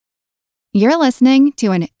You're listening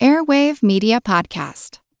to an Airwave Media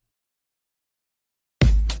Podcast.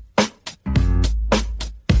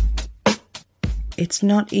 It's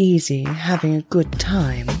not easy having a good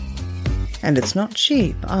time, and it's not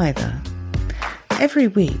cheap either. Every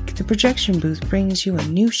week, the projection booth brings you a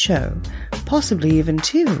new show, possibly even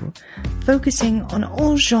two, focusing on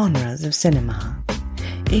all genres of cinema.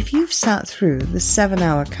 If you've sat through the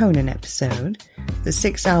 7-hour Conan episode, the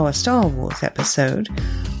 6-hour Star Wars episode,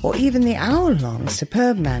 or even the hour-long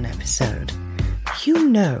Superbman episode, you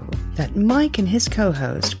know that Mike and his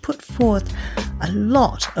co-host put forth a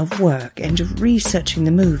lot of work into researching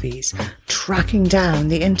the movies, tracking down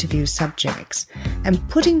the interview subjects, and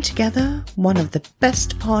putting together one of the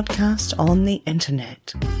best podcasts on the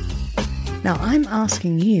internet. Now I'm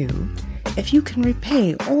asking you if you can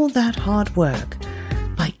repay all that hard work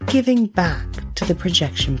by giving back to the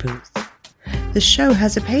projection booth. The show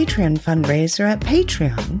has a Patreon fundraiser at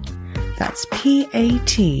Patreon. That's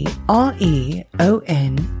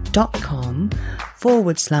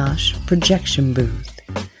patreon.com/projection booth.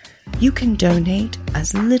 You can donate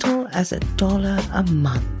as little as $1 a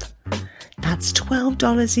month. That's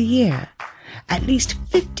 $12 a year. At least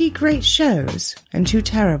 50 great shows and 2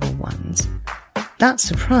 terrible ones. That's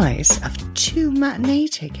the price of 2 matinee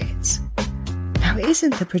tickets. Now,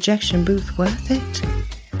 isn't the projection booth worth it?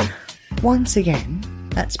 Once again,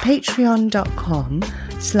 that's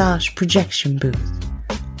patreon.com/projection booth.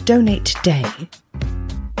 Donate today.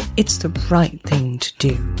 It's the right thing to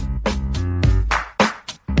do.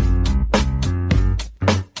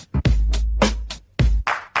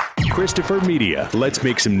 Christopher Media, let's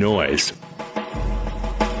make some noise.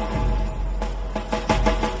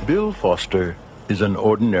 Bill Foster is an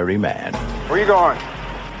ordinary man. Where you going?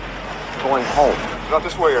 Going home. Not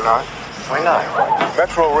this way, you're not. Why not?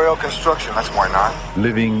 Metro Rail Construction, that's why not.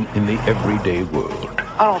 Living in the everyday world.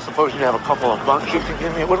 I don't suppose you have a couple of bucks you can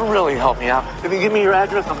give me. It would really help me out. If you give me your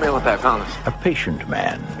address, I'll mail it back, honest. A patient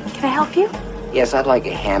man. Can I help you? Yes, I'd like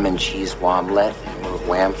a ham and cheese omelet with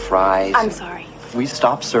wham fries. I'm sorry. We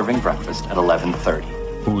stopped serving breakfast at 11:30.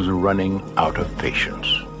 Who's running out of patience.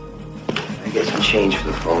 I get some change for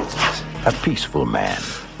the phone. A peaceful man.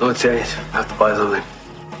 Let me tell you, I have to buy something.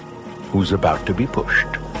 Who's about to be pushed.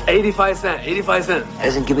 85 cents, 85 cents. That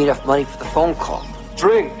doesn't give me enough money for the phone call.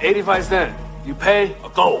 Drink, 85 cents. You pay or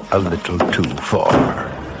go. A little too far.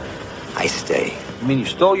 I stay. I mean, you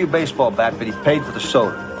stole your baseball bat, but he paid for the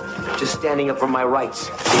soda. Just standing up for my rights.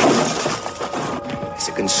 As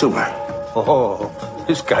a consumer. Oh,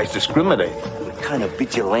 this guy's discriminating. What kind of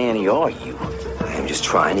vigilante are you? I'm just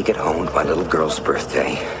trying to get home to my little girl's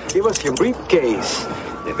birthday. Give us your briefcase.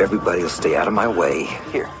 If everybody will stay out of my way.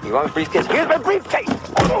 Here, you want a briefcase? Here's my briefcase.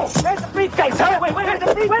 There's the briefcase, huh? Wait a minute,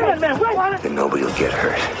 wait a minute. Then nobody will get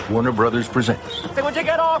hurt. Warner Brothers presents. Say, would you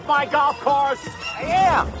get off my golf course? I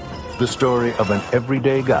am. The story of an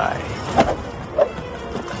everyday guy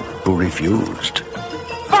who refused.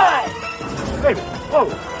 Fine. Wait, whoa.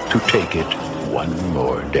 To take it one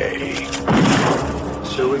more day.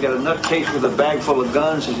 So we got a nutcase with a bag full of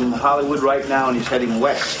guns. He's in Hollywood right now, and he's heading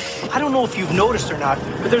west. I don't know if you've noticed or not,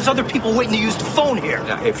 but there's other people waiting to use the phone here.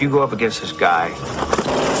 Now, if you go up against this guy,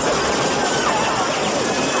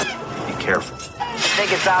 be careful. I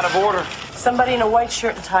think it's out of order. Somebody in a white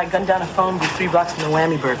shirt and tie gunned down a phone booth 3 blocks from the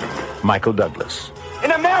Whammy Burger. Michael Douglas.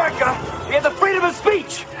 In America, we have the freedom of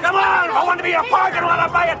speech. Come on, I want to be a parking lot. I'll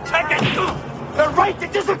buy a ticket. The right to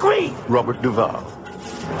disagree. Robert Duvall.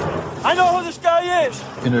 I know who this guy is.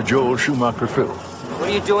 In a Joel Schumacher film. What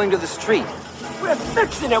are you doing to the street? We're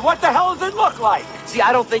fixing it. What the hell does it look like? See,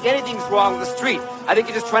 I don't think anything's wrong with the street. I think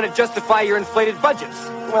you're just trying to justify your inflated budgets.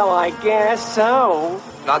 Well, I guess so.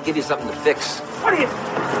 I'll give you something to fix. What are you...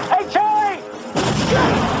 Hey, Charlie!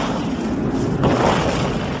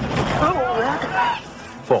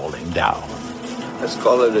 Falling down. Let's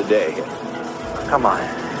call it a day. Come on.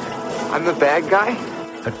 I'm the bad guy?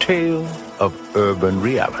 A tale of urban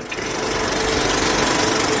reality.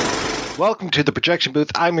 Welcome to the Projection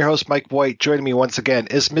Booth. I'm your host, Mike White. Joining me once again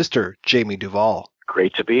is Mr. Jamey Duvall.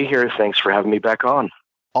 Great to be here. Thanks for having me back on.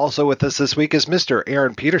 Also with us this week is Mr.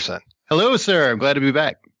 Aaron Peterson. Hello, sir. I'm glad to be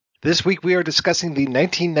back. This week we are discussing the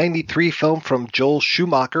 1993 film from Joel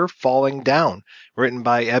Schumacher, Falling Down. Written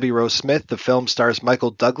by Ebbe Roe Smith, the film stars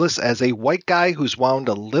Michael Douglas as a white guy who's wound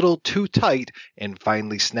a little too tight and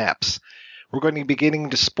finally snaps. We're going to be getting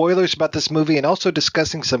into spoilers about this movie and also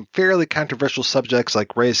discussing some fairly controversial subjects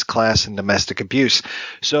like race, class, and domestic abuse.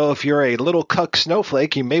 So if you're a little cuck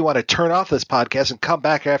snowflake, you may want to turn off this podcast and come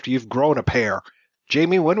back after you've grown a pair.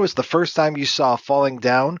 Jamie, when was the first time you saw Falling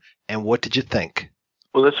Down, and what did you think?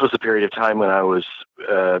 Well, this was a period of time when I was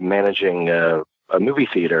managing a movie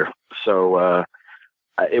theater, So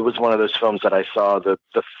it was one of those films that I saw the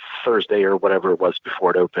Thursday or whatever it was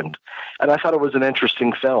before it opened. And I thought it was an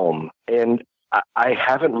interesting film. And I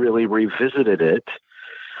haven't really revisited it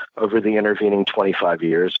over the intervening 25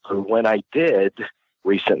 years. But when I did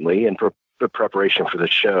recently in preparation for the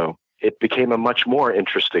show, it became a much more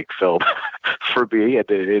interesting film for me.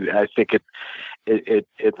 I think it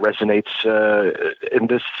resonates in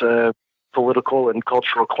this political and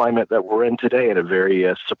cultural climate that we're in today in a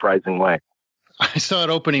very surprising way. I saw it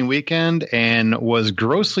opening weekend and was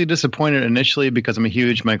grossly disappointed initially because I'm a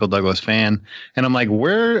huge Michael Douglas fan. And I'm like,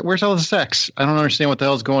 where's all the sex? I don't understand what the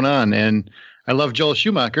hell's going on. And I love Joel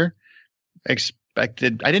Schumacher. I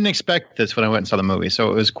didn't expect this when I went and saw the movie.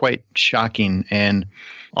 So it was quite shocking and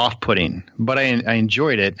off-putting, but I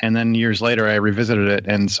enjoyed it. And then years later, I revisited it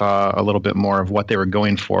and saw a little bit more of what they were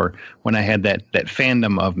going for when I had that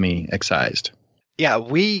fandom of me excised. Yeah,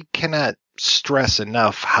 we cannot stress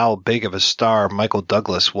enough how big of a star Michael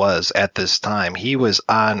Douglas was at this time. He was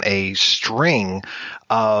on a string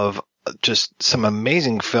of just some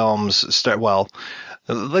amazing films.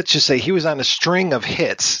 Let's just say he was on a string of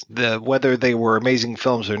hits. Whether they were amazing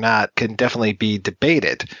films or not can definitely be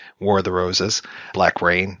debated. War of the Roses, Black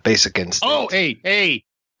Rain, Basic Instinct. Oh, hey,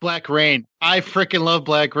 Black Rain. I freaking love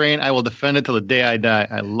Black Rain. I will defend it till the day I die.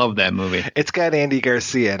 I love that movie. It's got Andy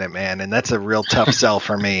Garcia in it, man, and that's a real tough sell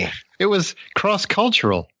for me. It was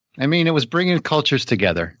cross-cultural. I mean, it was bringing cultures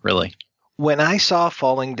together, really. When I saw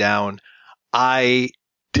Falling Down, I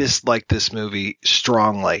disliked this movie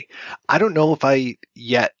strongly. I don't know if I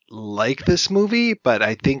yet like this movie, but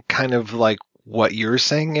I think kind of like what you're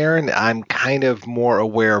saying, Aaron, I'm kind of more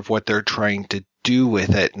aware of what they're trying to do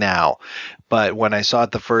with it now. But when I saw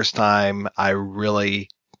it the first time, I really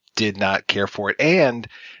did not care for it. And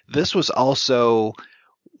this was also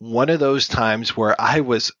one of those times where I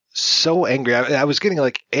was so angry. I was getting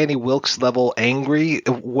like Annie Wilkes level angry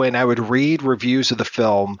when I would read reviews of the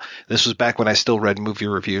film. This was back when I still read movie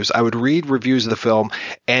reviews. I would read reviews of the film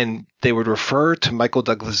and they would refer to Michael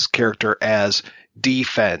Douglas' character as D.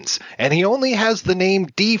 Fens. And he only has the name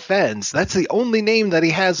D. Fens. That's the only name that he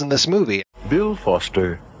has in this movie. Bill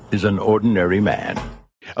Foster is an ordinary man.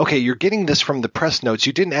 Okay, you're getting this from the press notes.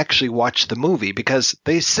 You didn't actually watch the movie because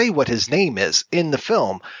they say what his name is in the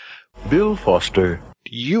film. Bill Foster.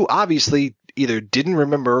 You obviously either didn't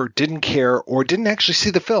remember, didn't care, or didn't actually see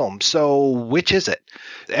the film. So which is it?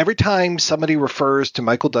 Every time somebody refers to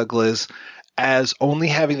Michael Douglas as only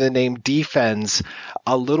having the name D. Fens,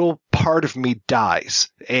 a little part of me dies.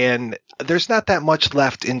 And there's not that much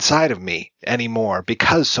left inside of me anymore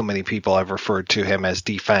because so many people have referred to him as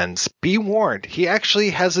D. Fens. Be warned, he actually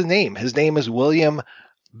has a name. His name is William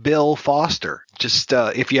Bill Foster. Just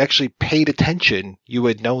if you actually paid attention, you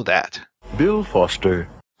would know that. Bill Foster.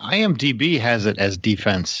 IMDb has it as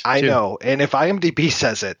defense. I know. And if IMDb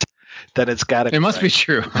says it, then it's got to be. It must be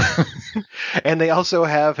true. And they also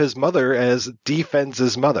have his mother as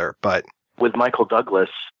Defense's mother. But with Michael Douglas,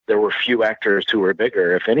 there were few actors who were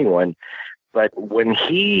bigger, if anyone. But when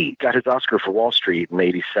he got his Oscar for Wall Street in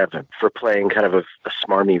 '87 for playing kind of a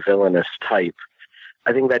smarmy villainous type,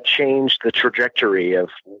 I think that changed the trajectory of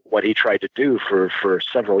what he tried to do for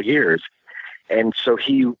several years. And so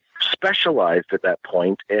he specialized at that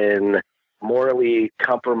point in morally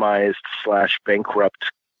compromised /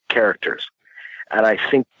 bankrupt characters. And I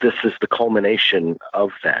think this is the culmination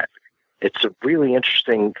of that. It's a really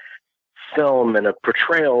interesting film and a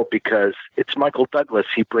portrayal because it's Michael Douglas.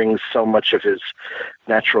 He brings so much of his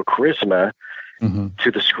natural charisma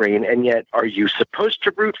to the screen. And yet, are you supposed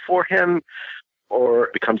to root for him? Or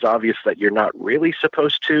it becomes obvious that you're not really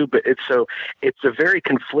supposed to, but it's a very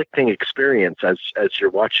conflicting experience as you're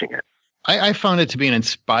watching it. I found it to be an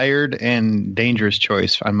inspired and dangerous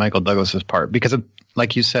choice on Michael Douglas's part because,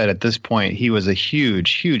 like you said, at this point he was a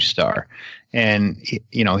huge, huge star, and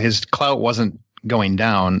his clout wasn't going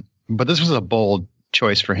down. But this was a bold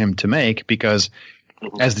choice for him to make because,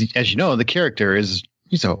 as you know, the character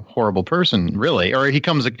he's a horrible person, really, or he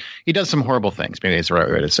does some horrible things. Maybe that's the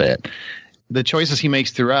right way to say it. The choices he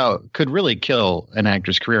makes throughout could really kill an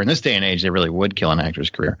actor's career. In this day and age, they really would kill an actor's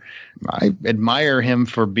career. I admire him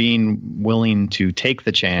for being willing to take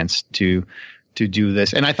the chance to do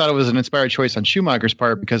this. And I thought it was an inspired choice on Schumacher's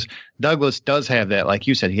part because Douglas does have that, like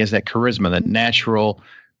you said, he has that charisma, that natural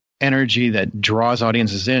energy that draws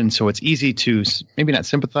audiences in. So it's easy to maybe not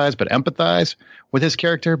sympathize, but empathize with his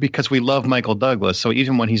character because we love Michael Douglas. So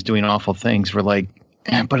even when he's doing awful things, we're like,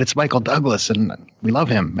 but it's Michael Douglas and we love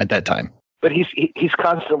him at that time. But he's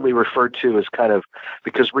constantly referred to as kind of,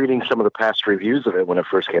 because reading some of the past reviews of it when it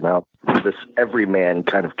first came out, this everyman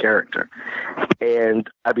kind of character. And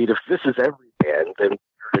I mean, if this is everyman, then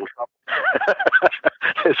you're in trouble.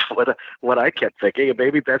 what I kept thinking, and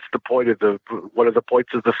maybe that's the point of one of the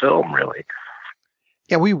points of the film, really.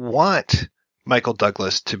 Yeah, we want Michael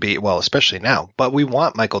Douglas to be, well, especially now, but we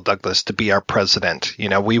want Michael Douglas to be our president. You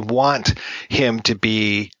know, we want him to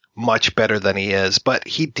be much better than he is, but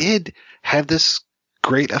he did have this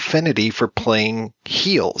great affinity for playing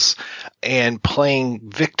heels and playing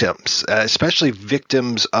victims, especially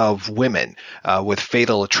victims of women, with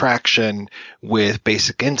Fatal Attraction, with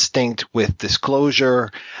Basic Instinct, with Disclosure.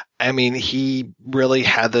 I mean, he really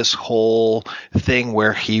had this whole thing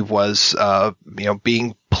where he was,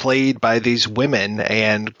 being played by these women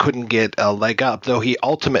and couldn't get a leg up, though he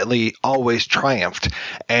ultimately always triumphed.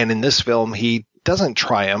 And in this film, he doesn't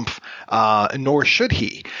triumph, nor should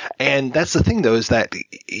he. And that's the thing, though, is that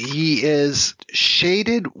he is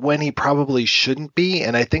shaded when he probably shouldn't be.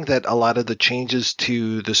 And I think that a lot of the changes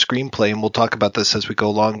to the screenplay, and we'll talk about this as we go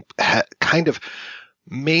along, kind of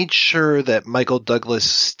made sure that Michael Douglas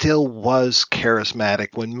still was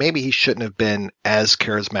charismatic when maybe he shouldn't have been as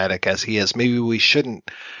charismatic as he is. Maybe we shouldn't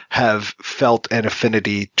have felt an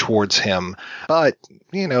affinity towards him. But,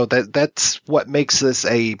 that's what makes this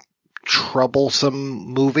a troublesome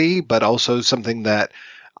movie, but also something that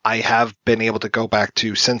I have been able to go back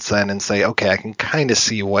to since then and say, okay, I can kind of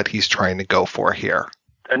see what he's trying to go for here.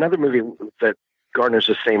 Another movie that garners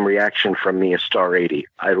the same reaction from me is Star 80.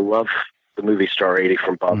 I love the movie Star 80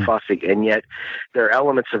 from Bob Fosse, and yet there are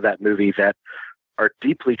elements of that movie that are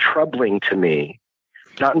deeply troubling to me,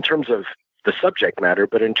 not in terms of the subject matter,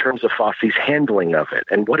 but in terms of Fosse's handling of it.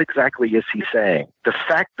 And what exactly is he saying? The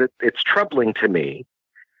fact that it's troubling to me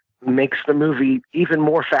makes the movie even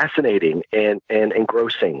more fascinating and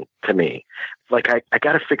engrossing to me. Like, I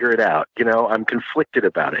got to figure it out. I'm conflicted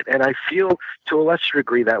about it. And I feel to a lesser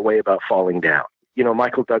degree that way about Falling Down.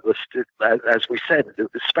 Michael Douglas, as we said,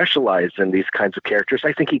 specialized in these kinds of characters.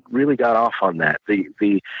 I think he really got off on that.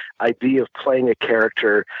 The idea of playing a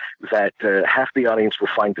character that half the audience will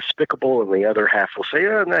find despicable and the other half will say,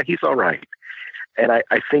 oh, no, he's all right. And I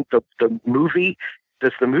think the movie,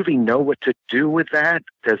 does the movie know what to do with that?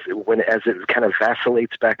 As it kind of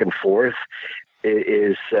vacillates back and forth,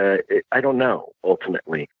 I don't know,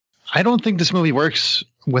 ultimately. I don't think this movie works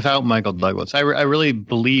without Michael Douglas. I really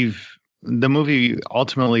believe the movie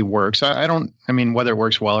ultimately works. I mean, whether it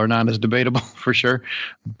works well or not is debatable for sure.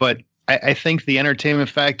 But I think the entertainment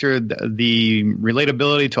factor, the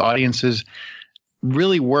relatability to audiences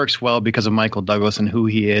really works well because of Michael Douglas and who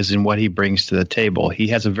he is and what he brings to the table. He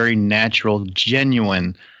has a very natural,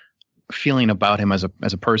 genuine feeling about him as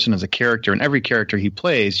a person, as a character. And every character he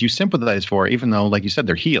plays, you sympathize for, even though, like you said,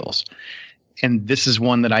 they're heels. And this is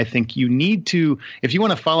one that I think you need to, if you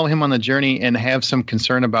want to follow him on the journey and have some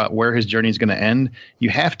concern about where his journey is going to end, you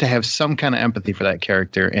have to have some kind of empathy for that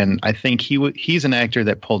character. And I think he's an actor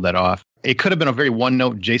that pulled that off. It could have been a very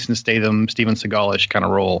one-note Jason Statham, Steven Seagal-ish kind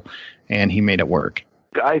of role, and he made it work.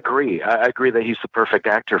 I agree. I agree that he's the perfect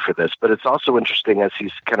actor for this. But it's also interesting, as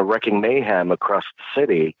he's kind of wrecking mayhem across the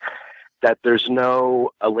city, that there's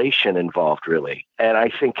no elation involved, really. And I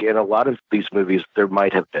think in a lot of these movies, there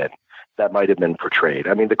might have been. That might have been portrayed.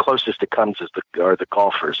 I mean, the closest it comes are the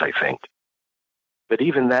golfers, I think. But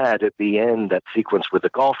even that, at the end, that sequence with the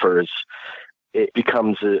golfers, it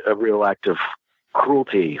becomes a real act of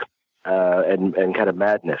cruelty and kind of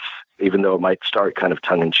madness, even though it might start kind of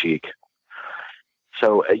tongue-in-cheek.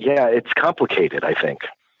 So, yeah, it's complicated, I think.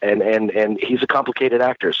 And he's a complicated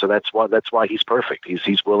actor, so that's why he's perfect.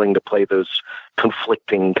 He's willing to play those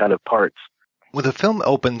conflicting kind of parts. Well, the film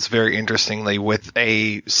opens very interestingly with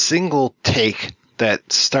a single take that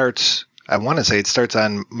starts, I want to say it starts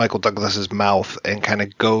on Michael Douglas's mouth and kind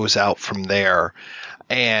of goes out from there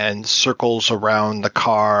and circles around the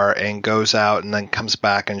car and goes out and then comes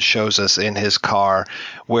back and shows us in his car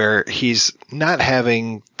where he's not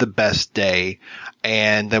having the best day.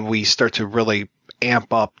 And then we start to really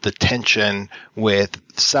amp up the tension with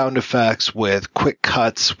sound effects, with quick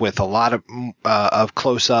cuts, with a lot of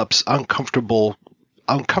close-ups,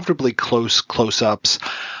 uncomfortably close close-ups,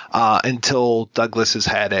 until Douglas has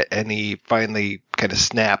had it and he finally kind of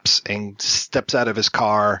snaps and steps out of his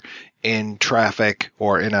car in traffic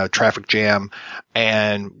or in a traffic jam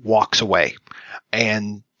and walks away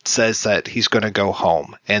and says that he's going to go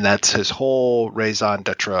home. And that's his whole raison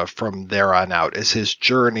d'etre from there on out, is his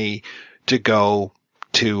journey to go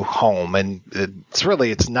to home. And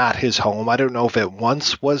it's not his home. I don't know if it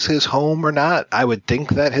once was his home or not. I would think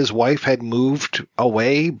that his wife had moved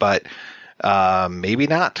away, but maybe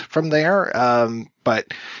not from there. And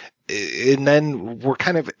then we're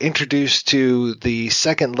kind of introduced to the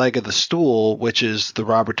second leg of the stool, which is the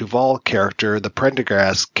Robert Duvall character, the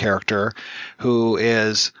Prendergast character, who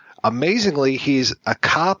is amazingly, he's a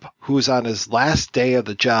cop who's on his last day of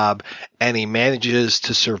the job, and he manages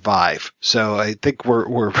to survive. So I think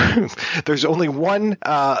we're there's only one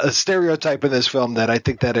stereotype in this film that I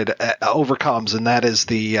think that it overcomes, and that is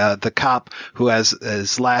the cop who has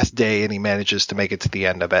his last day and he manages to make it to the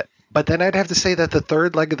end of it. But then I'd have to say that the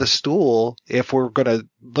third leg of the stool, if we're going to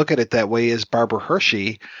look at it that way, is Barbara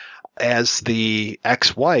Hershey as the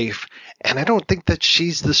ex-wife, and I don't think that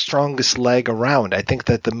she's the strongest leg around. I think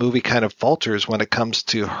that the movie kind of falters when it comes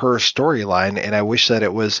to her storyline, and I wish that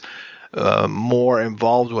it was more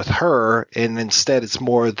involved with her, and instead it's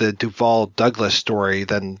more the Duvall Douglas story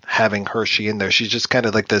than having Hershey in there. She's just kind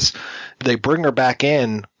of like this. They bring her back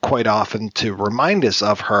in quite often to remind us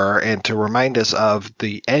of her and to remind us of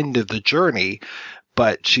the end of the journey,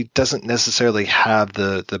 but she doesn't necessarily have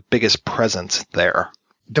the biggest presence there.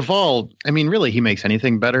 Duvall, I mean, really, he makes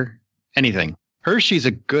anything better. Anything. Hershey's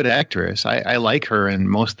a good actress. I like her in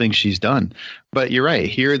most things she's done. But you're right.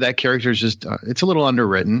 Here, that character is just, it's a little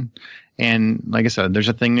underwritten. And like I said, there's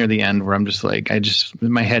a thing near the end where I'm just like,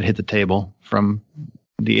 my head hit the table from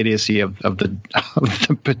the idiocy of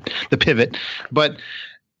the pivot. But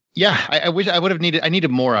yeah, I wish I would have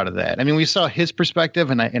needed more out of that. I mean, we saw his perspective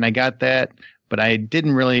and I got that, but I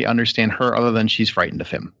didn't really understand her other than she's frightened of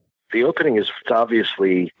him. The opening is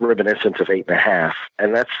obviously reminiscent of 8.5,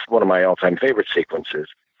 and that's one of my all-time favorite sequences.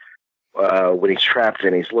 When he's trapped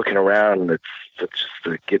and he's looking around, it's just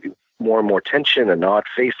to give you more and more tension and odd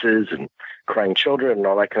faces and crying children and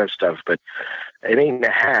all that kind of stuff. But in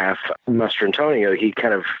 8.5, Master Antonio, he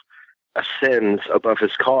kind of ascends above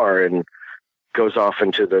his car and goes off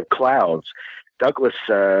into the clouds. Douglas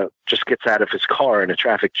just gets out of his car in a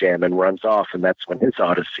traffic jam and runs off, and that's when his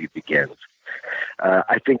odyssey begins.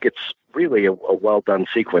 I think it's really a well-done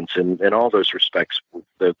sequence in all those respects.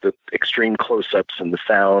 The extreme close-ups and the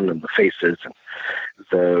sound and the faces and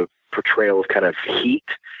the portrayal of kind of heat.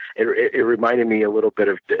 It reminded me a little bit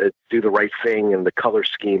of Do the Right Thing and the color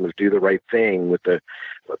scheme of Do the Right Thing.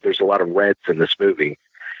 There's a lot of reds in this movie.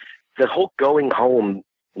 The whole going home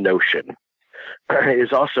notion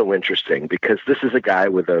is also interesting because this is a guy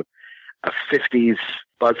with a 50s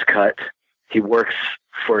buzz cut. He works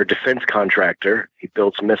for a defense contractor. He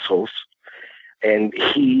builds missiles, and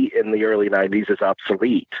he in the early 90s is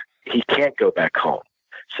obsolete. He can't go back home.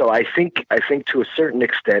 So I think to a certain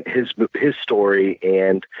extent his story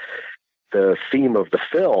and the theme of the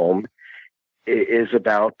film is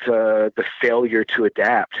about the failure to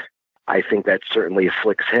adapt. I think that certainly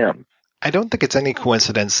afflicts him. I don't think it's any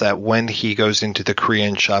coincidence that when he goes into the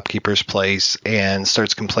Korean shopkeeper's place and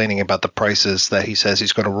starts complaining about the prices, that he says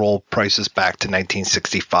he's going to roll prices back to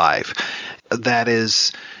 1965. That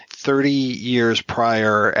is 30 years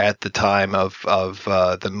prior at the time of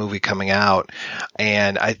the movie coming out.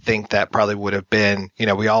 And I think that probably would have been,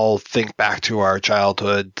 we all think back to our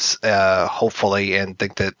childhoods, hopefully, and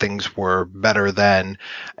think that things were better then.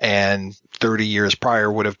 And 30 years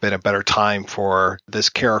prior would have been a better time for this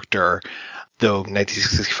character. Though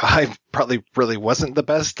 1965 probably really wasn't the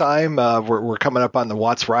best time. We're coming up on the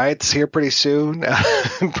Watts riots here pretty soon.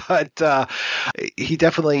 But he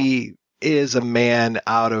definitely is a man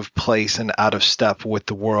out of place and out of step with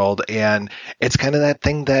the world. And it's kind of that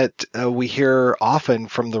thing that we hear often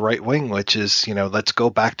from the right wing, which is, let's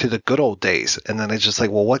go back to the good old days. And then it's just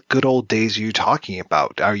like, well, what good old days are you talking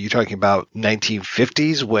about? Are you talking about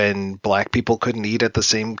 1950s when black people couldn't eat at the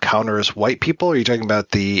same counter as white people? Are you talking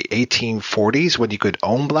about the 1840s when you could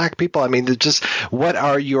own black people? I mean, just what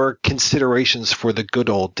are your considerations for the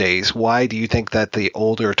good old days? Why do you think that the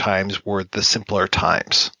older times were the simpler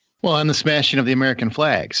times? Well, and the smashing of the American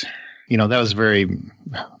flags, that was a very,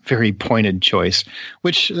 very pointed choice,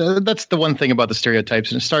 which that's the one thing about the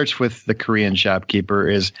stereotypes. And it starts with the Korean shopkeeper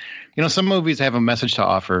is, some movies have a message to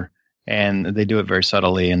offer and they do it very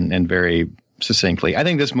subtly and very succinctly. I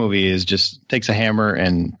think this movie is just takes a hammer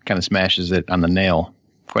and kind of smashes it on the nail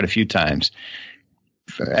quite a few times,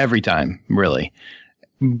 every time, really.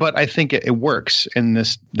 But I think it works in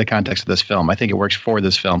the context of this film. I think it works for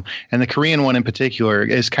this film. And the Korean one in particular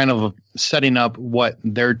is kind of setting up what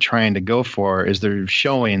they're trying to go for, is they're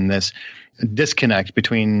showing this disconnect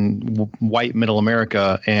between white middle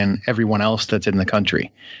America and everyone else that's in the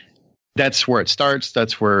country. That's where it starts.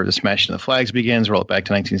 That's where the smashing of the flags begins. Roll it back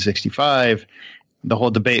to 1965. The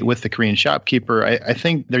whole debate with the Korean shopkeeper. I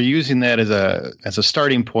think they're using that as a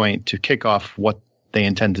starting point to kick off what they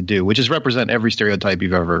intend to do, which is represent every stereotype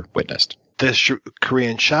you've ever witnessed. This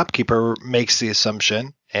Korean shopkeeper makes the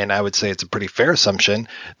assumption, and I would say it's a pretty fair assumption,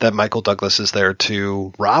 that Michael Douglas is there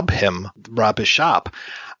to rob his shop.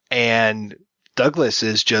 And Douglas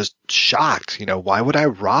is just shocked. Why would I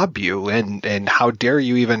rob you? And how dare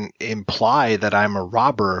you even imply that I'm a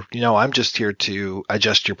robber? I'm just here to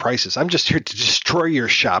adjust your prices. I'm just here to destroy your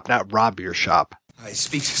shop, not rob your shop. I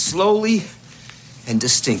speak slowly and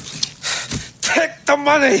distinctly. Take the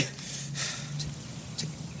money!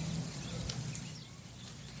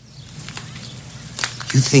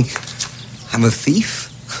 You think I'm a thief?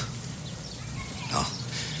 No.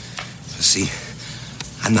 See,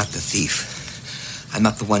 I'm not the thief. I'm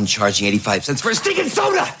not the one charging 85 cents for a stinking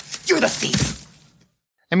soda! You're the thief!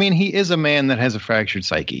 I mean, he is a man that has a fractured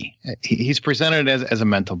psyche. He's presented as a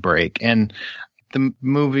mental break, and the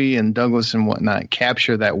movie and Douglas and whatnot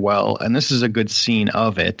capture that well, and this is a good scene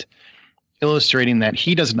of it, illustrating that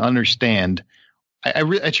he doesn't understand.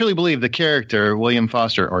 I truly believe the character, William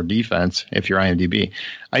Foster, or Defense, if you're IMDb,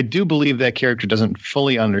 I do believe that character doesn't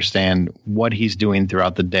fully understand what he's doing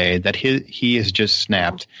throughout the day, that he is just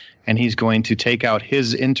snapped, and he's going to take out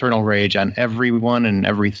his internal rage on everyone and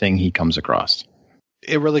everything he comes across.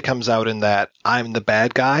 It really comes out in that I'm the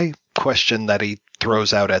bad guy question that he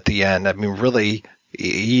throws out at the end. I mean, really,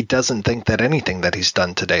 he doesn't think that anything that he's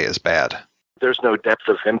done today is bad. There's no depth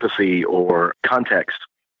of empathy or context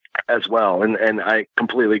as well. And I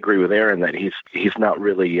completely agree with Aaron that he's not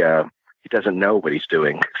really, he doesn't know what he's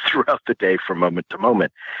doing throughout the day from moment to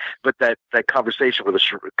moment. But that conversation with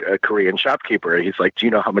a Korean shopkeeper, he's like, do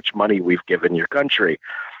you know how much money we've given your country?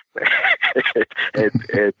 and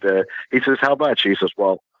he says, how much? He says,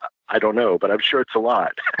 well, I don't know, but I'm sure it's a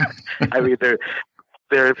lot. I mean,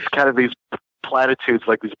 they're kind of these platitudes,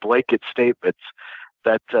 like these blanket statements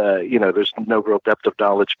that, there's no real depth of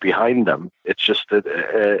knowledge behind them. It's just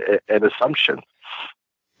an assumption.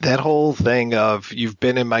 That whole thing of, you've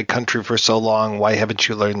been in my country for so long, why haven't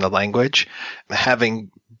you learned the language?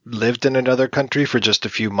 Having lived in another country for just a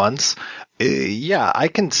few months, I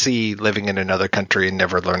can see living in another country and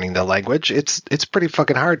never learning the language. It's pretty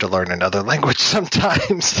fucking hard to learn another language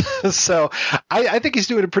sometimes. So I think he's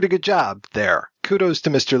doing a pretty good job there. Kudos to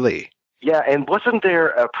Mr. Lee. Yeah, and wasn't there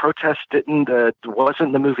a protest?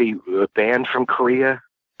 Wasn't the movie banned from Korea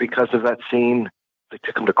because of that scene? They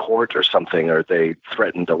took him to court or something, or they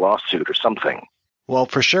threatened a lawsuit or something. Well,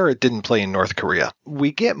 for sure it didn't play in North Korea.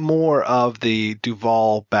 We get more of the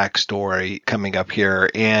Duvall backstory coming up here,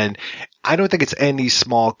 and I don't think it's any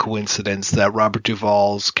small coincidence that Robert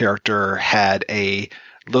Duvall's character had a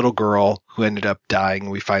little girl who ended up dying.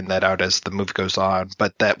 We find that out as the movie goes on,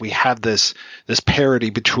 but that we have this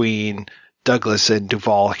parity between Douglas and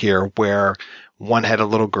Duvall here, where one had a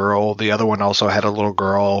little girl, the other one also had a little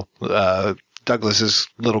girl. Douglas's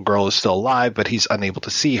little girl is still alive, but he's unable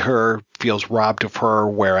to see her, feels robbed of her,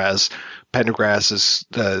 whereas Pendergrass is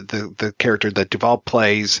the character that Duvall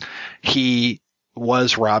plays. He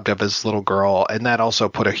was robbed of his little girl, and that also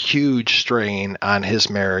put a huge strain on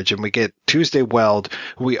his marriage. And we get Tuesday Weld,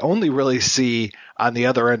 who we only really see on the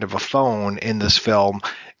other end of a phone in this film,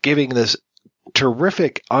 giving this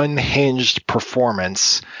terrific unhinged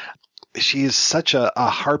performance. She is such a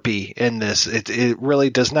harpy in this. It really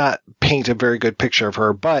does not paint a very good picture of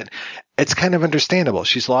her, but it's kind of understandable.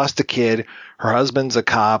 She's lost a kid. Her husband's a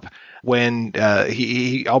cop. When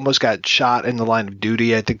he almost got shot in the line of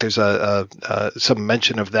duty, I think there's some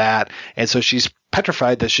mention of that. And so she's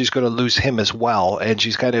petrified that she's going to lose him as well. And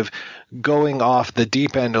she's kind of going off the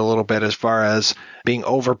deep end a little bit as far as being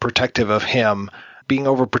overprotective of him. Being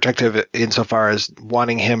overprotective insofar as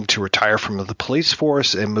wanting him to retire from the police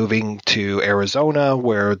force and moving to Arizona,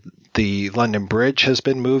 where the London Bridge has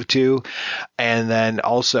been moved to, and then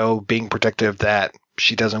also being protective that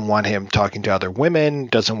she doesn't want him talking to other women,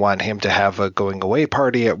 doesn't want him to have a going away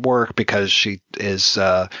party at work because she is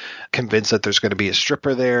convinced that there's going to be a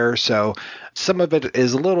stripper there. So some of it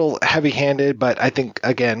is a little heavy-handed, but I think,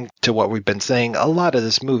 again, to what we've been saying, a lot of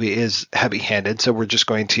this movie is heavy-handed. So we're just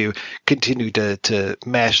going to continue to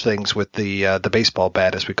mash things with the baseball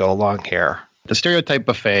bat as we go along here. The stereotype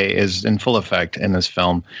buffet is in full effect in this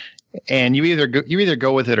film. And you either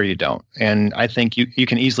go with it or you don't. And I think you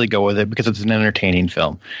can easily go with it because it's an entertaining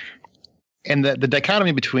film. And the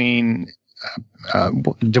dichotomy between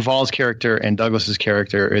Duvall's character and Douglas's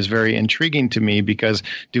character is very intriguing to me, because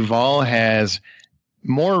Duvall has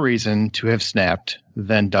more reason to have snapped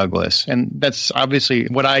than Douglas. And that's obviously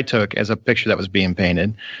what I took as a picture that was being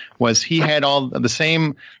painted, was he had all the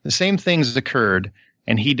same things occurred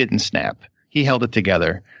and he didn't snap. He held it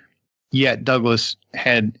together. Yet Douglas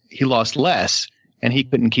he lost less, and he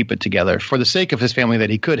couldn't keep it together for the sake of his family that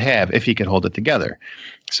he could have if he could hold it together.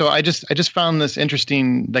 So I just found this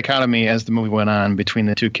interesting dichotomy as the movie went on between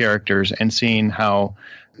the two characters, and seeing how,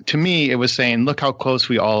 to me, it was saying, look how close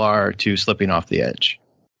we all are to slipping off the edge.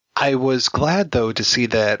 I was glad, though, to see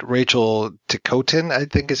that Rachel Ticotin, I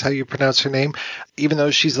think is how you pronounce her name, even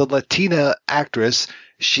though she's a Latina actress,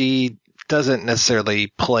 she doesn't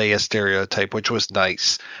necessarily play a stereotype, which was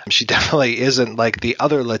nice. She definitely isn't like the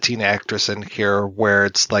other Latina actress in here, where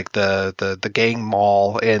it's like the gang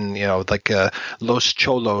mall in, like Los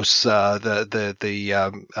Cholos,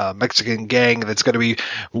 the Mexican gang that's going to be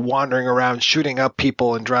wandering around shooting up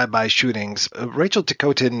people in drive-by shootings. Rachel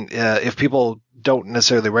Ticotin, if people don't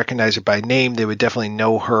necessarily recognize her by name, they would definitely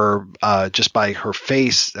know her just by her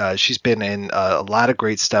face. She's been in a lot of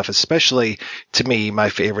great stuff, especially to me, my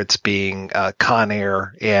favorites being Con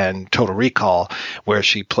Air and Total Recall, where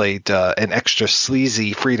she played an extra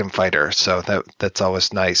sleazy freedom fighter. So that's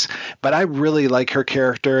always nice. But I really like her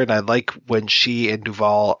character, and I like when she and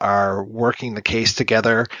Duvall are working the case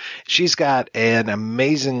together. She's got an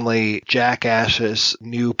amazingly jackass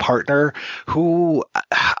new partner who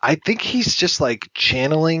I think he's just like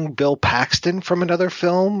channeling Bill Paxton from another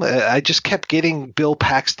film. I just kept getting Bill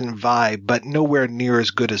Paxton vibe, but nowhere near as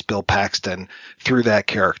good as Bill Paxton through that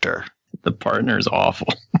character. The partner is awful.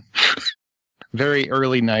 Very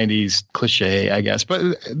early 90s cliche, I guess.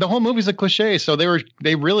 But the whole movie's a cliche, so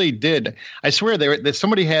they really did. I swear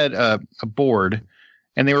somebody had a board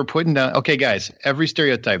and they were putting down, okay, guys, every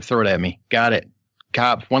stereotype, throw it at me. Got it.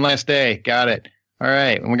 Cop, one last day. Got it. All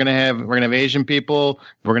right, we're gonna have Asian people.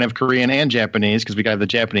 We're gonna have Korean and Japanese because we got the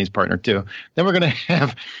Japanese partner too. Then we're gonna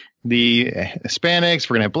have the Hispanics.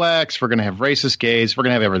 We're gonna have blacks. We're gonna have racist gays. We're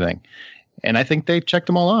gonna have everything. And I think they checked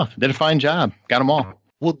them all off. Did a fine job. Got them all.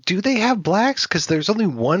 Well, do they have blacks? Because there's only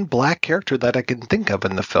one black character that I can think of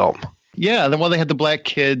in the film. Yeah, well, they had the black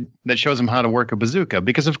kid that shows him how to work a bazooka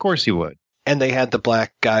because of course he would. And they had the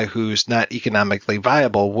black guy who's not economically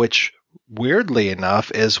viable, which weirdly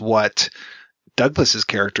enough is what Douglas's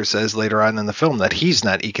character says later on in the film, that he's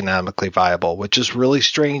not economically viable, which is really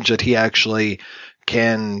strange that he actually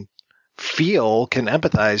can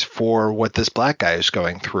empathize for what this black guy is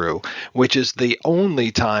going through, which is the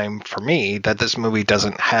only time for me that this movie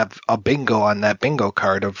doesn't have a bingo on that bingo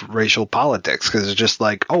card of racial politics, because it's just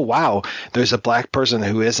like, oh wow, there's a black person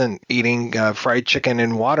who isn't eating fried chicken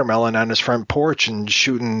and watermelon on his front porch and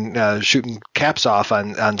shooting caps off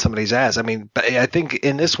on somebody's ass. I mean, but I think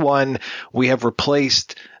in this one we have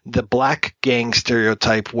replaced the black gang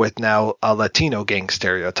stereotype with now a Latino gang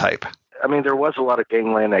stereotype. I mean, there was a lot of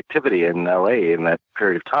gangland activity in L.A. in that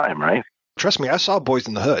period of time, right? Trust me, I saw Boys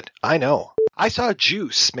in the Hood. I know. I saw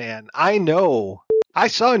Juice, man. I know. I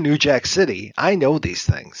saw New Jack City. I know these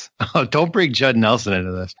things. Oh, don't bring Judd Nelson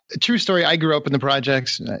into this. True story. I grew up in the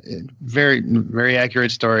projects. Very, very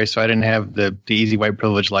accurate story. So I didn't have the easy white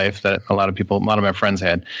privilege life that a lot of my friends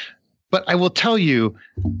had. But I will tell you,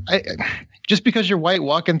 just because you're white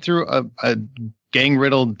walking through a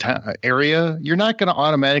gang-riddled area, you're not going to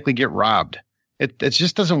automatically get robbed. It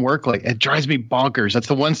just doesn't work like it. Drives me bonkers. That's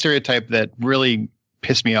the one stereotype that really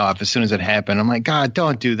pissed me off as soon as it happened. I'm like, God,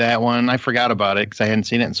 don't do that one. I forgot about it because I hadn't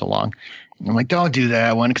seen it in so long. I'm like, don't do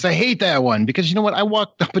that one because I hate that one. Because you know what? I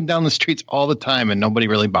walked up and down the streets all the time and nobody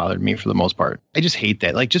really bothered me for the most part. I just hate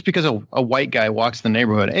that. Like, just because a white guy walks in the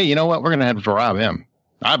neighborhood, hey, you know what? We're going to have to rob him.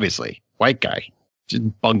 Obviously, white guy.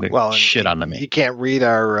 Just bug the shit out of me. He can't read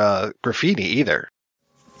our graffiti either.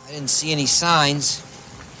 I didn't see any signs.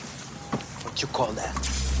 What you call that?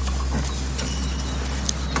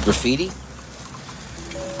 Graffiti?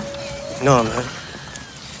 No, man.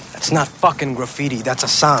 That's not fucking graffiti. That's a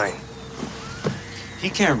sign. He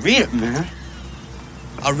can't read it, man.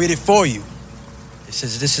 I'll read it for you. It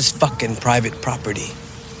says this is fucking private property.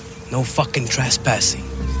 No fucking trespassing.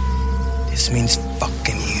 This means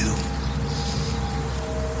fucking you.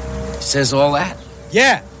 Says all that?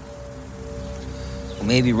 Yeah. Well,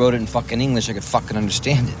 maybe he wrote it in fucking English. I could fucking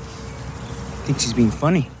understand it. Thinks he's being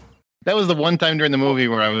funny. That was the one time during the movie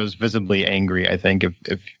where I was visibly angry, I think,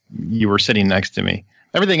 if you were sitting next to me.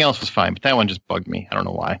 Everything else was fine, but that one just bugged me. I don't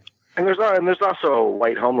know why. And there's also a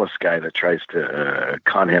white homeless guy that tries to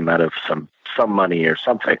con him out of some money or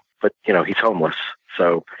something. But, he's homeless.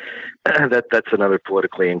 So that's another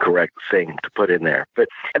politically incorrect thing to put in there. But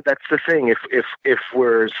that's the thing. If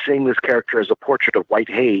we're seeing this character as a portrait of white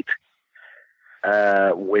hate,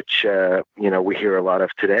 which, we hear a lot of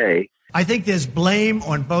today. I think there's blame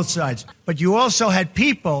on both sides. But you also had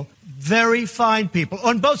people, very fine people,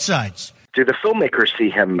 on both sides. Do the filmmakers see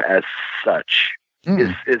him as such?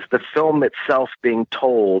 Is the film itself being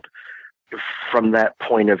told from that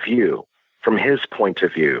point of view, from his point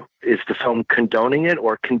of view? Is the film condoning it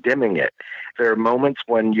or condemning it? There are moments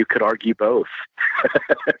when you could argue both.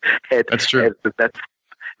 That's true.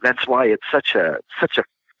 That's why it's such a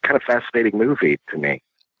kind of fascinating movie to me.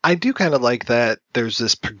 I do kind of like that there's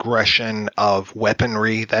this progression of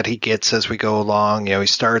weaponry that he gets as we go along. He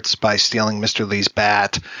starts by stealing Mr. Lee's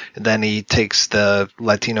bat, and then he takes the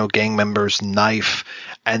Latino gang member's knife,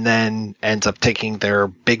 and then ends up taking their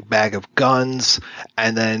big bag of guns,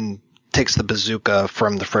 and then takes the bazooka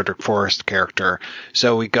from the Frederick Forrest character.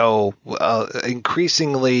 So we go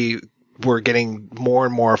increasingly, we're getting more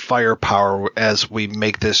and more firepower as we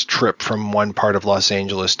make this trip from one part of Los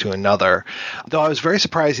Angeles to another. Though I was very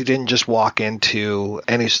surprised he didn't just walk into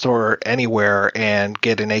any store anywhere and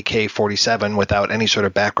get an AK-47 without any sort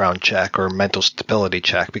of background check or mental stability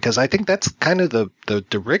check, because I think that's kind of the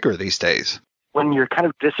rigor these days. When you're kind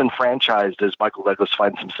of disenfranchised, as Michael Douglas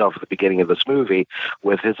finds himself at the beginning of this movie,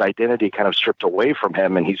 with his identity kind of stripped away from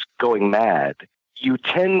him and he's going mad, you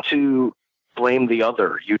tend to blame the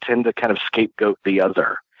other. You tend to kind of scapegoat the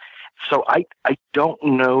other. So I don't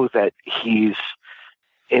know that he's,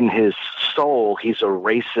 in his soul, he's a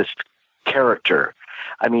racist character.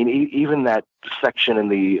 I mean, even that section in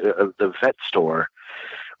the vet store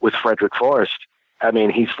with Frederick Forrest, I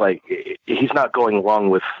mean, he's not going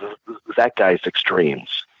along with that guy's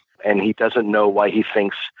extremes. And he doesn't know why he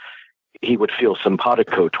thinks he would feel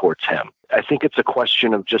simpatico towards him. I think it's a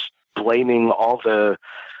question of just blaming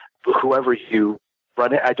whoever you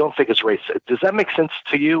run it. I don't think it's racist. Does that make sense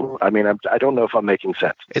to you? I mean, I don't know if I'm making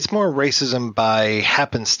sense. It's more racism by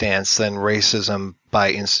happenstance than racism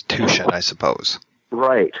by institution, I suppose.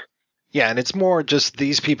 Right. Yeah, and it's more just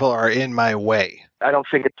these people are in my way. I don't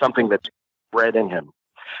think it's something that's bred in him.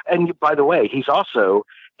 And by the way, he's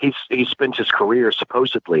spent his career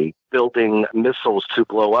supposedly building missiles to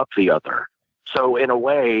blow up the other. So in a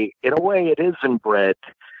way, it is inbred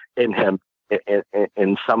in him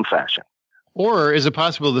in some fashion. Or is it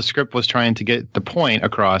possible the script was trying to get the point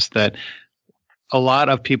across that a lot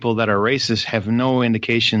of people that are racist have no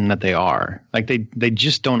indication that they are? Like they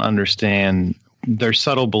just don't understand their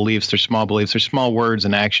subtle beliefs, their small words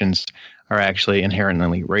and actions are actually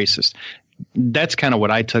inherently racist. That's kind of what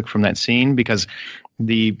I took from that scene, because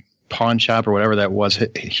the pawn shop or whatever that was,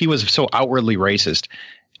 he was so outwardly racist.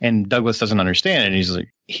 And Douglas doesn't understand it. And he's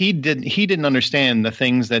like, he didn't understand the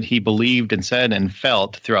things that he believed and said and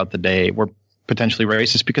felt throughout the day were potentially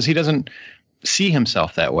racist because he doesn't see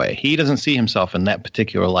himself that way. He doesn't see himself in that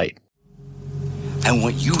particular light. I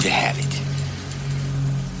want you to have it.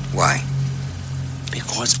 Why?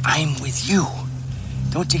 Because I'm with you.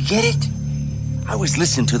 Don't you get it? I was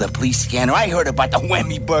listening to the police scanner. I heard about the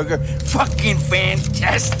whammy burger. Fucking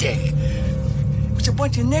fantastic. It was a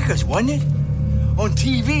bunch of niggers, wasn't it? On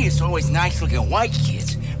TV, it's always nice-looking white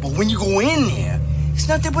kids. But when you go in there, it's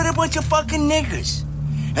nothing but a bunch of fucking niggers.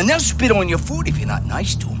 And they'll spit on your food if you're not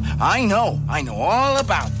nice to them. I know all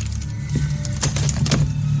about it.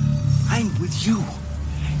 I'm with you.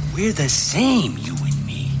 We're the same, you and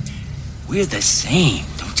me. We're the same,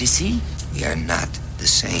 don't you see? We are not the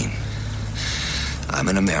same. I'm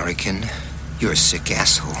an American. You're a sick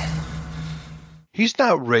asshole. He's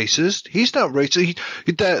not racist.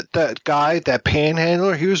 That guy, that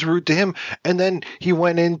panhandler, he was rude to him. And then he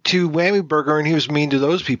went into Whammy Burger and he was mean to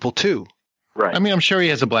those people too. Right. I mean, I'm sure he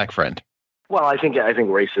has a black friend. Well, I think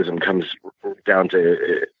racism comes down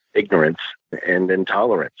to ignorance and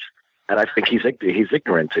intolerance. And I think he's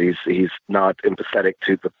ignorant. He's not empathetic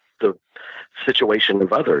to the situation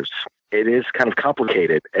of others. It is kind of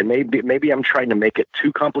complicated, and maybe I'm trying to make it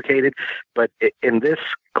too complicated, but in this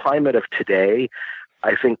climate of today,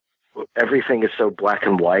 I think everything is so black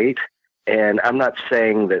and white, and I'm not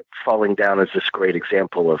saying that Falling Down is this great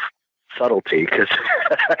example of subtlety, because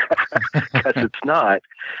it's not,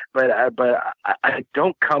 but I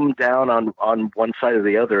don't come down on one side or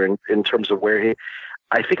the other in terms of where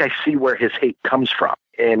I think I see where his hate comes from,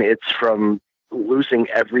 and it's from losing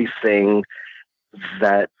everything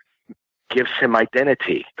that gives him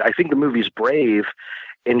identity. I think the movie's brave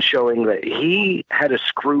in showing that he had a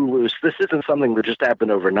screw loose. This isn't something that just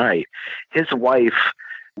happened overnight. His wife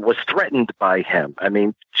was threatened by him. I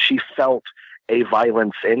mean, she felt a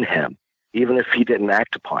violence in him, even if he didn't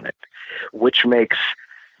act upon it, which makes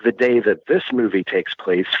the day that this movie takes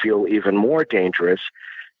place feel even more dangerous,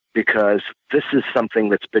 because this is something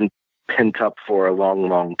that's been pent up for a long,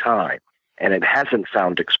 long time, and it hasn't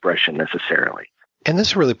found expression necessarily. And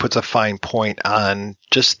this really puts a fine point on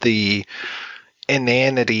just the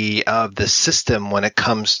inanity of the system when it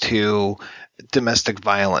comes to domestic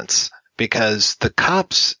violence. Because the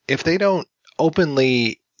cops, if they don't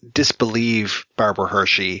openly disbelieve Barbara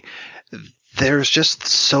Hershey, there's just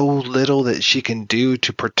so little that she can do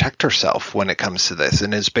to protect herself when it comes to this.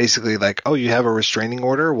 And it's basically like, oh, you have a restraining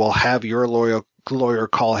order? Well, have your lawyer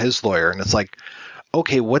call his lawyer. And it's like,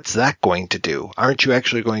 okay, what's that going to do? Aren't you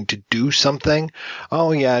actually going to do something?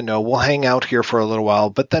 Oh, yeah, no, we'll hang out here for a little while,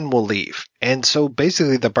 but then we'll leave. And so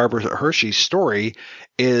basically the Barbara Hershey story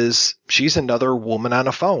is she's another woman on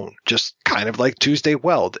a phone, just kind of like Tuesday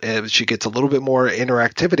Weld. She gets a little bit more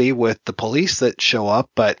interactivity with the police that show up,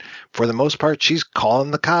 but for the most part, she's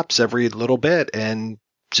calling the cops every little bit and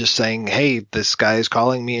just saying, hey, this guy is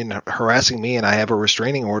calling me and harassing me, and I have a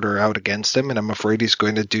restraining order out against him, and I'm afraid he's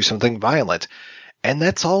going to do something violent. And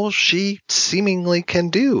that's all she seemingly can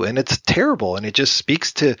do. And it's terrible. And it just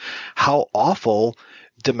speaks to how awful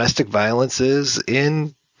domestic violence is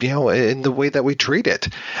in the way that we treat it.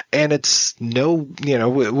 And it's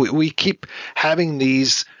we keep having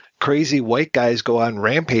these crazy white guys go on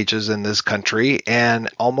rampages in this country, and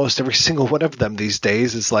almost every single one of them these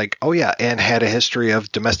days is like, oh yeah, and had a history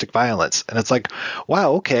of domestic violence. And it's like,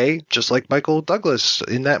 wow, okay, just like Michael Douglas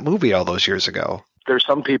in that movie all those years ago. There's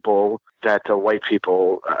some people that white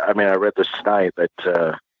people, I mean, I read this tonight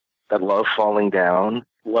that love falling down,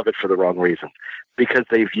 love it for the wrong reason, because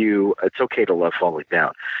they view, it's okay to love falling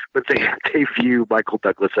down, but they view Michael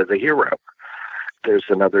Douglas as a hero. There's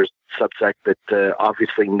another subsect that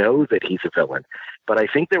obviously know that he's a villain. But I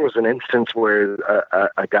think there was an instance where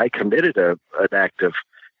a guy committed an act of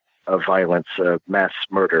violence, mass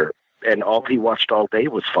murder, and all he watched all day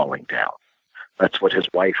was falling down. That's what his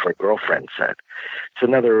wife or girlfriend said. It's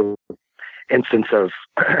another instance of,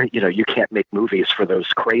 you can't make movies for those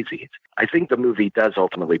crazies. I think the movie does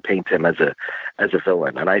ultimately paint him as a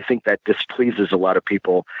villain. And I think that displeases a lot of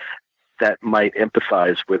people that might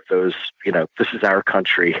empathize with those, this is our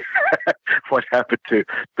country. What happened to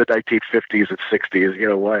the 1950s and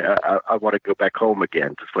 60s? I want to go back home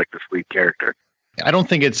again, just like this lead character. I don't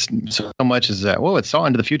think it's so much as that, it saw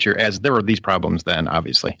into the future as there were these problems then,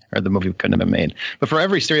 obviously, or the movie couldn't have been made. But for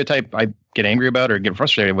every stereotype I get angry about or get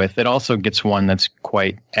frustrated with, it also gets one that's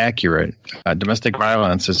quite accurate. Domestic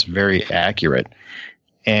violence is very accurate.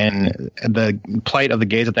 And the plight of the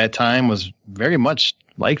gays at that time was very much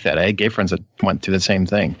like that. I had gay friends that went through the same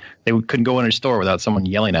thing. They couldn't go in a store without someone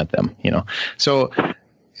yelling at them, So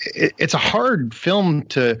it's a hard film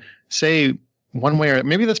to say one way, or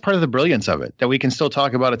maybe that's part of the brilliance of it, that we can still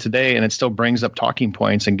talk about it today and it still brings up talking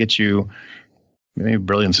points and gets you, maybe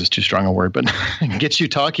brilliance is too strong a word, but gets you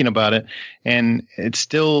talking about it. And it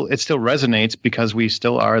still resonates because we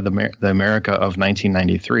still are the America of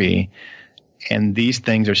 1993. And these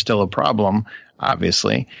things are still a problem,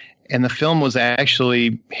 obviously. And the film was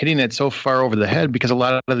actually hitting it so far over the head because a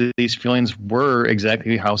lot of these feelings were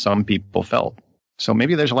exactly how some people felt. So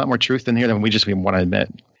maybe there's a lot more truth in here than we want to admit.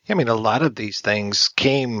 I mean, a lot of these things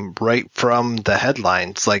came right from the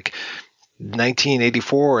headlines. Like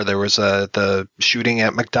 1984, there was the shooting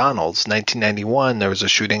at McDonald's. 1991, there was a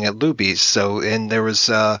shooting at Luby's. So, and there was,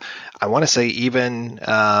 I want to say even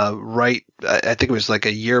I think it was like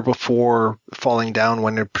a year before Falling Down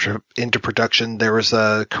went into production, there was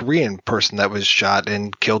a Korean person that was shot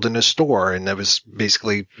and killed in a store. And that was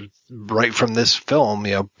basically right from this film,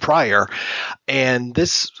 prior. And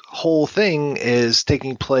this whole thing is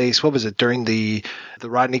taking place, what was it, during the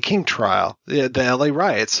Rodney King trial, the LA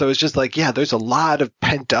riots. So it's just like, yeah, there's a lot of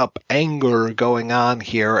pent up anger going on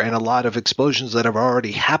here and a lot of explosions that have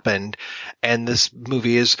already happened. And this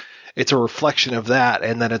movie it's a reflection of that.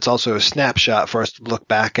 And then it's also a snapshot for us to look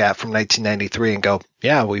back at from 1993 and go,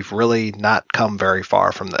 yeah, we've really not come very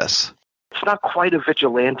far from this. It's not quite a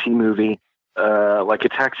vigilante movie, like a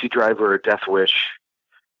Taxi Driver or Death Wish,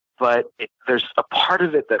 but there's a part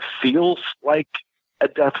of it that feels like a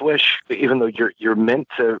Death Wish, even though you're meant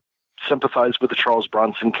to sympathize with the Charles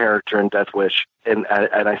Bronson character in Death Wish. And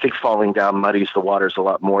I think Falling Down muddies the waters a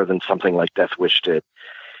lot more than something like Death Wish did.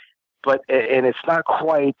 And it's not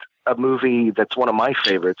quite a movie that's one of my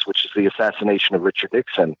favorites, which is The Assassination of Richard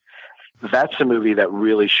Nixon. That's a movie that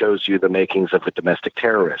really shows you the makings of a domestic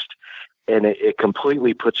terrorist. And it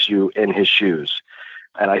completely puts you in his shoes.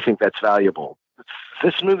 And I think that's valuable.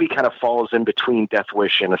 This movie kind of falls in between Death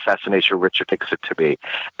Wish and Assassination of Richard Nixon to me,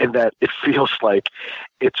 in that it feels like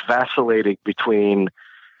it's vacillating between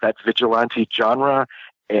that vigilante genre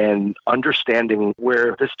and understanding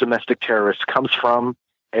where this domestic terrorist comes from.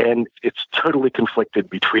 And it's totally conflicted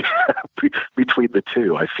between the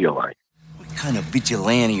two, I feel like. What kind of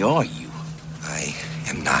vigilante are you? I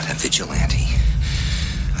am not a vigilante.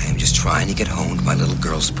 I am just trying to get home to my little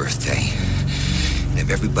girl's birthday. And if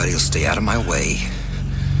everybody will stay out of my way,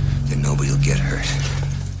 then nobody will get hurt.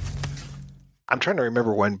 I'm trying to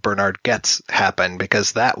remember when Bernard Getz happened,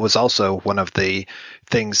 because that was also one of the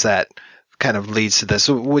things that kind of leads to this,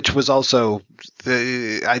 which was also,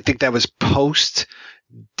 I think that was post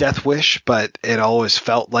Death Wish, but it always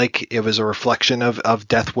felt like it was a reflection of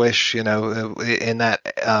Death Wish, in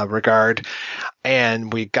that regard.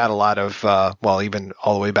 And we got a lot of, even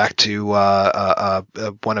all the way back to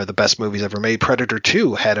one of the best movies ever made, Predator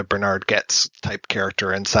 2, had a Bernard Goetz type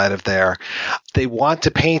character inside of there. They want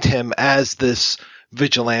to paint him as this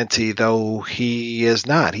vigilante, though he is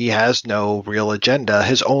not. He has no real agenda.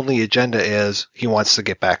 His only agenda is he wants to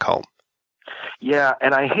get back home. Yeah,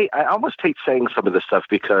 and I almost hate saying some of this stuff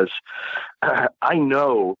because I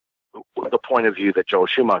know the point of view that Joel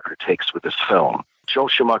Schumacher takes with this film. Joel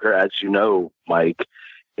Schumacher, as you know, Mike,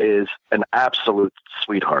 is an absolute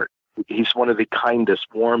sweetheart. He's one of the kindest,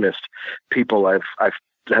 warmest people I've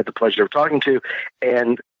had the pleasure of talking to,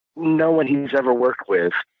 and no one he's ever worked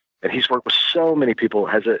with, and he's worked with so many people,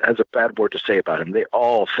 has a bad word to say about him. They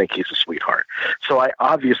all think he's a sweetheart. So I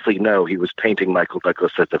obviously know he was painting Michael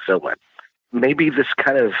Douglas as a villain. Maybe this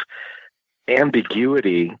kind of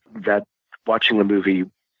ambiguity that watching the movie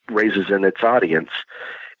raises in its audience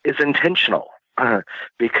is intentional.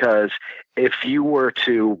 Because if you were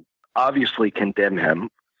to obviously condemn him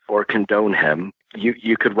or condone him,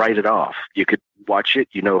 you could write it off. You could watch it,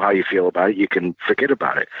 you know how you feel about it, you can forget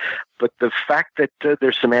about it. But the fact that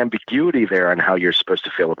there's some ambiguity there on how you're supposed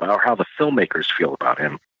to feel about, or how the filmmakers feel about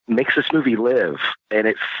him, makes this movie live, and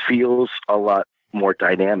it feels a lot more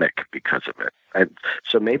dynamic because of it. And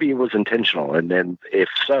so maybe it was intentional, and then if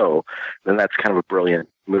so, then that's kind of a brilliant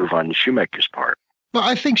move on Schumacher's part. Well,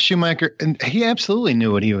 I think Schumacher, and he absolutely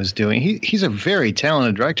knew what he was doing. He's a very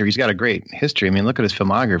talented director. He's got a great history. I mean, look at his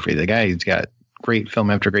filmography. The guy's got great film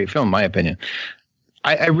after great film, in my opinion.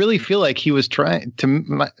 I really feel like he was trying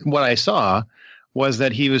to, what I saw was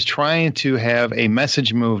that he was trying to have a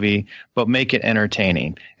message movie, but make it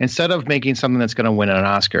entertaining. Instead of making something that's going to win an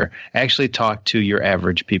Oscar, actually talk to your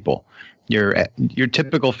average people, your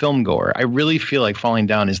typical film goer. I really feel like Falling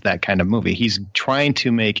Down is that kind of movie. He's trying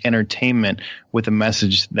to make entertainment with a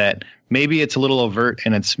message that maybe it's a little overt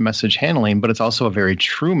in its message handling, but it's also a very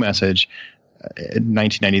true message.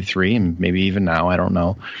 1993 and maybe even now, I don't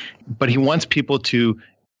know. But he wants people to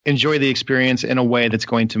enjoy the experience in a way that's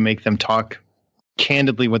going to make them talk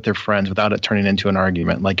candidly with their friends without it turning into an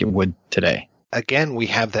argument like it would today. Again, we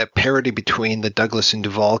have that parody between the Douglas and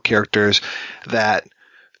Duvall characters, that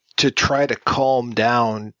to try to calm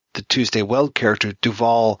down the Tuesday Weld character,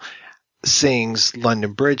 Duvall sings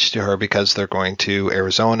London Bridge to her because they're going to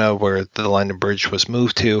Arizona, where the London Bridge was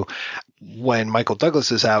moved to. When Michael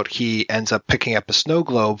Douglas is out, he ends up picking up a snow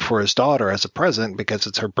globe for his daughter as a present because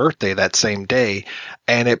it's her birthday that same day,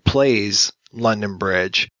 and it plays London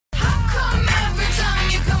Bridge.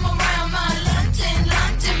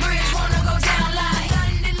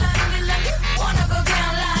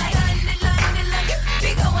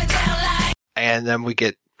 And then we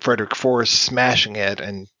get Frederick Forrest smashing it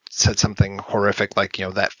and said something horrific like,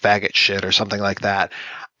 that faggot shit or something like that.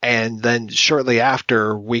 And then shortly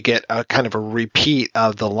after, we get a kind of a repeat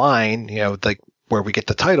of the line, like where we get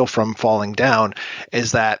the title from, Falling Down,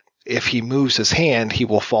 is that if he moves his hand, he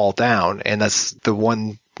will fall down. And that's the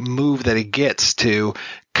one move that he gets to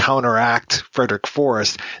counteract Frederick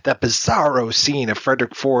Forrest. That bizarro scene of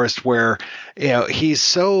Frederick Forrest where, he's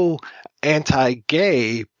so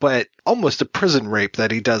anti-gay, but almost a prison rape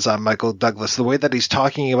that he does on Michael Douglas, the way that he's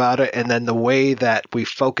talking about it, and then the way that we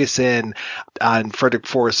focus in on Frederick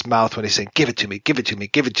Forrest's mouth when he's saying, give it to me, give it to me,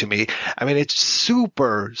 give it to me. I mean, it's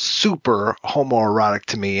super, super homoerotic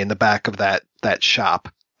to me in the back of that shop.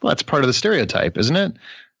 Well, that's part of the stereotype, isn't it?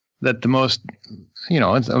 That the most,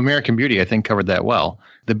 American Beauty, I think, covered that well.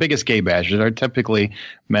 The biggest gay bashers are typically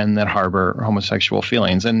men that harbor homosexual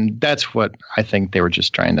feelings, and that's what I think they were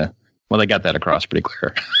just trying to. Well, they got that across pretty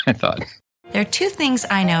clear, I thought. There are two things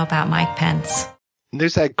I know about Mike Pence.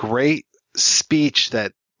 There's that great speech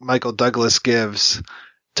that Michael Douglas gives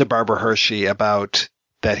to Barbara Hershey about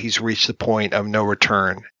that he's reached the point of no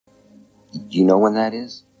return. Do you know when that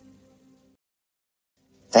is?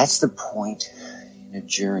 That's the point in a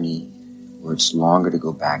journey where it's longer to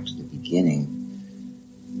go back to the beginning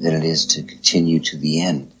than it is to continue to the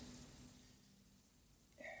end.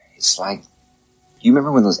 It's like, do you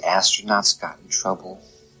remember when those astronauts got in trouble?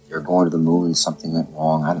 They were going to the moon and something went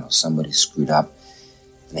wrong. I don't know, somebody screwed up.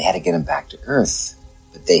 And they had to get them back to Earth.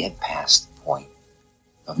 But they had passed the point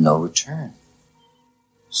of no return.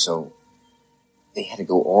 So they had to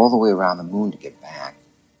go all the way around the moon to get back.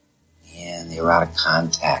 And they were out of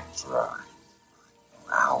contact for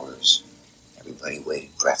hours. Everybody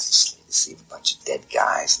waited breathlessly to see if a bunch of dead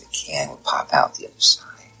guys in a can would pop out the other side.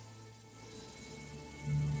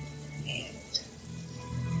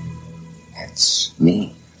 That's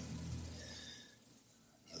me.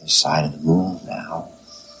 The other side of the moon now.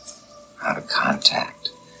 of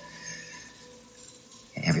contact.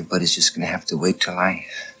 And everybody's just going to have to wait till I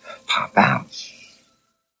pop out.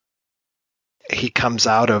 He comes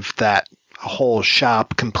out of that whole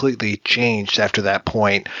shop completely changed after that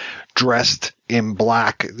point, dressed in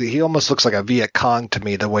black. He almost looks like a Viet Cong to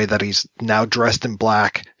me, the way that he's now dressed in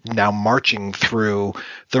black, now marching through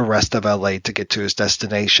the rest of LA to get to his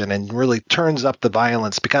destination, and really turns up the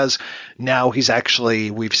violence because now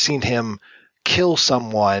we've seen him kill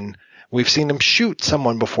someone. We've seen him shoot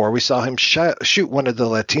someone before. We saw him shoot one of the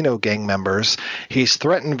Latino gang members. He's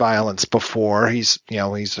threatened violence before. He's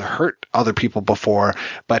hurt other people before,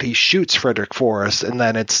 but he shoots Frederick Forrest, and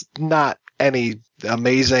then it's not any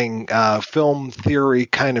amazing film theory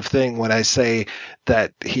kind of thing when I say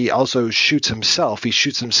that he also shoots himself. He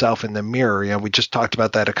shoots himself in the mirror. We just talked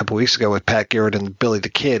about that a couple weeks ago with Pat Garrett and Billy the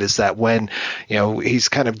Kid, is that when, he's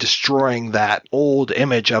kind of destroying that old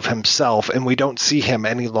image of himself, and we don't see him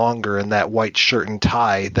any longer in that white shirt and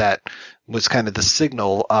tie that was kind of the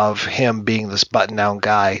signal of him being this button-down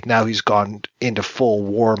guy. Now he's gone into full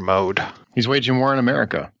war mode. He's waging war in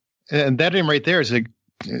America. And that right there is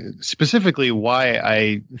specifically why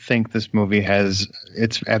I think this movie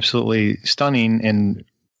it's absolutely stunning in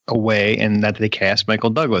a way, in that they cast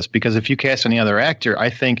Michael Douglas. Because if you cast any other actor,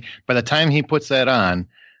 I think by the time he puts that on,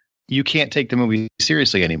 you can't take the movie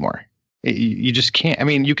seriously anymore. You just can't. I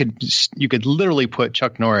mean, you could literally put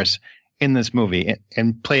Chuck Norris in this movie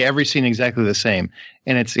and play every scene exactly the same,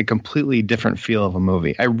 and it's a completely different feel of a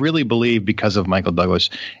movie. I really believe because of Michael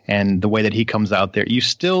Douglas and the way that he comes out there, you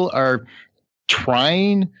still are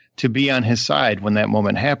trying to be on his side when that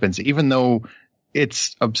moment happens, even though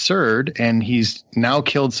it's absurd and he's now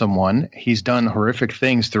killed someone. He's done horrific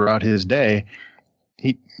things throughout his day.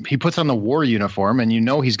 He puts on the war uniform, and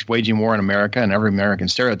he's waging war in America and every American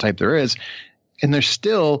stereotype there is. And there's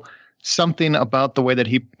still something about the way that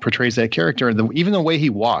he portrays that character. Even the way he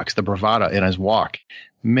walks, the bravado in his walk,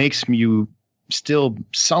 makes you still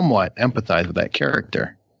somewhat empathize with that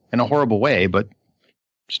character in a horrible way, but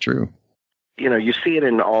it's true. You see it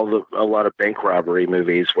in a lot of bank robbery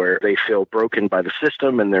movies where they feel broken by the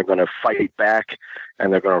system and they're going to fight back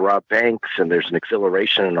and they're going to rob banks, and there's an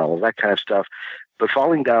exhilaration and all of that kind of stuff. But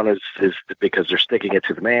falling down is because they're sticking it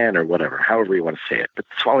to the man or whatever, however you want to say it. But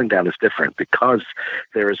falling down is different because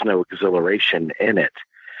there is no exhilaration in it.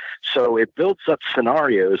 So it builds up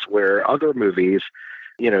scenarios where other movies,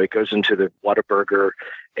 it goes into the Whataburger,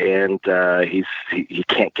 and he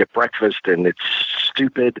can't get breakfast, and it's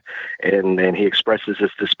stupid, and he expresses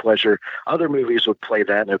his displeasure. Other movies would play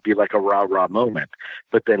that, and it'd be like a rah-rah moment.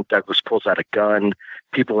 But then Douglas pulls out a gun.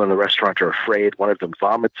 People in the restaurant are afraid. One of them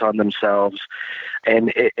vomits on themselves, and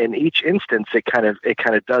in each instance, it kind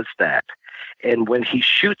of does that. And when he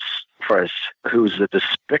shoots Forrest, who's a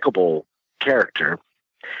despicable character,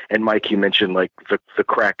 and Mike, you mentioned like the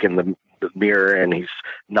crack in the mirror, and he's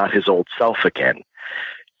not his old self again.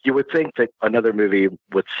 You would think that another movie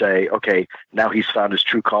would say, okay, now he's found his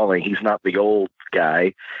true calling. He's not the old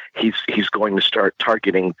guy. He's going to start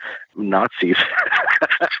targeting Nazis,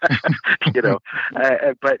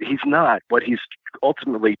 but he's not. What he's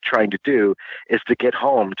ultimately trying to do is to get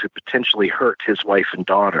home to potentially hurt his wife and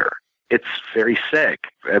daughter. It's very sick.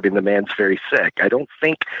 I mean, the man's very sick. I don't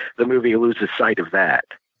think the movie loses sight of that.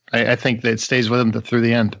 I think that it stays with him through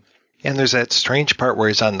the end. And there's that strange part where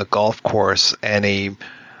he's on the golf course and he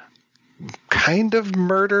kind of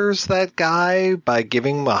murders that guy by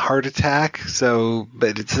giving him a heart attack.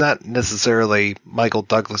 But it's not necessarily Michael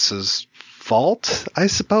Douglas's fault, I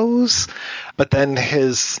suppose. But then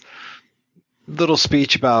his little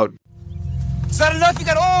speech about, is that enough? You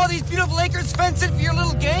got all these beautiful acres fenced in for your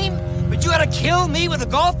little game, but you gotta kill me with a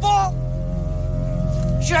golf ball?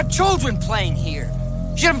 You should have children playing here.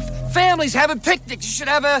 You should have families having picnics. You should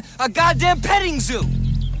have a goddamn petting zoo.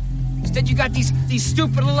 Instead, you got these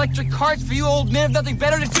stupid electric carts for you old men have nothing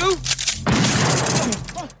better to do.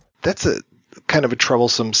 That's a kind of a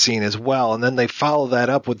troublesome scene as well. And then they follow that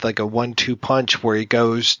up with like a 1-2 punch where he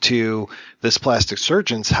goes to this plastic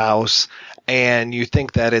surgeon's house, and you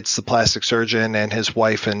think that it's the plastic surgeon and his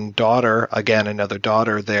wife and daughter, again, another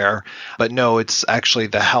daughter there. But no, it's actually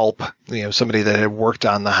the help, somebody that had worked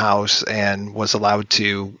on the house and was allowed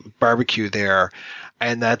to barbecue there.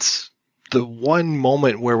 And that's the one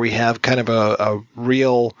moment where we have kind of a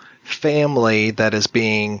real family that is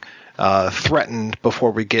being threatened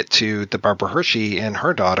before we get to the Barbara Hershey and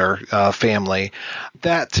her daughter family.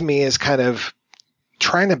 That to me is kind of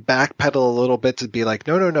trying to backpedal a little bit to be like,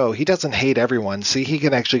 no, he doesn't hate everyone. See, he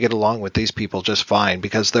can actually get along with these people just fine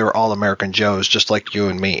because they're all American Joes just like you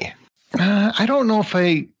and me. I don't know if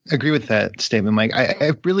I agree with that statement, Mike.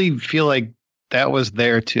 I really feel like that was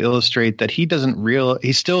there to illustrate that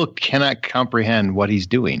he still cannot comprehend what he's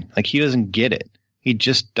doing. Like, he doesn't get it. He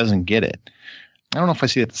just doesn't get it. I don't know if I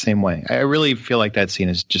see it the same way. I really feel like that scene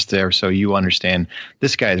is just there so you understand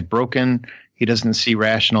this guy is broken. He doesn't see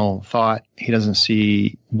rational thought. He doesn't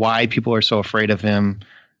see why people are so afraid of him.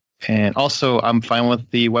 And also, I'm fine with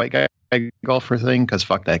the white guy golfer thing because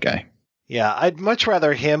fuck that guy. Yeah, I'd much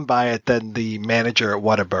rather him buy it than the manager at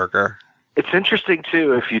Whataburger. It's interesting,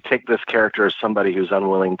 too, if you take this character as somebody who's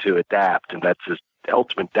unwilling to adapt, and that's his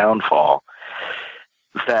ultimate downfall,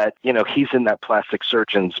 that, you know, he's in that plastic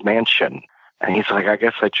surgeon's mansion, and he's like, I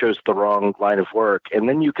guess I chose the wrong line of work. And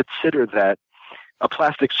then you consider that a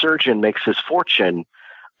plastic surgeon makes his fortune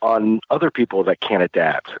on other people that can't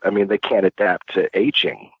adapt. I mean, they can't adapt to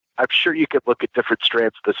aging. I'm sure you could look at different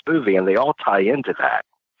strands of this movie, and they all tie into that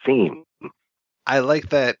theme. I like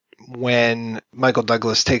that when Michael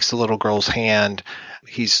Douglas takes the little girl's hand,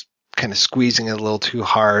 he's kind of squeezing it a little too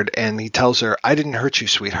hard, and he tells her, I didn't hurt you,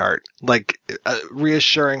 sweetheart. Like,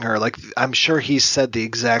 reassuring her. Like, I'm sure he's said the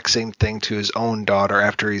exact same thing to his own daughter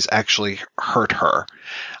after he's actually hurt her.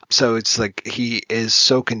 So it's like he is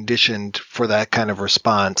so conditioned for that kind of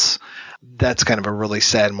response. That's kind of a really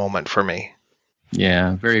sad moment for me.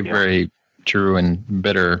 Yeah, very true and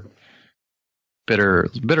bitterly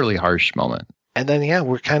harsh moment. And then, yeah,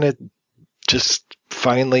 we're kind of just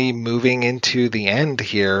finally moving into the end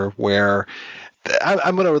here where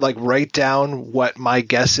I'm going to like write down what my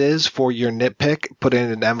guess is for your nitpick, put it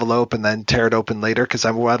in an envelope, and then tear it open later because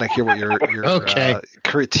I want to hear what your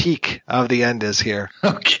critique of the end is here.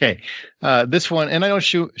 Okay. This one, and I know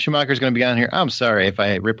Schumacher's going to be on here. I'm sorry if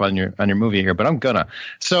I rip on your movie here, but I'm gonna.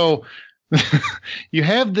 So you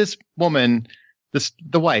have this woman,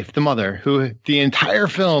 the wife, the mother, who the entire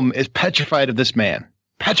film is petrified of this man.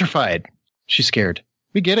 Petrified. She's scared.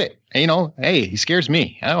 We get it. You know, hey, he scares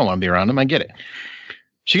me. I don't want to be around him. I get it.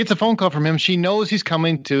 She gets a phone call from him. She knows he's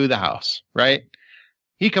coming to the house, right?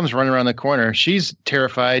 He comes running around the corner. She's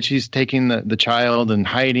terrified. She's taking the child and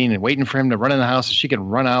hiding and waiting for him to run in the house so she can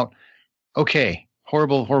run out. Okay.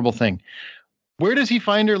 Horrible, horrible thing. Where does he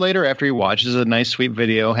find her later after he watches a nice, sweet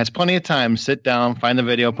video, has plenty of time, sit down, find the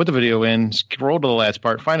video, put the video in, scroll to the last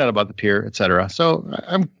part, find out about the pier, etc. So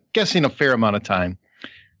I'm guessing a fair amount of time.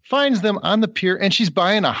 Finds them on the pier, and she's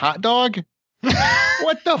buying a hot dog?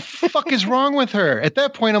 What the fuck is wrong with her? At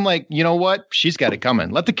that point, I'm like, you know what? She's got it coming.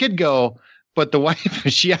 Let the kid go. But the wife,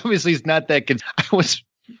 she obviously is not that kid. I was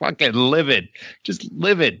fucking livid. Just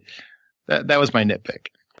livid. That was my nitpick.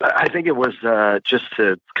 I think it was just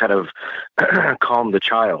to kind of calm the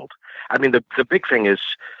child. I mean, the big thing is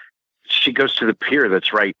she goes to the pier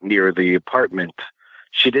that's right near the apartment.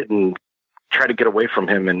 She didn't try to get away from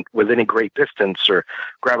him and with any great distance or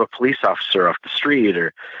grab a police officer off the street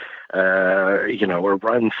or, or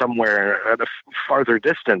run somewhere at a farther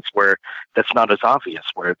distance where that's not as obvious,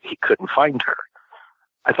 where he couldn't find her.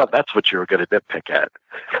 I thought that's what you were going to nitpick at.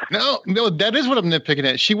 No, that is what I'm nitpicking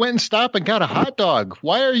at. She went and stopped and got a hot dog.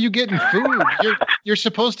 Why are you getting food? You're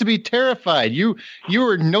supposed to be terrified. You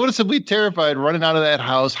were noticeably terrified running out of that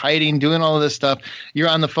house, hiding, doing all of this stuff. You're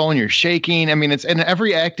on the phone, you're shaking. I mean, it's in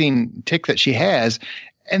every acting tick that she has.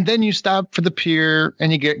 And then you stop for the pier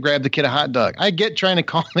and you grab the kid a hot dog. I get trying to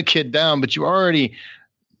calm the kid down, but you already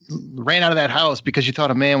ran out of that house because you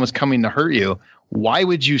thought a man was coming to hurt you. Why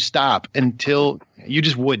would you stop until you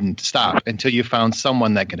just wouldn't stop until you found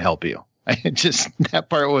someone that could help you? That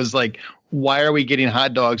part was like, why are we getting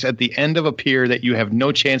hot dogs at the end of a pier that you have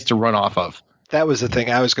no chance to run off of? That was the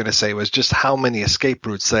thing I was going to say, was just how many escape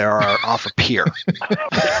routes there are off a pier.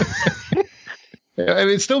 I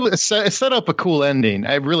mean, it set up a cool ending.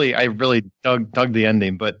 I really dug the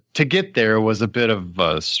ending, but to get there was a bit of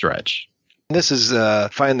a stretch. This is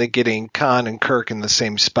finally getting Khan and Kirk in the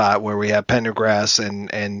same spot where we have Pendergrass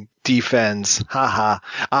and Defense,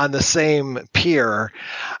 on the same pier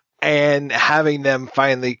and having them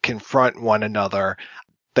finally confront one another.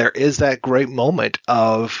 There is that great moment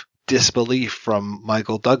of disbelief from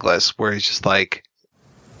Michael Douglas where he's just like,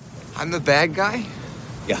 I'm the bad guy?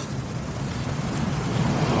 Yeah.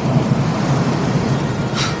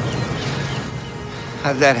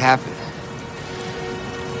 How'd that happen?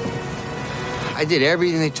 I did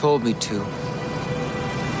everything they told me to.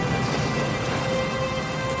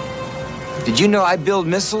 Did you know I build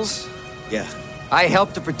missiles? Yeah. I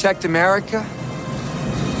helped to protect America?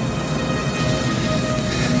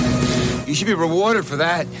 You should be rewarded for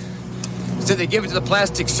that. Instead they give it to the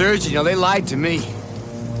plastic surgeon, they lied to me.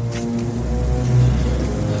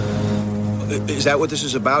 Is that what this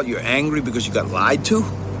is about? You're angry because you got lied to?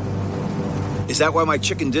 Is that why my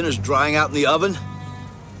chicken dinner's drying out in the oven?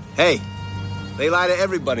 Hey, They lie to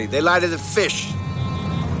everybody. They lie to the fish.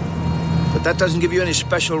 But that doesn't give you any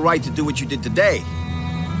special right to do what you did today.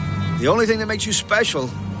 The only thing that makes you special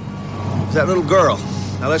is that little girl.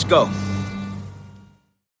 Now let's go.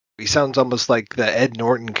 He sounds almost like the Ed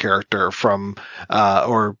Norton character from,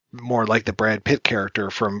 or more like the Brad Pitt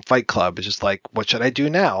character from Fight Club. It's just like, what should I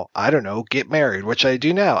do now? I don't know. Get married. What should I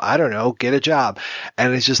do now? I don't know. Get a job.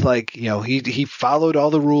 And it's just like, you know, he followed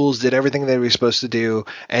all the rules, did everything that he was supposed to do,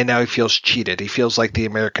 and now he feels cheated. He feels like the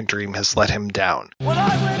American dream has let him down. When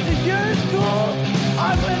I went to your school,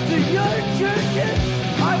 I went to your churches,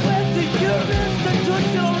 I went to your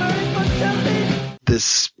institutional learning facilities.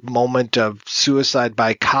 This moment of suicide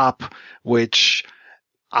by cop, which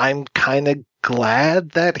I'm kind of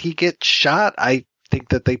glad that he gets shot. I think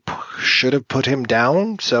that they should have put him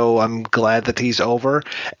down, so I'm glad that he's over.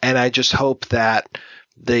 And I just hope that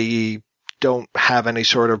they don't have any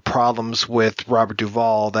sort of problems with Robert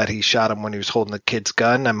Duvall, that he shot him when he was holding the kid's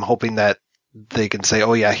gun. I'm hoping that they can say,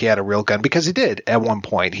 oh yeah, he had a real gun, because he did at one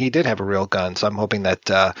point. He did have a real gun, so I'm hoping that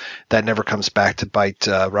that never comes back to bite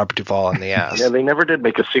Robert Duvall in the ass. Yeah, they never did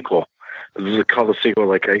make a sequel. They call the sequel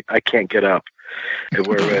like I Can't Get Up,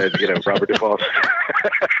 where Robert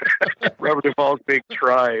Duvall's being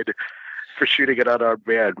tried for shooting an unarmed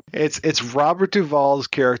man. It's Robert Duvall's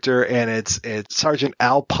character, and it's Sergeant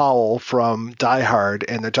Al Powell from Die Hard,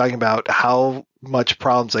 and they're talking about how much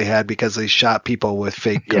problems they had because they shot people with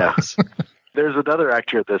fake guns. Yeah. There's another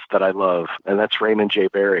actor in this that I love, and that's Raymond J.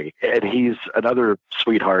 Barry. And he's another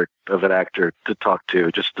sweetheart of an actor to talk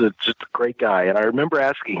to, just a great guy. And I remember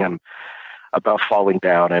asking him about Falling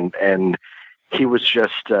Down, and he was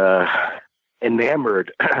just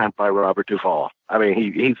enamored by Robert Duvall. I mean,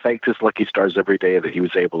 he thanked his lucky stars every day that he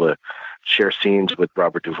was able to share scenes with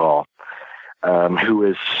Robert Duvall, who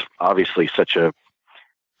is obviously such a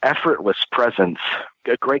effortless presence,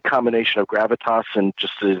 a great combination of gravitas and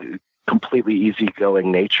just a completely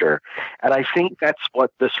easygoing nature. And I think that's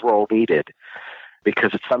what this role needed,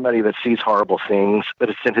 because it's somebody that sees horrible things, but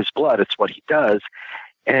it's in his blood. It's what he does.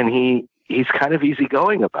 And he's kind of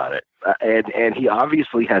easygoing about it. And he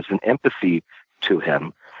obviously has an empathy to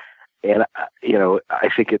him. And, I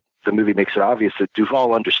think the movie makes it obvious that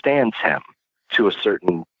Duvall understands him to a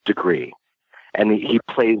certain degree. And he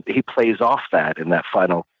plays off that in that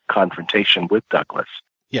final confrontation with Douglas.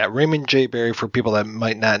 Yeah, Raymond J. Barry, for people that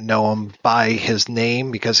might not know him by his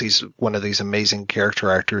name, because he's one of these amazing character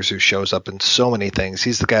actors who shows up in so many things.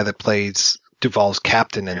 He's the guy that plays Duvall's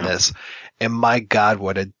captain in this. And my God,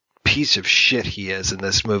 what a piece of shit he is in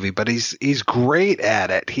this movie. But he's great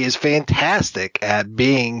at it. He is fantastic at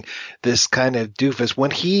being this kind of doofus.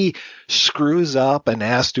 When he screws up and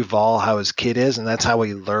asks Duvall how his kid is, and that's how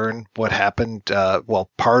we learn what happened,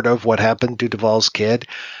 part of what happened to Duvall's kid,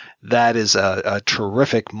 that is a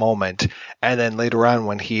terrific moment. And then later on,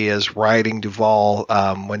 when he is riding Duvall,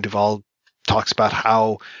 when Duvall talks about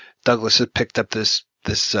how Douglas had picked up this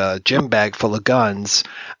gym bag full of guns,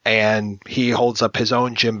 and he holds up his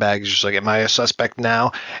own gym bag, he's just like, am I a suspect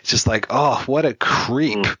now? It's just like, oh, what a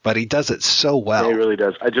creep. But he does it so well. Yeah, he really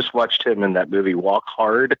does. I just watched him in that movie Walk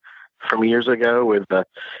Hard from years ago with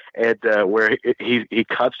Ed, where he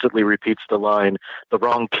constantly repeats the line, "The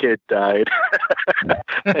wrong kid died."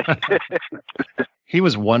 He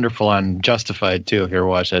was wonderful on Justified too. If you ever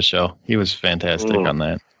watched that show, he was fantastic on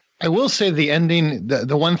that. I will say the ending,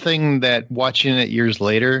 the one thing that watching it years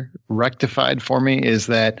later rectified for me is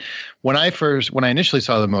that when I initially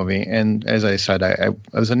saw the movie, and as I said, I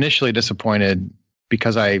was initially disappointed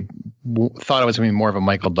because I thought it was going to be more of a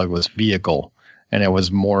Michael Douglas vehicle. And it was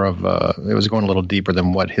it was going a little deeper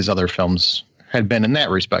than what his other films had been in that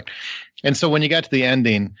respect. And so when you got to the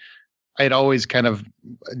ending, I'd always kind of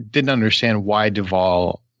didn't understand why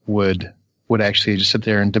Duvall would actually just sit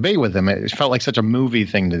there and debate with him. It felt like such a movie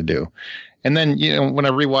thing to do. And then, when I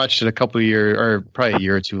rewatched it a couple of years, or probably a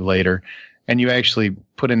year or two later, and you actually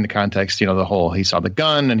put into context, the whole, he saw the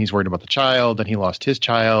gun and he's worried about the child and he lost his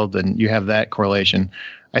child, and you have that correlation.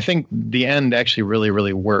 I think the end actually really,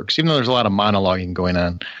 really works. Even though there's a lot of monologuing going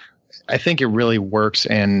on, I think it really works.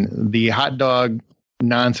 And the hot dog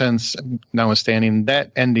nonsense notwithstanding, that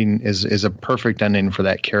ending is a perfect ending for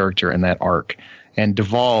that character and that arc. And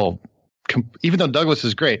Duvall, even though Douglas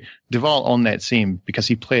is great, Duvall owned that scene because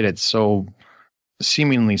he played it so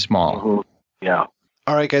seemingly small. Mm-hmm. Yeah.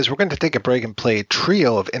 All right, guys, we're going to take a break and play a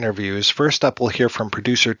trio of interviews. First up, we'll hear from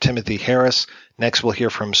producer Timothy Harris. Next, we'll hear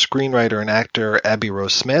from screenwriter and actor Ebbe Roe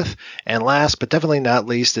Smith. And last, but definitely not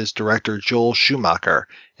least, is director Joel Schumacher.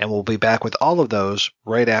 And we'll be back with all of those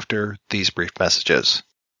right after these brief messages.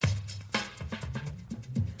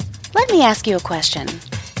 Let me ask you a question.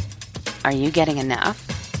 Are you getting enough?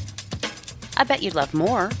 I bet you'd love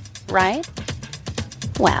more, right?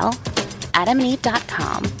 Well,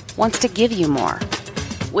 AdamandEve.com wants to give you more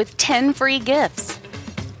with 10 free gifts.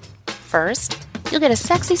 First, you'll get a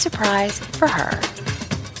sexy surprise for her.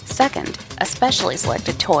 Second, a specially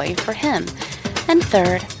selected toy for him. And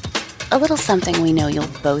third, a little something we know you'll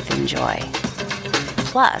both enjoy.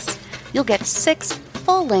 Plus, you'll get 6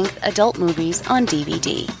 full-length adult movies on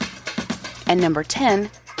DVD. And number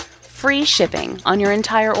 10, free shipping on your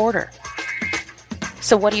entire order.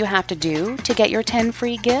 So what do you have to do to get your 10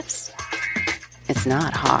 free gifts? It's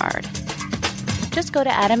not hard. Just go to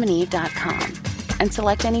AdamandEve.com and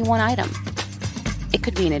select any one item. It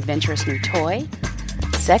could be an adventurous new toy,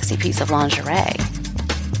 sexy piece of lingerie,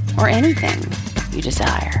 or anything you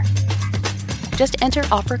desire. Just enter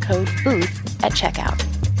offer code BOOTH at checkout,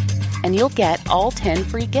 and you'll get all 10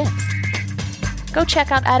 free gifts. Go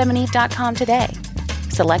check out AdamandEve.com today.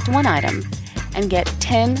 Select one item and get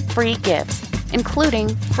 10 free gifts, including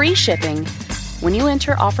free shipping when you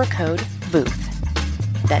enter offer code BOOTH.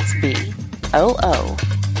 That's BOOTH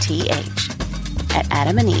at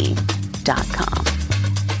AdamandEve.com.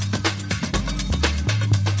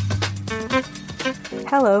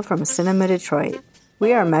 Hello from Cinema Detroit.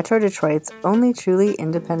 We are Metro Detroit's only truly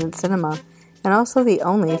independent cinema, and also the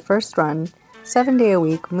only first-run,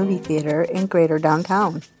 7-day-a-week movie theater in Greater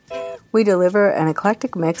Downtown. We deliver an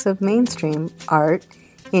eclectic mix of mainstream, art,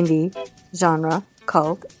 indie, genre,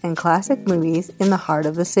 cult, and classic movies in the heart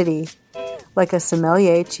of the city. Like a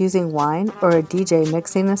sommelier choosing wine or a DJ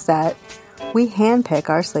mixing a set, we handpick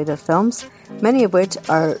our slate of films, many of which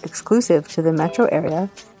are exclusive to the metro area,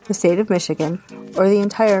 the state of Michigan, or the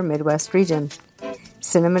entire Midwest region.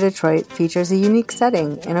 Cinema Detroit features a unique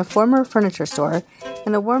setting in a former furniture store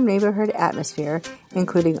and a warm neighborhood atmosphere,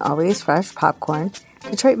 including always fresh popcorn,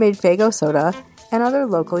 Detroit-made Faygo soda, and other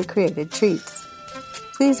locally created treats.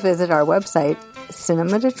 Please visit our website,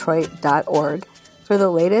 cinemadetroit.org, for the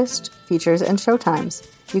latest features and showtimes.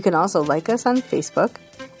 You can also like us on Facebook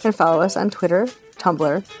and follow us on Twitter,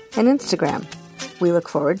 Tumblr, and Instagram. We look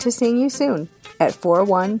forward to seeing you soon at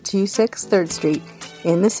 4126 3rd Street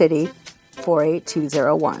in the city,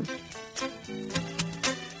 48201.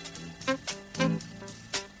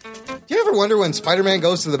 Do you ever wonder when Spider-Man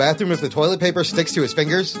goes to the bathroom if the toilet paper sticks to his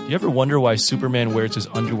fingers? Do you ever wonder why Superman wears his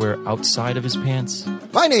underwear outside of his pants?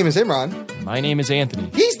 My name is Imran. My name is Anthony.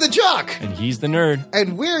 He's the Jock! And he's the Nerd.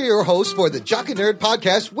 And we're your hosts for the Jock and Nerd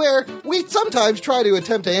podcast, where we sometimes try to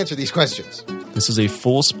attempt to answer these questions. This is a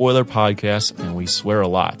full spoiler podcast, and we swear a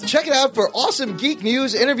lot. Check it out for awesome geek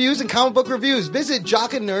news, interviews, and comic book reviews. Visit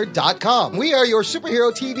jockandnerd.com. We are your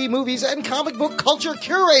superhero TV, movies, and comic book culture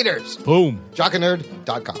curators. Boom.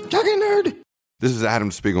 Jockandnerd.com. Jock and Nerd. This is Adam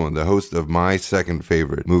Spiegelman, the host of my second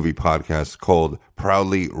favorite movie podcast called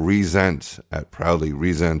Proudly Resents at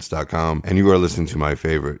proudlyresents.com. And you are listening to my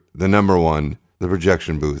favorite, the number one, The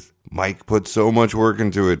Projection Booth. Mike put so much work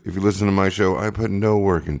into it. If you listen to my show, I put no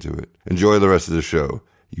work into it. Enjoy the rest of the show,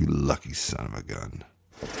 you lucky son of a gun.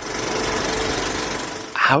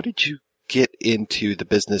 How did you get into the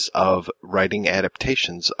business of writing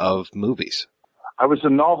adaptations of movies? I was a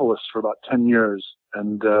novelist for about 10 years,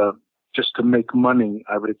 and just to make money,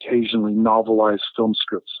 I would occasionally novelize film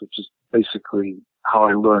scripts, which is basically how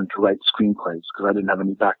I learned to write screenplays, because I didn't have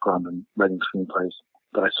any background in writing screenplays.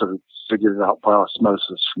 But I sort of figured it out by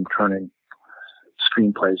osmosis from turning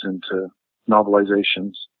screenplays into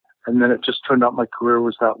novelizations. And then it just turned out my career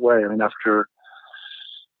was that way. I mean,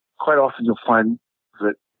 quite often you'll find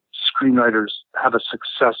that screenwriters have a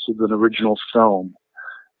success with an original film,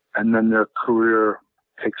 and then their career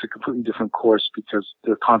takes a completely different course because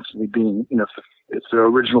they're constantly being, if their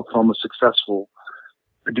original film is successful,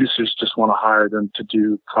 producers just want to hire them to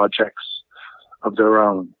do projects of their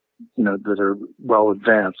own, that are well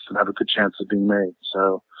advanced and have a good chance of being made.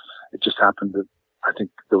 So it just happened that I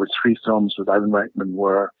think there were 3 films with Ivan Reitman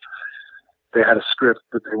where they had a script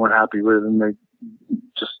that they weren't happy with, and they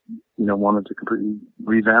just, wanted to completely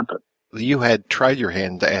revamp it. You had tried your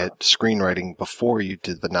hand at screenwriting before you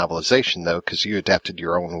did the novelization, though, because you adapted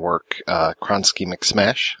your own work, Kronsky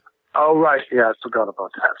McSmash. Oh, right. Yeah, I forgot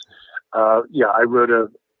about that. I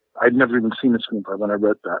wrote I'd never even seen a screenplay when I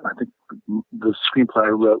wrote that. And I think the screenplay I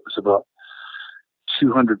wrote was about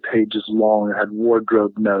 200 pages long. It had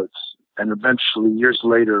wardrobe notes. And eventually, years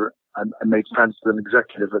later, I made friends with an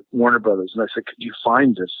executive at Warner Brothers. And I said, could you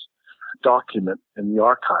find this document in the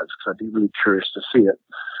archives? Because I'd be really curious to see it.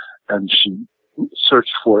 And she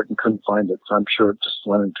searched for it and couldn't find it. So I'm sure it just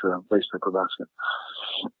went into a waste paper basket.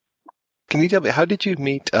 Can you tell me, how did you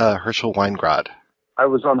meet Herschel Weingrod? I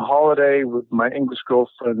was on holiday with my English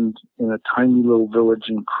girlfriend in a tiny little village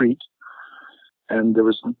in Crete. And there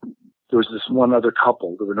was there was this one other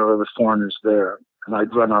couple. There were no other foreigners there, and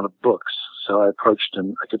I'd run out of books. So I approached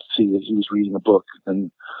him. I could see that he was reading a book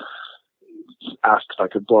and asked if I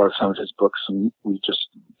could borrow some of his books, and we just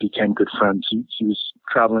became good friends. He was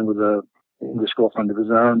traveling with an English girlfriend of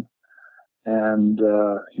his own, and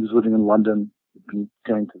he was living in London,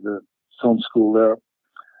 going to the film school there.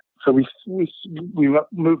 So we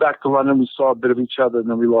moved back to London. We saw a bit of each other, and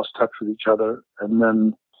then we lost touch with each other. And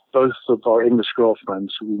then both of our English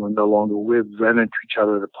girlfriends, who we were no longer with, ran into each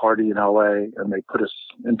other at a party in LA, and they put us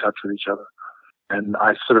in touch with each other. And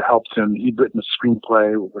I sort of helped him. He'd written a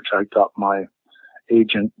screenplay, which I got my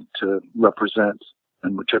agent to represent,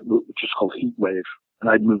 and which is called Heat Wave. And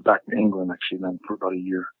I'd moved back to England actually then for about a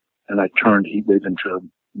year, and I turned Heat Wave into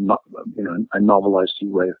I novelized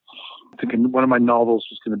Heat Wave. Thinking one of my novels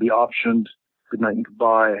was going to be optioned, Goodnight and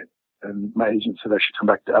Goodbye, and my agent said I should come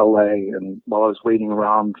back to LA. And while I was waiting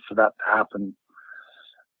around for that to happen,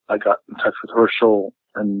 I got in touch with Herschel,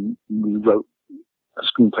 and we wrote a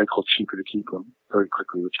screenplay called Cheaper to Keep Him very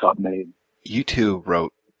quickly, which got made. You two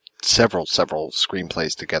wrote several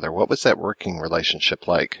screenplays together. What was that working relationship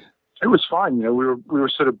like? It was fine. We were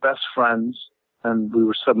sort of best friends, and we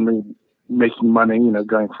were suddenly making money,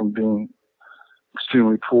 going from being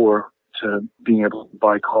extremely poor to being able to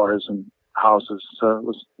buy cars and houses. So it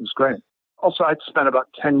was great. Also, I'd spent about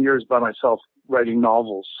 10 years by myself writing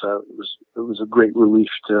novels, so it was a great relief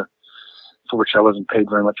for which I wasn't paid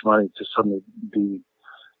very much money, to suddenly be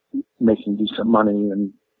making decent money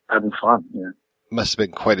and having fun. Yeah. Must have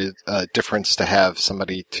been quite a difference to have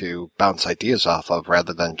somebody to bounce ideas off of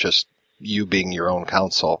rather than just you being your own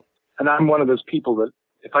counsel. And I'm one of those people that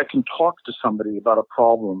if I can talk to somebody about a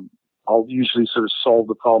problem, I'll usually sort of solve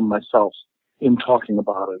the problem myself in talking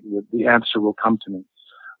about it. The answer will come to me.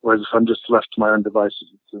 Whereas if I'm just left to my own devices,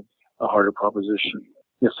 it's a harder proposition.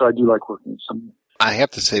 Yeah, so I do like working with somebody. I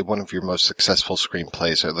have to say one of your most successful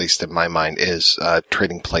screenplays, or at least in my mind, is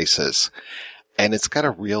Trading Places. And it's got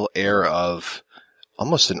a real air of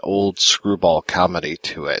almost an old screwball comedy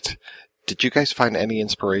to it. Did you guys find any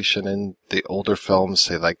inspiration in the older films,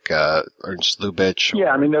 say like Ernst Lubitsch?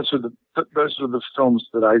 Yeah, I mean, those are the films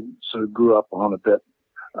that I sort of grew up on a bit.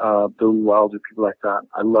 Billy Wilder, people like that.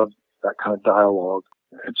 I love that kind of dialogue.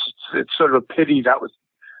 It's sort of a pity that was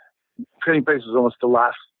Trading Places was almost the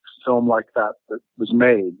last film like that was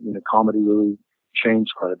made. Comedy really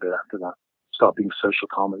changed quite a bit after that. Stopped being social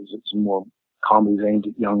comedies. It's more comedies aimed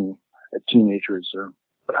at teenagers.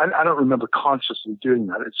 But I don't remember consciously doing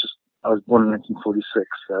that. It's just I was born in 1946,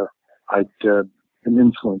 so I'd been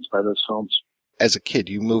influenced by those films. As a kid,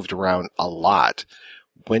 you moved around a lot.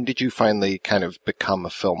 When did you finally kind of become a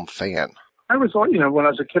film fan? I was, when I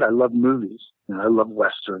was a kid, I loved movies. I loved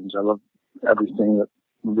westerns. I loved everything that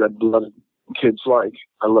red-blooded kids like.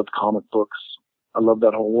 I loved comic books. I loved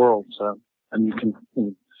that whole world. So, and you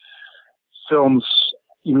can, films,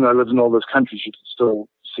 even though I lived in all those countries, you could still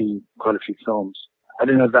see quite a few films. I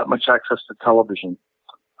didn't have that much access to television,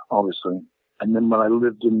 obviously. And then when I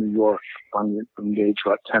lived in New York, from the age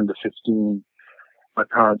of about 10 to 15, my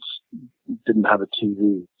parents didn't have a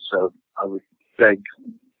TV, so I would beg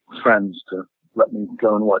friends to let me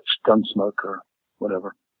go and watch Gunsmoke or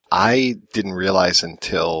whatever. I didn't realize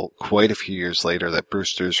until quite a few years later that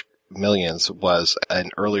Brewster's Millions was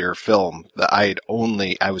an earlier film that I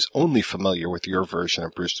was only familiar with your version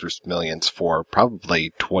of Brewster's Millions for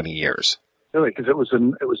probably 20 years. Really, because it was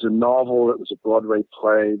a novel, it was a Broadway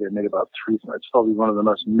play. They made about 3. It's probably one of the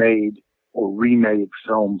most made or remade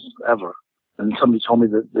films ever. And somebody told me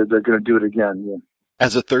that they're going to do it again. Yeah.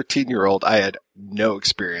 As a 13-year-old, I had no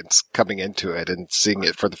experience coming into it and seeing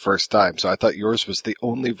it for the first time. So I thought yours was the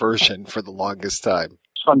only version for the longest time.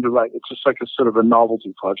 It's fun to write. It's just like a sort of a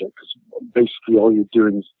novelty project because basically all you're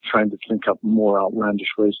doing is trying to think up more outlandish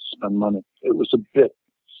ways to spend money. It was a bit,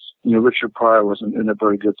 Richard Pryor wasn't in a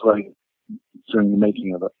very good place during the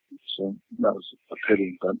making of it. So that was a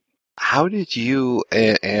pity. But how did you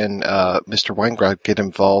and Mr. Weingrod get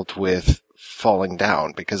involved with Falling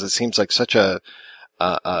Down? Because it seems like such a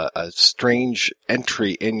strange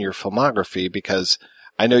entry in your filmography, because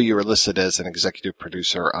I know you were listed as an executive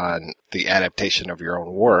producer on the adaptation of your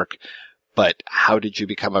own work, but how did you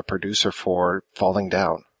become a producer for Falling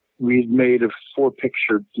Down? We made a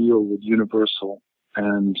 4-picture deal with Universal,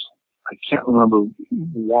 and I can't remember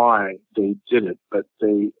why they did it, but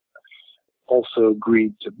they also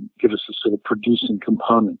agreed to give us a sort of producing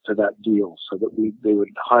component to that deal so that they would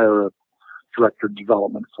hire a director of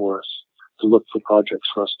development for us to look for projects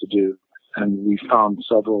for us to do. And we found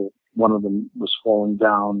several. One of them was Falling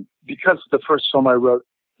Down. Because the first film I wrote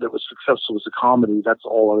that was successful as a comedy, that's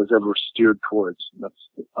all I was ever steered towards. That's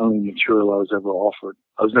the only material I was ever offered.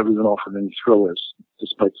 I was never even offered any thrillers,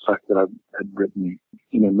 despite the fact that I had written,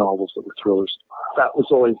 novels that were thrillers. That was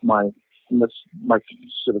always that's my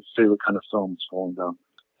sort of favorite kind of films, Falling Down.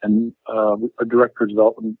 And a director of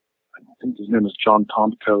development, I think his name was John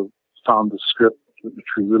Tomko, found the script, which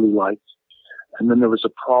we really liked. And then there was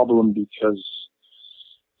a problem because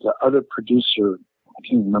the other producer, I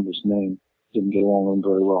can't remember his name, didn't get along with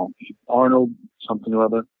him very well. Arnold, something or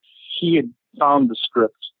other. He had found the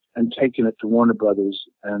script and taken it to Warner Brothers,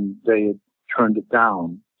 and they had turned it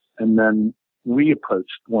down. And then we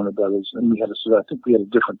approached Warner Brothers, and we had I think we had a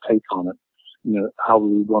different take on it, how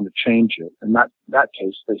we would want to change it. In that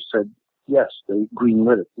case, they said yes, they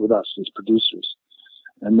greenlit it with us as producers.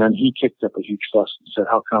 And then he kicked up a huge fuss and said,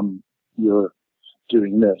 "How come you're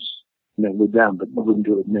doing this, with them, but you wouldn't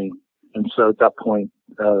do it with me?" And so at that point,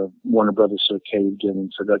 Warner Brothers sort of caved in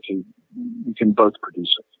and said, "Okay, you can both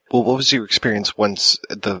produce it." Well, what was your experience once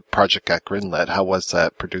the project got greenlit? How was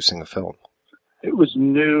that producing a film? It was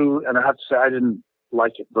new, and I have to say I didn't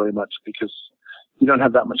like it very much because you don't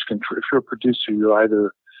have that much control. If you're a producer, you're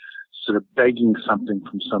either sort of begging something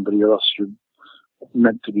from somebody, or else you're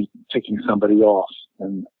meant to be ticking somebody off.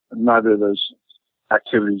 And neither of those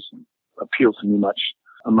activities appeal to me much.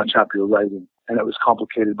 I'm much happier writing. And it was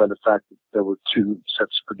complicated by the fact that there were two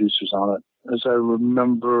sets of producers on it. As I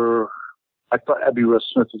remember, I thought Ebbe Roe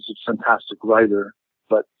Smith was a fantastic writer,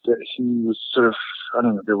 but he was sort of, I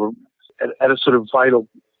don't know, they were at a sort of vital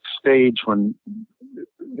stage when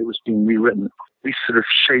it was being rewritten. We sort of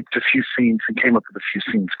shaped a few scenes and came up with a few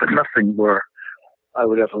scenes, but nothing where I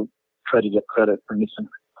would ever try to get credit or anything.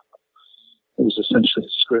 It was essentially a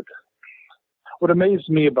script. What amazed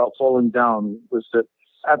me about Falling Down was that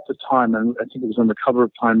at the time, and I think it was on the cover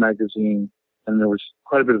of Time magazine, and there was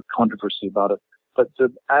quite a bit of controversy about it, but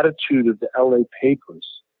the attitude of the LA papers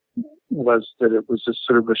was that it was a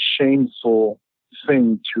sort of a shameful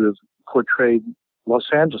thing to have portrayed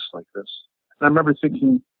Los Angeles like this. And I remember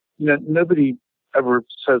thinking, nobody ever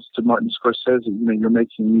says to Martin Scorsese, you're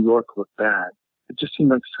making New York look bad. It just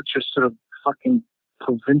seemed like such a sort of fucking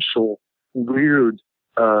provincial, weird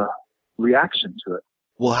reaction to it.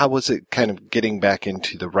 Well, how was it kind of getting back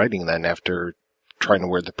into the writing then after trying to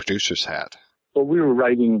wear the producer's hat? Well, we were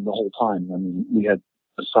writing the whole time. I mean, we had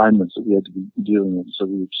assignments that we had to be dealing with, so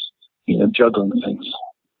we were just, juggling things.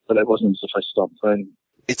 But it wasn't as if I stopped writing.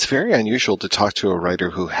 It's very unusual to talk to a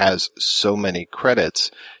writer who has so many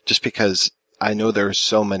credits, just because I know there are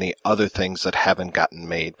so many other things that haven't gotten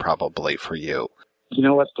made probably for you. You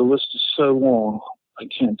know what? The list is so long, I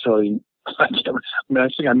can't tell you. I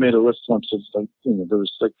think I made a list once of there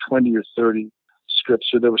was 20 or 30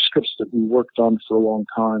 scripts, or there were scripts that we worked on for a long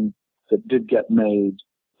time that did get made,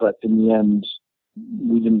 but in the end,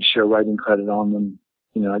 we didn't share writing credit on them.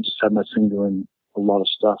 I just had my finger in a lot of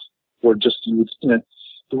stuff. Or just,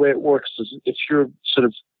 the way it works is if you're sort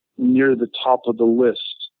of near the top of the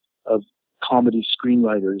list of comedy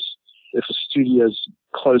screenwriters, if a studio's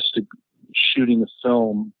close to shooting a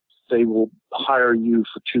film, they will hire you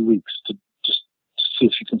for 2 weeks to just see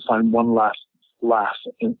if you can find one last laugh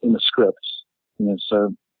in the script.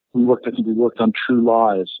 So we worked on True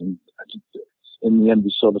Lies, and I think in the end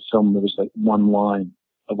we saw the film, there was one line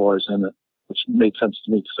of ours in it, which made sense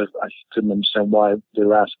to me because I couldn't understand why they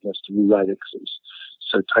were asking us to rewrite it, because it was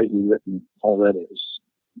so tightly written already. It was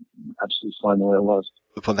absolutely fine the way it was.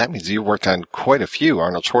 Well, that means you worked on quite a few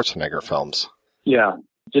Arnold Schwarzenegger films. Yeah.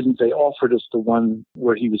 Didn't they offered us the one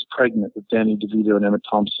where he was pregnant with Danny DeVito and Emma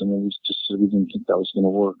Thompson, and we didn't think that was going to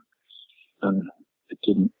work. And it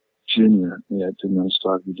didn't. Junior, it didn't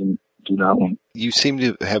start. We didn't do that one. You seem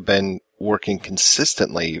to have been working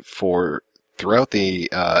consistently throughout the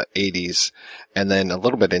 80s and then a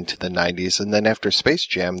little bit into the 90s. And then after Space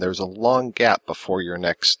Jam, there was a long gap before your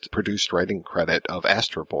next produced writing credit of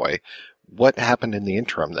Astro Boy. What happened in the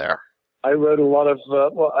interim there? I wrote a lot of,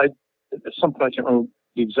 at some point I can't remember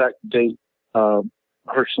the exact date,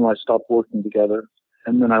 Hirsch and I stopped working together.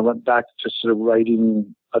 And then I went back to sort of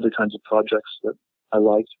writing other kinds of projects that I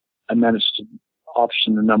liked. I managed to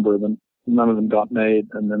option a number of them. None of them got made.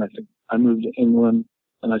 And then I think I moved to England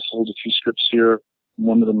and I sold a few scripts here.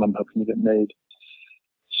 One of them I'm hoping to get made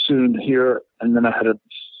soon here. And then I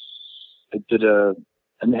did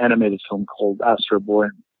an animated film called Astro Boy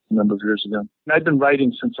a number of years ago. And I'd been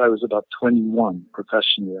writing since I was about 21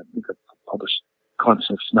 professionally. I think I published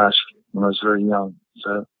Constant Smash when I was very young.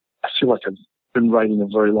 So I feel like I've been writing a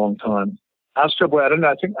very long time. Astro Boy, I don't know.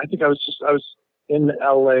 I think I was in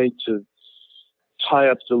LA to tie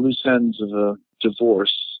up the loose ends of a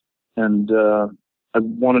divorce, and I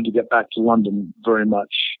wanted to get back to London very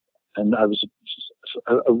much. And I was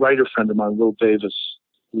a writer friend of mine, Will Davis,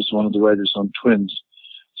 who was one of the writers on Twins,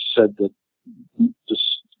 said that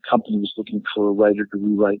this company was looking for a writer to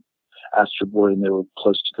rewrite Astro Boy, and they were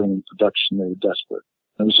close to going into production. They were desperate.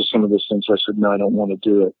 It was just one of those things where I said, no, I don't want to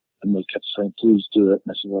do it. And they kept saying, please do it.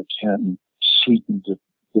 And I said, well, I can't. And sweetened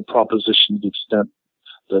the proposition to the extent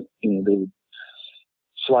that, you know, they would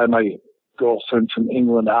fly my girlfriend from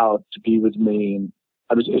England out to be with me. And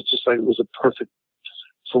it's just like, it was a perfect,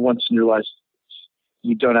 for once in your life,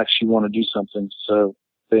 you don't actually want to do something. So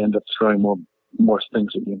they end up throwing more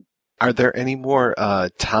things at you. Are there any more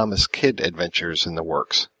Thomas Kidd adventures in the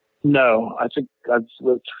works? No, I think I've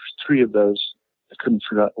wrote 3 of those. I couldn't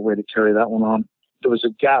figure out a way to carry that one on. There was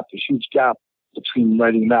a huge gap between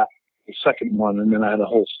writing that, the second one, and then I had a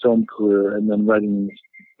whole film career, and then writing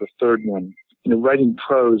the third one. You know, writing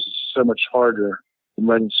prose is so much harder than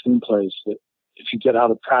writing screenplays that if you get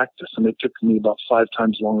out of practice, and it took me about 5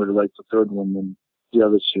 times longer to write the third one than the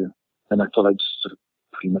other 2, and I thought I'd just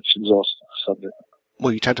pretty much exhausted the subject.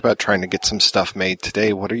 Well, you talked about trying to get some stuff made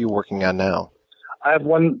today. What are you working on now? I have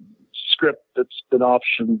one script that's been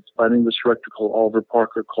optioned by an English director called Oliver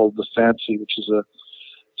Parker called The Fancy, which is a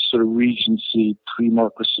sort of Regency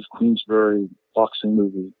pre-Marquis of Queensberry boxing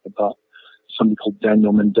movie about somebody called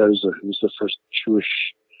Daniel Mendoza, who was the first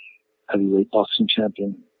Jewish heavyweight boxing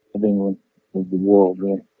champion of England, of the world,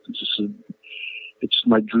 really. It's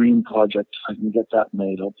my dream project. If I can get that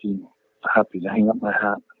made, I'll be happy to hang up my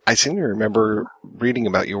hat. I seem to remember reading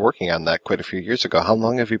about you working on that quite a few years ago. How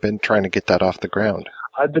long have you been trying to get that off the ground?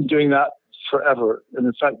 I've been doing that forever. And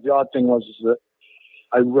in fact, the odd thing was that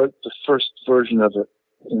I wrote the first version of it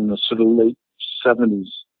in the sort of late 70s,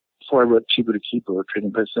 before I wrote Cheaper to Keeper or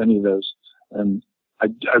Trading Places, any of those. And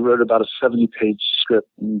I wrote about a 70-page script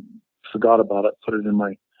and forgot about it, put it in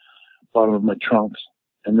my bottom of my trunk.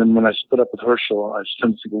 And then when I split up with Herschel, I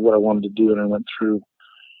started to think of what I wanted to do, and I went through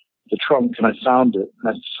the trunk and I found it.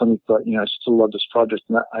 And I suddenly thought, you know, I still love this project.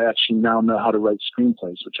 And I actually now know how to write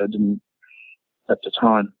screenplays, which I didn't at the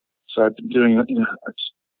time. So I've been doing it, you know,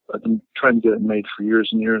 I've been trying to get it made for years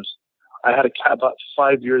and years. I had about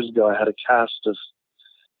 5 years ago, I had a cast of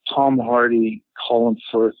Tom Hardy, Colin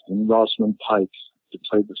Firth, and Rosamund Pike that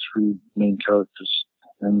played the 3 main characters.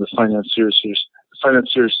 And the financiers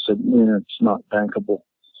said, it's not bankable.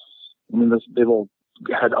 I mean, they've all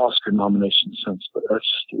had Oscar nominations since, but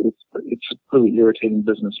it's a really irritating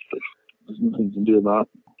business, but there's nothing you can do about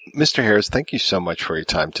it. Mr. Harris, thank you so much for your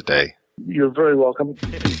time today. You're very welcome.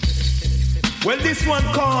 Well, this one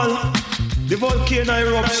called the volcano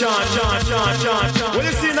eruption. Well,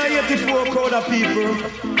 you see in a 84 crowd of people,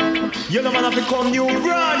 you know man have to come new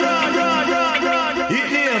run.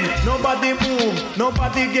 It name, nobody move,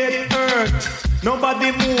 nobody get hurt.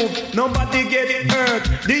 Nobody move, nobody get hurt.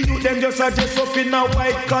 The youth them just a dress up in a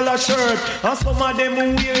white collar shirt, and some of them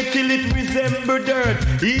wear it till it resemble dirt.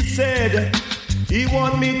 He said he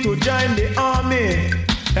want me to join the army.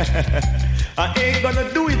 I ain't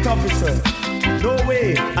gonna do it, officer. No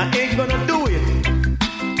way, I ain't gonna do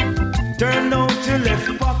it. Turn out your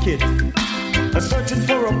left pocket. I'm searching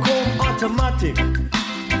for a comb automatic.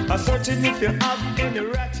 I'm searching if you have any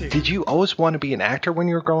ratchet. Did you always want to be an actor when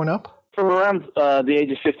you were growing up? From around the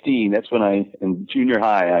age of 15, that's when in junior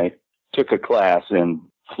high, I took a class and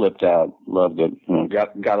flipped out. Loved it. You know,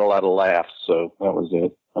 got a lot of laughs, so that was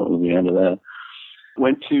it. That was the end of that.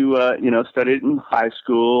 Went to, studied in high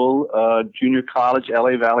school, junior college,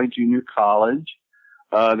 LA Valley Junior College.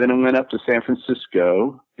 Then I went up to San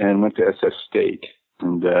Francisco and went to SF State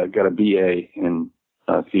and got a BA in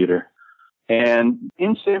theater. And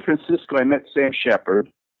in San Francisco, I met Sam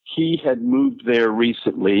Shepard. He had moved there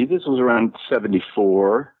recently. This was around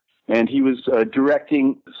 74. And he was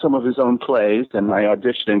directing some of his own plays, and I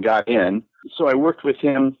auditioned and got in. So I worked with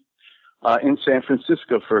him in San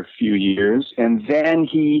Francisco for a few years. And then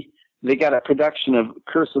they got a production of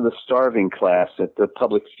Curse of the Starving Class at the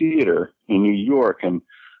Public Theater in New York. And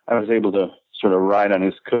I was able to sort of ride on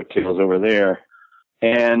his coattails over there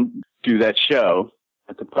and do that show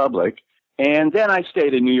at the Public. And then I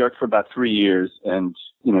stayed in New York for about 3 years and,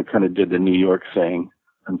 kind of did the New York thing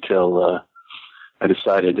until I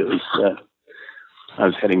decided I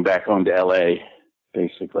was heading back home to LA,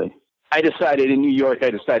 basically. I decided in New York,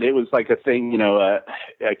 it was like a thing,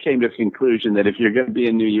 I came to the conclusion that if you're going to be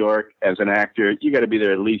in New York as an actor, you got to be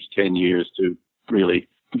there at least 10 years to really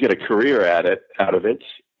get a career out of it.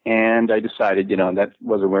 And I decided, that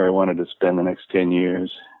wasn't where I wanted to spend the next 10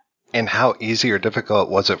 years. And how easy or difficult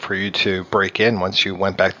was it for you to break in once you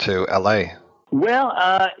went back to LA? Well,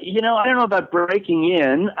 I don't know about breaking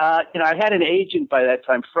in. I had an agent by that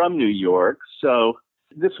time from New York. So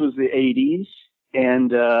this was the 80s.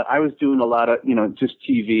 And I was doing a lot of, just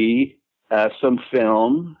TV, some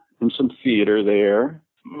film, and some theater there.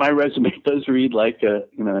 My resume does read like a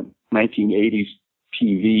 1980s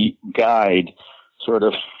TV guide, sort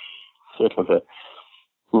of a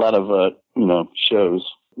lot of shows.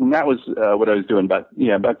 And that was what I was doing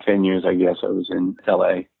about 10 years, I guess. I was in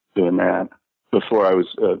LA doing that before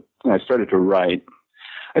I started to write.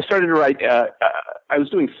 I was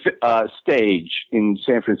doing stage in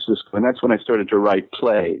San Francisco, and that's when I started to write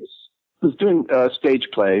plays. I was doing stage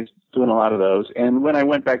plays, doing a lot of those. And when I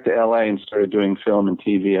went back to LA and started doing film and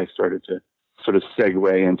TV, I started to sort of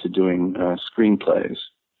segue into doing screenplays.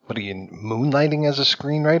 What are you, moonlighting as a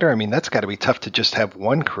screenwriter? I mean, that's got to be tough to just have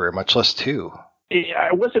one career, much less two.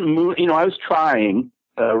 I wasn't, I was trying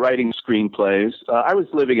writing screenplays. I was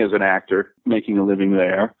living as an actor, making a living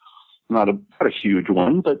there. Not a huge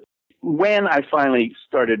one, but when I finally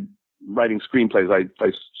started writing screenplays,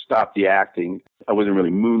 I stopped the acting. I wasn't really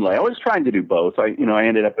moonlight. I was trying to do both. I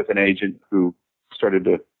ended up with an agent who started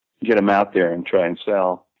to get them out there and try and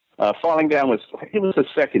sell. Falling Down was the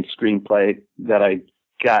second screenplay that I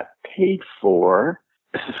got paid for.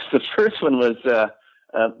 The first one was a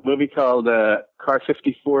movie called Car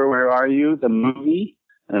 54, Where Are You? The movie.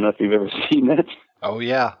 I don't know if you've ever seen it. Oh,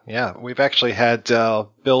 yeah. We've actually had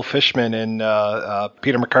Bill Fishman and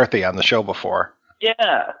Peter McCarthy on the show before.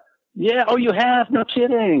 Yeah. Oh, you have? No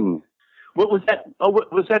kidding. What was that? Oh,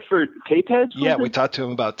 was that for tape heads? Yeah, we talked to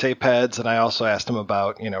him about tape heads, and I also asked him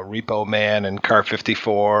about, Repo Man and Car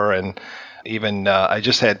 54, and even I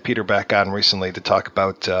just had Peter back on recently to talk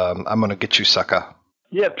about I'm Gonna Get You, Sucker.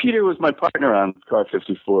 Yeah, Peter was my partner on Car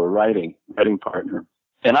 54, writing partner.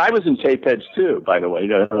 And I was in tape heads, too, by the way. I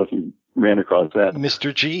don't know if you ran across that.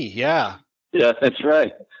 Mr. G, yeah. Yeah, that's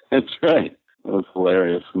right. That was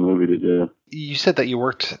hilarious movie to do. You said that you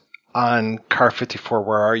worked on Car 54,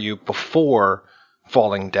 Where Are You, before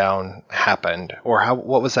Falling Down happened, or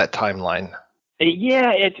what was that timeline?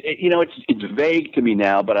 Yeah, it's vague to me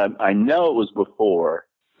now, but I know it was before,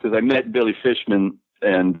 because I met Billy Fishman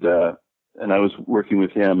and I was working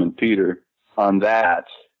with him and Peter on that.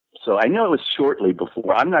 So I know it was shortly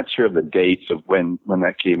before. I'm not sure of the dates of when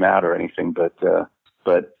that came out or anything, but that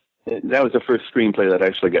was the first screenplay that I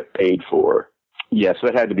actually got paid for. Yeah, so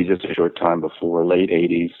it had to be just a short time before, late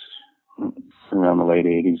 80s, around the late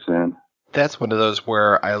 80s then. That's one of those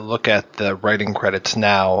where I look at the writing credits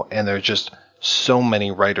now, and there's just so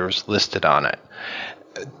many writers listed on it.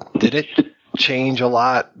 Did it change a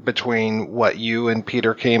lot between what you and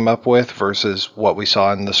Peter came up with versus what we saw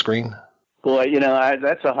on the screen? Boy,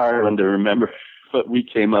 that's a hard one to remember, what we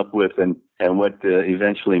came up with and what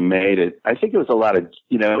eventually made it. I think it was a lot of,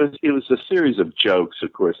 it was a series of jokes,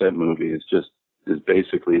 of course. That movie is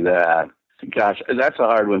basically that. Gosh, that's a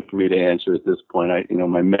hard one for me to answer at this point.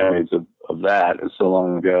 My memories of that is so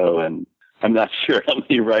long ago, and I'm not sure how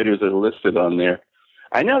many writers are listed on there.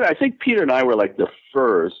 I think Peter and I were like the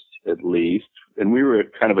first, at least, and we were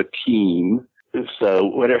kind of a team. So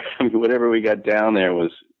whatever we got down there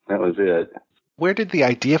that was it. Where did the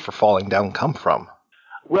idea for Falling Down come from?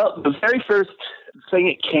 Well, the very first thing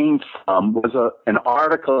it came from was an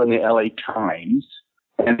article in the LA Times.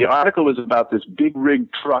 And the article was about this big rig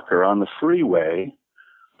trucker on the freeway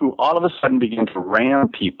who all of a sudden began to ram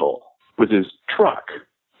people with his truck,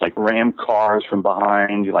 like ram cars from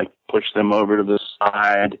behind, like push them over to the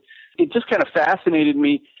side. It just kind of fascinated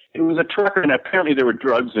me. It was a trucker, and apparently there were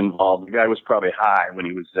drugs involved. The guy was probably high when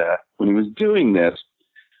he was doing this.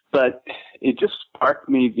 But it just sparked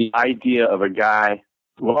me the idea of a guy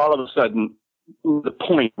who all of a sudden, the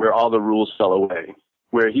point where all the rules fell away,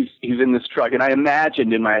 where he's in this truck. And I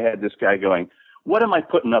imagined in my head this guy going, what am I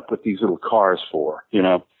putting up with these little cars for?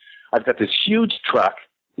 I've got this huge truck,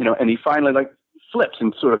 and he finally flips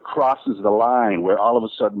and sort of crosses the line where all of a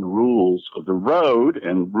sudden rules of the road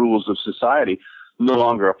and rules of society no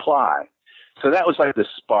longer apply. So that was like the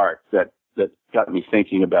spark that got me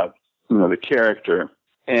thinking about, the character.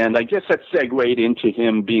 And I guess that segued into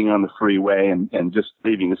him being on the freeway and just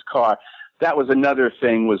leaving his car. That was another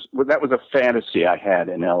thing that was a fantasy I had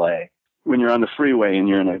in LA. When you're on the freeway and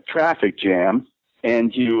you're in a traffic jam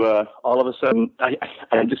and you, all of a sudden, I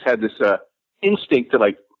just had this, instinct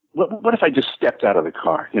to what if I just stepped out of the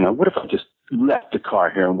car? What if I just left the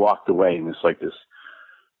car here and walked away and it's like this,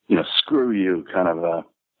 screw you kind of a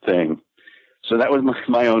thing. So that was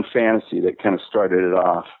my own fantasy that kind of started it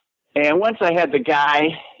off. And once I had the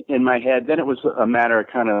guy in my head, then it was a matter of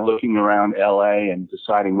kind of looking around LA and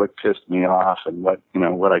deciding what pissed me off and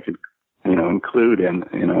what I could, include in,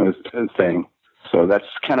 this thing. So that's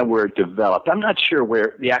kind of where it developed. I'm not sure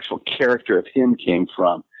where the actual character of him came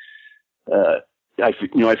from.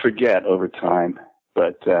 I forget over time,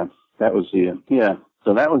 but that was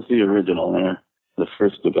so that was the original there, the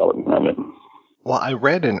first development of it. Well, I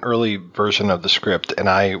read an early version of the script, and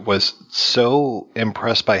I was so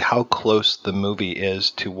impressed by how close the movie is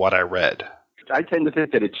to what I read. I tend to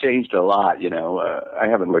think that it changed a lot, I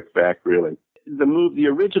haven't looked back really. The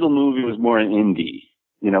original movie was more an indie.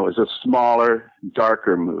 It was a smaller,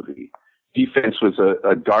 darker movie. Defense was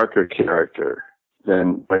a darker character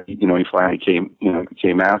than what, he finally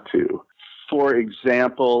came out to. For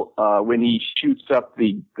example, when he shoots up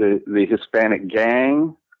the Hispanic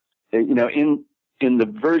gang, in the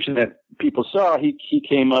version that people saw, he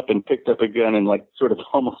came up and picked up a gun and sort of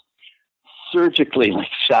almost surgically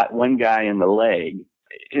shot one guy in the leg.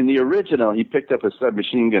 In the original, he picked up a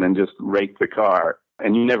submachine gun and just raked the car,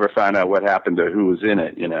 and you never found out what happened to who was in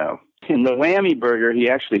it. In the Whammy Burger, he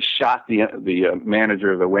actually shot the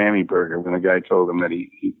manager of the Whammy Burger when the guy told him that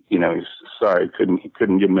he's sorry, he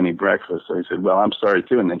couldn't give him any breakfast. So he said, "Well, I'm sorry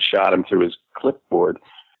too," and then shot him through his clipboard.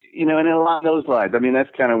 And along those lines, I mean,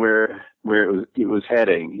 that's kind of where it was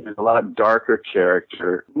heading. It was a lot darker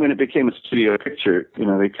character. When it became a studio picture,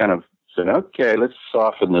 they kind of said, "Okay, let's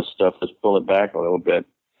soften this stuff. Let's pull it back a little bit,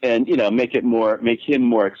 and make him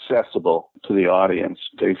more accessible to the audience,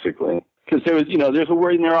 basically." Because there's a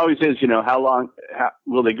worry, and there always is. How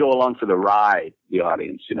will they go along for the ride? The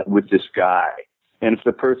audience, with this guy, and if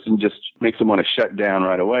the person just makes them want to shut down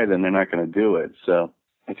right away, then they're not going to do it. So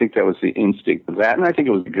I think that was the instinct of that, and I think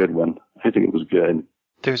it was a good one. I think it was good.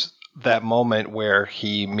 There's that moment where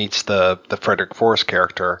he meets the Frederick Forrest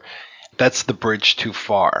character. That's the bridge too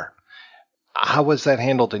far. How was that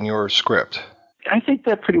handled in your script? I think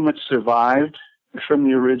that pretty much survived from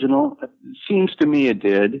the original. It seems to me it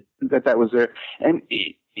did, that was there. And,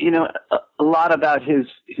 a lot about his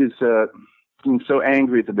being so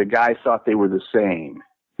angry that the guy thought they were the same.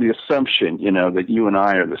 The assumption, that you and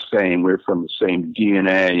I are the same. We're from the same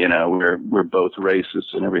DNA, we're both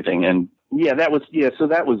racist and everything. And so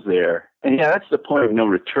that was there. And that's the point of no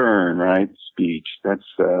return, right? Speech. That's,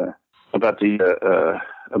 about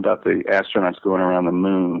the astronauts going around the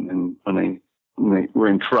moon, and when they were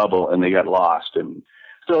in trouble and they got lost. And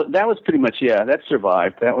so that was pretty much, that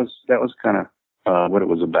survived. That was kind of what it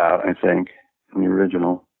was about, I think, in the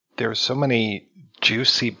original. There's so many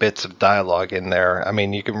juicy bits of dialogue in there. I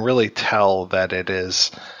mean, you can really tell that it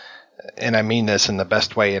is, and I mean this in the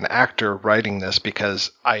best way, an actor writing this,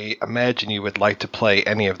 because I imagine you would like to play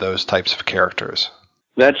any of those types of characters.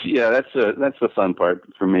 That's the fun part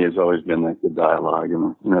for me. Has always been the dialogue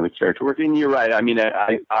and the character work. And you're right. I mean,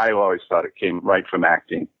 I always thought it came right from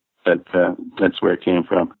acting. That's where it came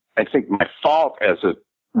from. I think my fault as a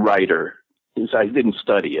writer is I didn't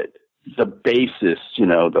study it. The basis,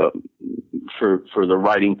 for the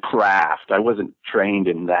writing craft, I wasn't trained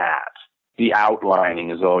in that. The outlining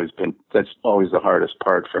has always been, that's always the hardest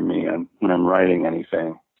part for me when I'm writing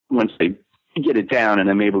anything. Once they get it down and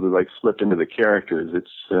I'm able to slip into the characters,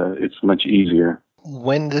 it's much easier.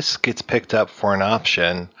 When this gets picked up for an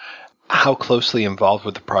option, how closely involved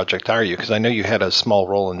with the project are you? Because I know you had a small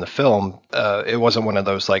role in the film. It wasn't one of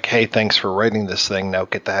those hey, thanks for writing this thing, now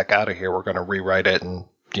get the heck out of here, we're going to rewrite it and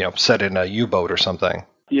set it in a U-boat or something.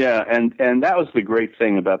 Yeah, and that was the great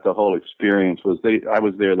thing about the whole experience was I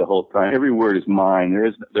was there the whole time. Every word is mine.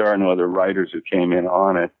 There are no other writers who came in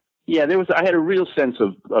on it. Yeah, I had a real sense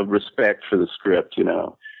of respect for the script,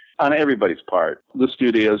 on everybody's part. The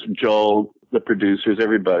studios, Joel, the producers,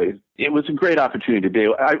 everybody. It was a great opportunity to be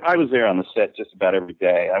able, I was there on the set just about every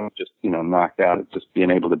day. I was just, knocked out at just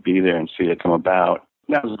being able to be there and see it come about.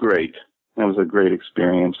 That was great. That was a great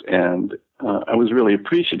experience. And I was really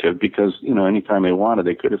appreciative because, anytime they wanted,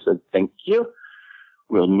 they could have said, "Thank you.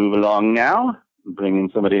 We'll move along now, bring in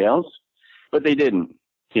somebody else." But they didn't.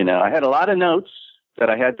 I had a lot of notes that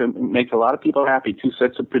I had to make a lot of people happy. 2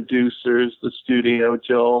 sets of producers, the studio,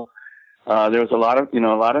 Joel. There was a lot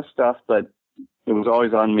of stuff, but it was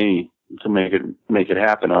always on me to make it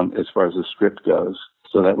happen as far as the script goes.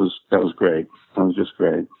 So that was great. That was just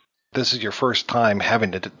great. This is your first time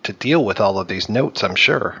having to deal with all of these notes, I'm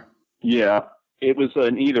sure. Yeah, it was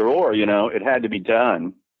an either or. It had to be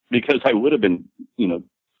done because I would have been,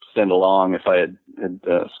 sent along if I had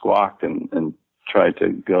squawked and tried to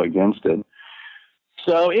go against it.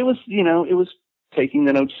 So it was, it was taking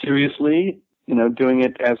the notes seriously, doing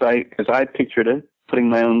it as I pictured it, putting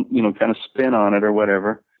my own, kind of spin on it or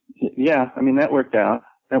whatever. Yeah, I mean, that worked out.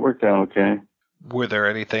 That worked out okay. Were there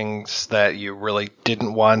any things that you really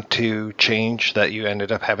didn't want to change that you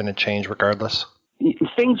ended up having to change regardless?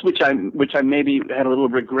 Things which I maybe had a little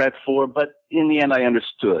regret for, but in the end I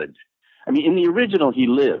understood. I mean, in the original, he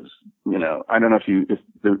lives. I don't know if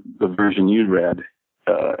the version you read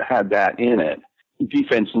had that in it.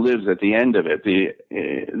 Defense lives at the end of it.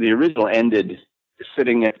 The original ended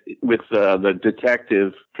sitting with the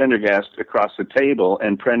detective Prendergast across the table,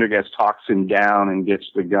 and Prendergast talks him down and gets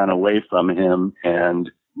the gun away from him,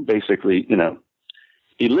 and basically,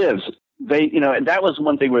 he lives. And that was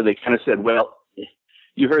one thing where they kind of said, well,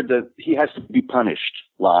 you heard that he has to be punished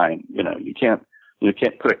line. You can't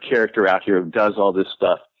put a character out here who does all this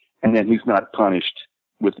stuff and then he's not punished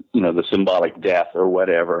with, the symbolic death or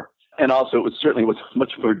whatever. And also it certainly was a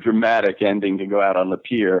much more dramatic ending to go out on the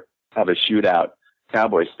pier, have a shootout,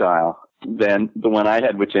 cowboy style, than the one I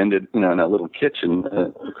had, which ended, in a little kitchen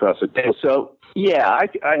across the table. So yeah,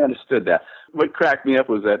 I understood that. What cracked me up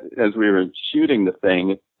was that as we were shooting the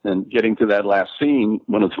thing and getting to that last scene,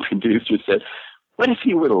 one of the producers said, what if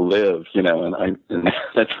he would have lived, and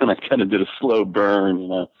that's when I kind of did a slow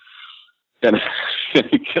burn, and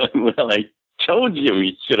going, well, I told you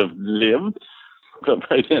he should have lived. But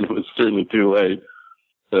by then it was certainly too late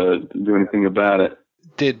to do anything about it.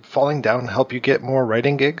 Did falling down help you get more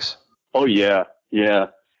writing gigs? Oh, yeah.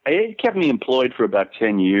 It kept me employed for about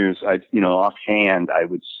 10 years. Offhand, I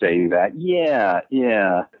would say that. Yeah.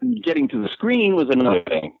 Getting to the screen was another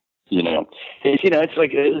thing. It's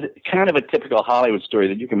like it's kind of a typical Hollywood story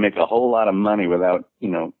that you can make a whole lot of money without,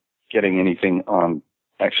 getting anything on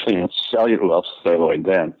celluloid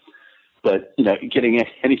then. But, getting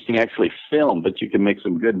anything actually filmed, but you can make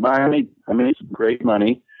some good money. I made some great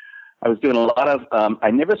money. I was doing a lot of,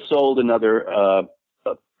 I never sold another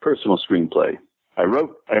personal screenplay. I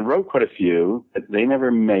wrote quite a few, but they never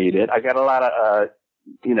made it. I got a lot of,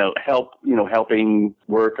 helping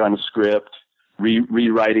work on a script,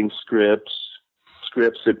 rewriting scripts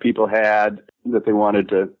that people had that they wanted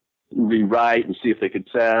to rewrite and see if they could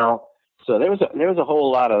sell. So there was a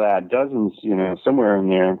whole lot of that, dozens, somewhere in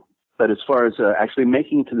there. But as far as actually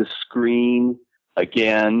making it to the screen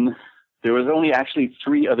again, there was only actually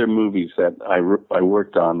 3 other movies that I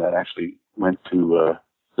worked on that actually went to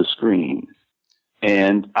the screen.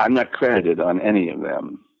 And I'm not credited on any of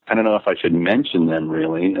them. I don't know if I should mention them,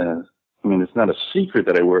 really. It's not a secret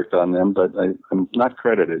that I worked on them, but I'm not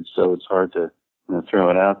credited, so it's hard to throw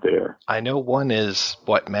it out there. I know one is,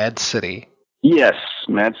 Mad City? Yes,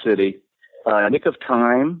 Mad City. Nick of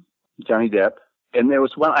Time, Johnny Depp. And there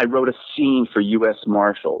was one, I wrote a scene for U.S.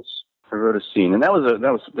 Marshals. I wrote a scene, and that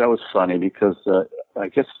was funny because I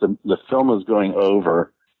guess the film was going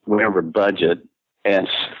over budget, and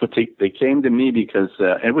they came to me because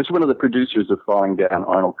it was one of the producers of Falling Down,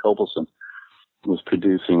 Arnold Copelson, was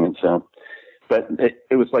producing it. So, but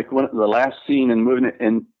it was like one of the last scene in moving it,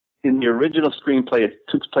 and in the original screenplay, it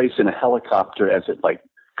took place in a helicopter as it like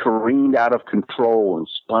careened out of control and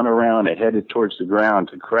spun around and headed towards the ground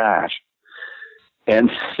to crash.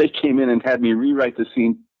 And they came in and had me rewrite the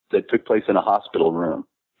scene that took place in a hospital room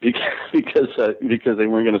because they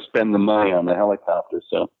weren't going to spend the money on the helicopter.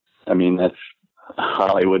 So, that's a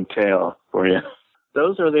Hollywood tale for you.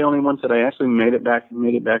 Those are the only ones that I actually made it back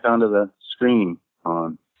onto the screen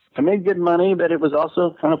on. I made good money, but it was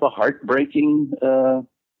also kind of a heartbreaking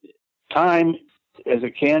time, as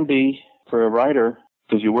it can be for a writer,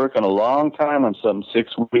 because you work on a long time on some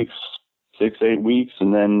 6 weeks, 8 weeks,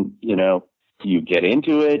 and then, you get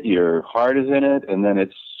into it, your heart is in it, and then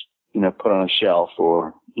it's, put on a shelf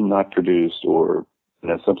or not produced or,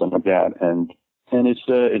 something like that. And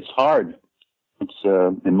it's hard.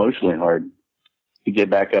 It's emotionally hard to get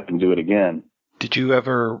back up and do it again. Did you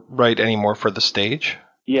ever write any more for the stage?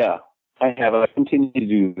 Yeah, I have. I continue to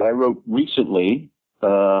do that. I wrote recently,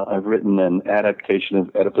 I've written an adaptation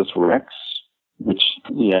of Oedipus Rex, which,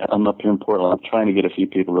 I'm up here in Portland. I'm trying to get a few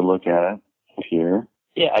people to look at it here.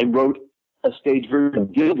 Yeah, I wrote a stage version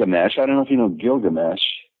of Gilgamesh. I don't know if you know Gilgamesh.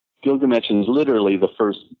 Gilgamesh is literally the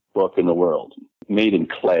first book in the world, made in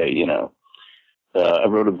clay, I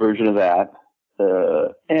wrote a version of that.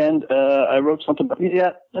 And I wrote something,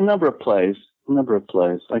 a number of plays.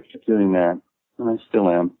 I kept doing that, and I still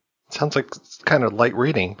am. Sounds like kind of light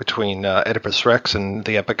reading between Oedipus Rex and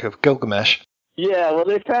the Epic of Gilgamesh. Yeah, well,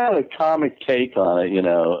 they kind of a comic take on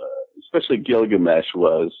it, especially Gilgamesh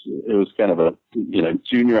was. It was kind of a,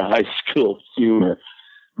 junior high school humor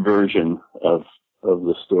version of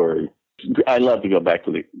the story. I love to go back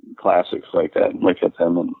to the classics like that and look at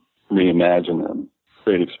them and reimagine them.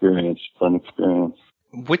 Great experience, fun experience.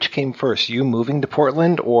 Which came first, you moving to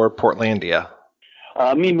Portland or Portlandia?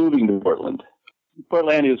 Me moving to Portland.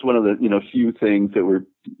 Portlandia is one of the few things that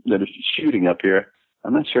are shooting up here.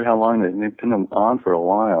 I'm not sure how long they've been on for a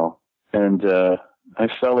while, and I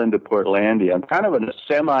fell into Portlandia. I'm kind of a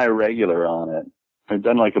semi-regular on it. I've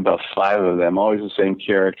done like about 5 of them, always the same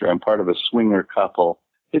character. I'm part of a swinger couple.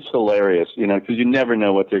 It's hilarious, you know, because you never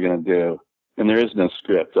know what they're going to do. And there is no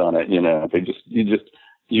script on it, you know.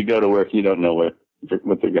 You go to work, you don't know what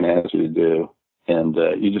they're going to ask you to do. And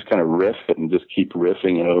you just kind of riff it and just keep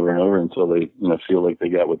riffing it over and over until they, you know, feel like they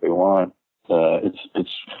got what they want.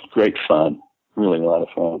 It's great fun. Really a lot of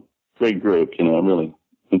fun. Great group, you know, really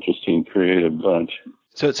interesting, creative bunch.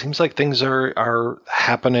 So it seems like things are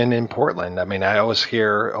happening in Portland. I mean, I always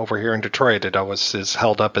hear over here in Detroit, it always is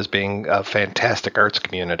held up as being a fantastic arts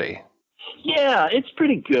community. Yeah, it's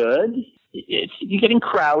pretty good. You're getting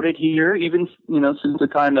crowded here, even, you know, since the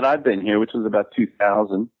time that I've been here, which was about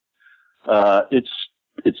 2000.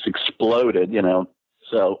 It's exploded, you know.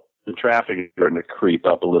 So the traffic is starting to creep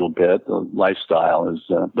up a little bit. The lifestyle is,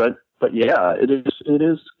 but yeah, it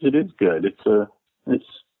is good. It's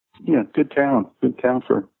yeah, good town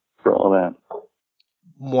for all that.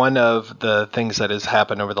 One of the things that has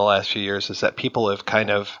happened over the last few years is that people have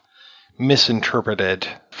kind of misinterpreted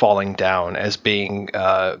Falling Down as being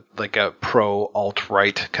like a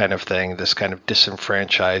pro-alt-right kind of thing, this kind of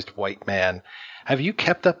disenfranchised white man. Have you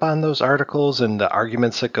kept up on those articles and the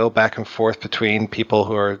arguments that go back and forth between people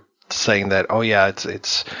who are saying that, oh yeah,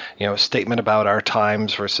 it's you know, a statement about our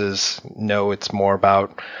times versus no, it's more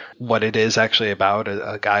about what it is actually about,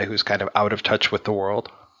 a guy who's kind of out of touch with the world?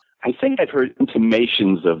 I think I've heard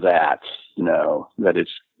intimations of that, you know, that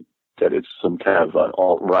it's some kind of an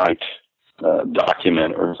alt-right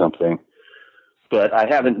document or something. But I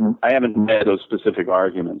haven't read those specific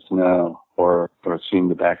arguments, no, or seen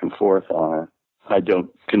the back and forth on it. I don't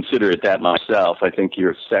consider it that myself. I think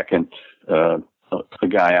your second, a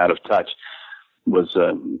guy out of touch, was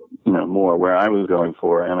you know, more where I was going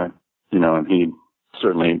for, and he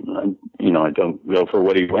certainly, you know, I don't go for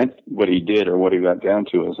what he did or what he got down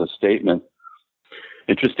to as a statement.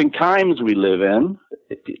 Interesting times we live in.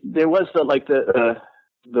 There was the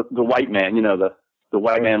white man, you know, the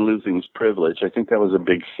white man losing his privilege. I think that was a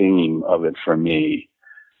big theme of it for me,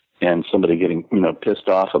 and somebody getting, you know, pissed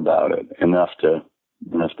off about it enough to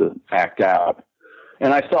act out.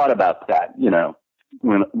 And I thought about that, you know,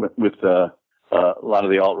 when with a lot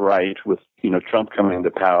of the alt-right, with, you know, Trump coming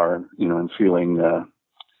into power, you know, and feeling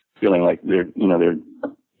like their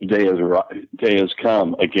day has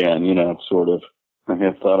come again, you know, sort of. I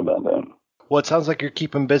have thought about that. Well, it sounds like you're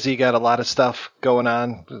keeping busy. You got a lot of stuff going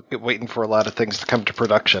on, waiting for a lot of things to come to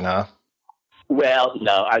production, huh? Well,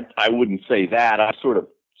 no, I wouldn't say that. I'm sort of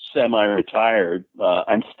semi-retired.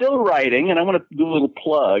 I'm still writing, and I want to do a little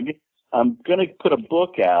plug. I'm going to put a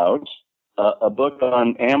book out, a book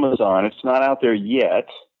on Amazon. It's not out there yet,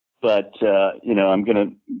 but, you know, I'm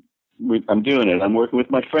doing it. I'm working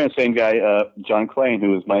with my friend, same guy, John Klain,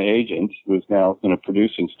 who is my agent, who is now, you know,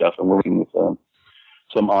 producing stuff and working with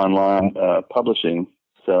some online publishing.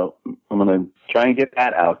 So I'm going to try and get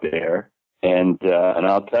that out there. And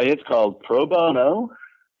I'll tell you, it's called Pro Bono,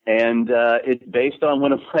 and it's based on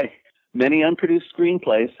one of my many unproduced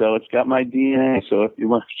screenplays, so it's got my DNA. So if you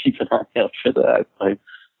want to keep an eye out for that,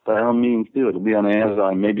 by all means do it. It'll be on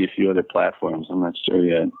Amazon, maybe a few other platforms. I'm not sure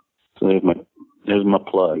yet. So there's my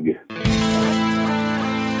plug.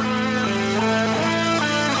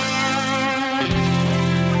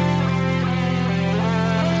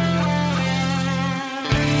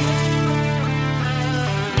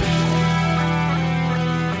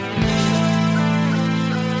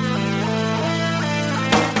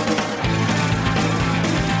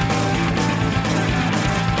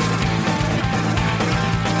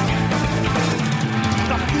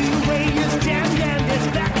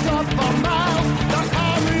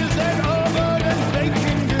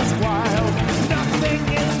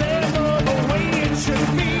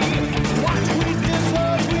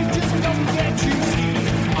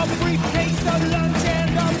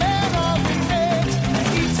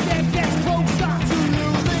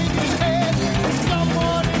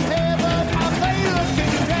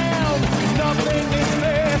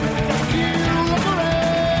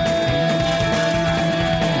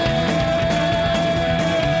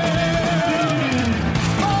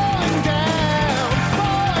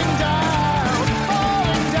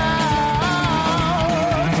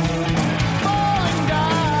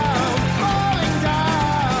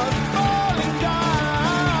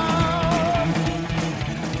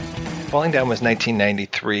 Falling Down was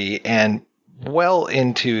 1993, and well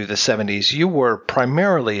into the 70s, you were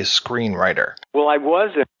primarily a screenwriter. Well, I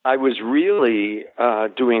wasn't. I was really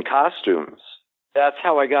doing costumes. That's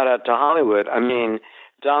how I got out to Hollywood. I mean,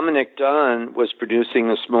 Dominic Dunn was producing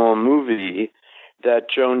a small movie that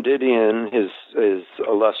Joan Didion, his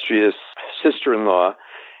illustrious sister-in-law,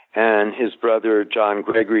 and his brother John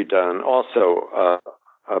Gregory Dunn, also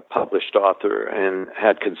a published author and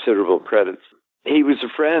had considerable credits. He was a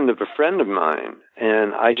friend of mine,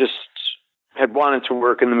 and I just had wanted to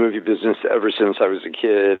work in the movie business ever since I was a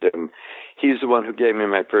kid, and he's the one who gave me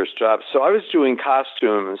my first job. So I was doing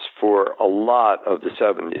costumes for a lot of the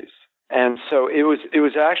 70s. And so it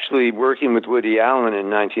was actually working with Woody Allen in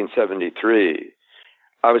 1973.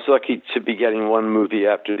 I was lucky to be getting one movie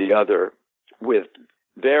after the other with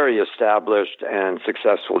very established and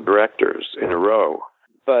successful directors in a row.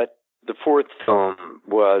 But the fourth film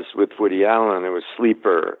was with Woody Allen. It was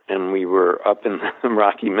Sleeper, and we were up in the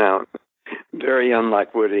Rocky Mountains. Very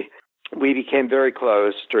unlike Woody. We became very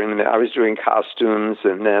close I was doing costumes,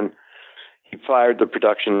 and then he fired the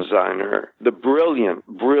production designer, the brilliant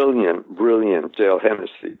Dale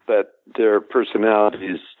Hennessy, but their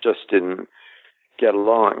personalities just didn't get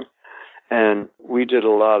along. And we did a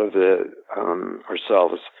lot of it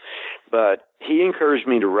ourselves. But he encouraged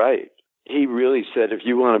me to write. He really said, if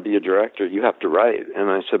you want to be a director, you have to write. And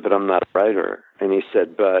I said, but I'm not a writer. And he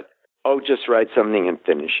said, just write something and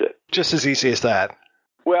finish it. Just as easy as that.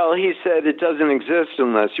 Well, he said it doesn't exist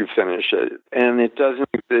unless you finish it. And it doesn't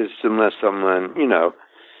exist unless someone,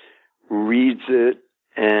 reads it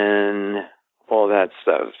and all that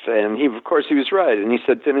stuff. And of course, he was right. And he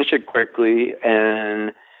said, finish it quickly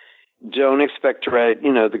and don't expect to write,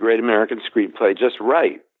 the great American screenplay. Just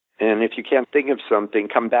write. And if you can't think of something,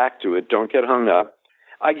 come back to it. Don't get hung up.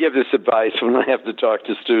 I give this advice when I have to talk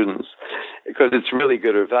to students because it's really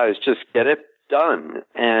good advice. Just get it done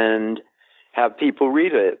and have people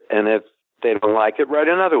read it. And if they don't like it, write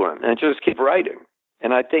another one and just keep writing.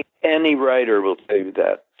 And I think any writer will tell you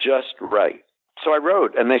that. Just write. So I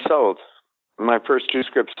wrote and they sold. My first two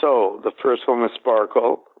scripts sold. The first one was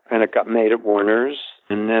Sparkle and it got made at Warner's.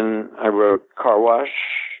 And then I wrote Car Wash,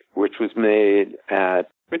 which was made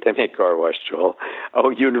at, where'd they make Car Wash, Joel? Oh,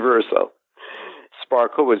 Universal.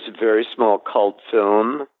 Sparkle was a very small cult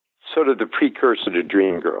film, sort of the precursor to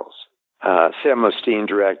Dreamgirls. Sam Osteen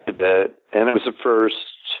directed it, and it was a first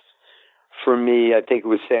for me. I think it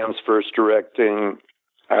was Sam's first directing.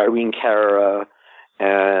 Irene Cara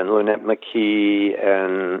and Lynette McKee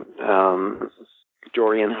and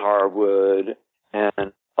Dorian Harwood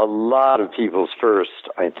and a lot of people's first,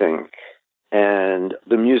 I think. And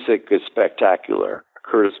the music is spectacular.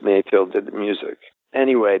 Curtis Mayfield did the music.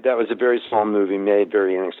 Anyway, that was a very small movie made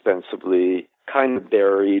very inexpensively, kind of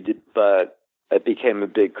buried, but it became a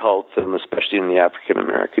big cult film, especially in the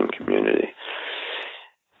African-American community.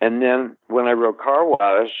 And then when I wrote Car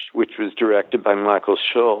Wash, which was directed by Michael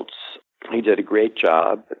Schultz, he did a great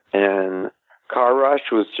job. And Car Wash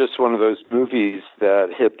was just one of those movies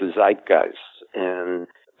that hit the zeitgeist. And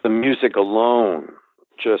the music alone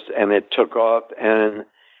and it took off and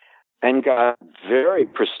got very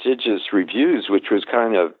prestigious reviews, which was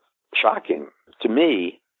kind of shocking to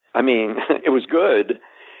me. I mean, it was good,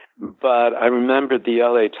 but I remember the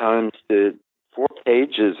LA Times did 4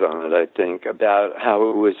 pages on it, I think, about how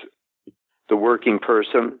it was the working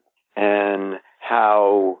person and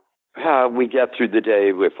how we get through the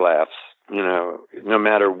day with laughs, no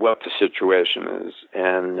matter what the situation is.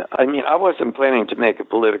 And I mean, I wasn't planning to make a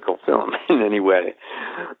political film in any way.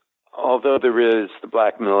 Although there is the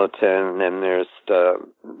black militant and there's the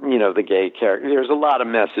gay character, there's a lot of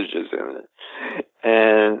messages in it.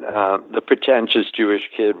 And the pretentious Jewish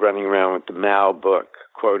kid running around with the Mao book,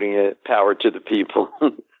 quoting it, power to the people,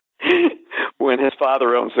 when his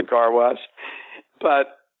father owns the car wash.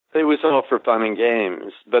 But it was all for fun and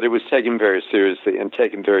games. But it was taken very seriously, and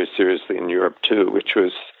taken very seriously in Europe too, which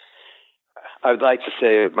was, I'd like to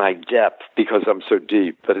say, my depth, because I'm so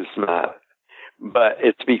deep, but it's not. But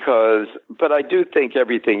I do think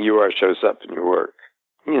everything you are shows up in your work.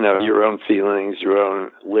 Your own feelings, your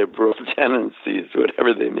own liberal tendencies,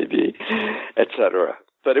 whatever they may be, etc.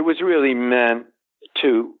 But it was really meant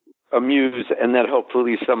to amuse and that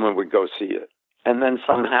hopefully someone would go see it. And then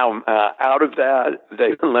somehow out of that,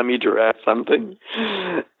 they let me direct something.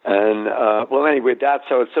 And, anyway,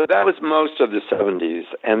 so that was most of the 70s.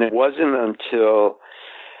 And it wasn't until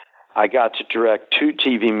I got to direct 2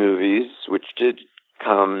 TV movies, which did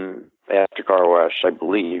come after Car Wash, I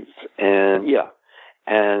believe.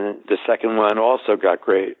 And the second one also got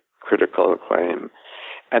great critical acclaim.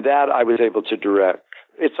 And that I was able to direct.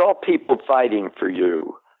 It's all people fighting for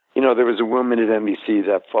you. There was a woman at NBC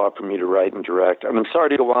that fought for me to write and direct. And I'm sorry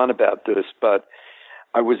to go on about this, but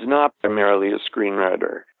I was not primarily a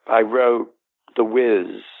screenwriter. I wrote The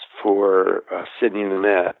Wiz for Sidney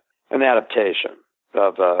Lumet, an adaptation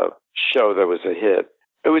of a show that was a hit.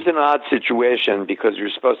 It was an odd situation because you were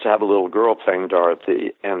supposed to have a little girl playing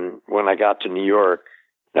Dorothy. And when I got to New York,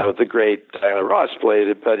 the great Diana Ross played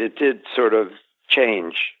it, but it did sort of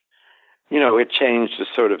change. It changed the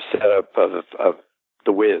sort of setup of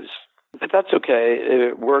The Wiz. But that's okay.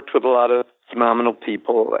 It worked with a lot of phenomenal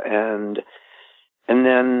people, and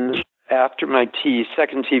then after my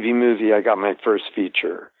second TV movie, I got my first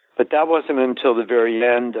feature. But that wasn't until the very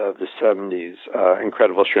end of the 70s,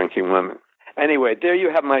 Incredible Shrinking Women. Anyway, there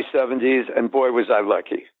you have my 70s, and boy, was I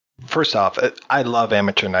lucky. First off, I love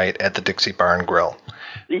Amateur Night at the Dixie Barn Grill.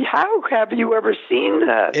 How have you ever seen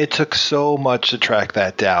that? It took so much to track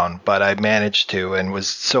that down, but I managed to and was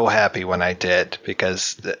so happy when I did,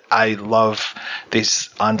 because I love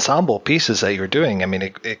these ensemble pieces that you're doing. I mean,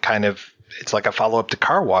 it's like a follow-up to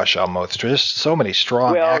Car Wash almost. There's just so many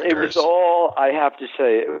strong actors. It was all, I have to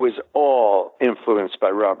say, it was all influenced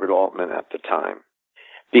by Robert Altman at the time,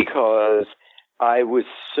 because I was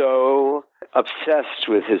so obsessed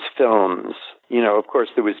with his films. Of course,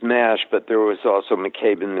 there was MASH, but there was also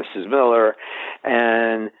McCabe and Mrs. Miller,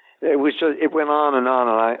 and it went on, and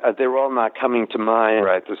they were all not coming to mind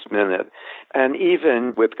right this minute. And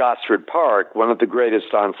even with Gosford Park, one of the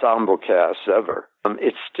greatest ensemble casts ever,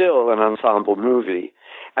 it's still an ensemble movie.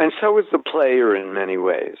 And so was The Player in many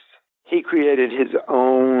ways. He created his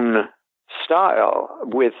own style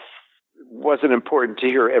wasn't important to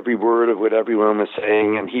hear every word of what everyone was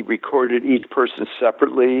saying, and he recorded each person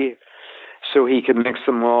separately so he could mix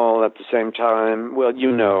them all at the same time. Well,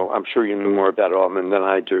 I'm sure you know more about Altman than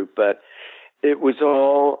I do, but it was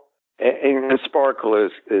all, and Sparkle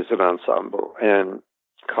is an ensemble, and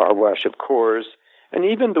Car Wash, of course, and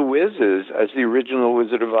even The Wiz as the original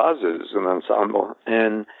Wizard of Oz is an ensemble.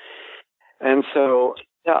 And so,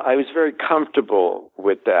 I was very comfortable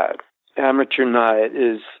with that. Amateur Night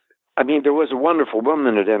there was a wonderful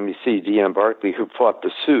woman at NBC, Deanne Barkley, who fought the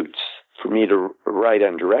suits for me to write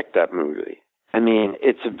and direct that movie.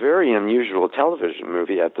 It's a very unusual television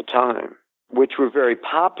movie at the time, which were very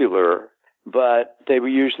popular, but they were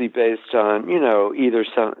usually based on, either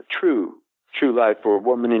some true life or a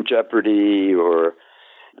woman in jeopardy or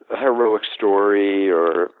a heroic story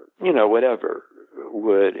or, whatever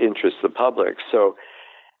would interest the public. So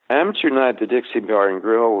Amateur Night at the Dixie Bar and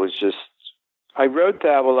Grill was just, I wrote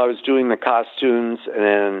that while I was doing the costumes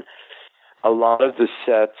and a lot of the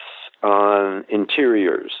sets on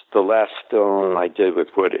Interiors, the last film I did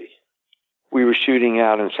with Woody. We were shooting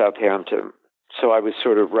out in Southampton, so I was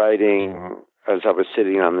sort of writing as I was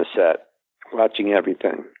sitting on the set, watching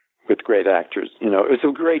everything with great actors. It was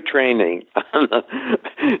a great training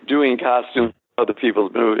doing costumes for other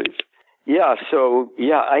people's movies. I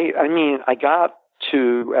got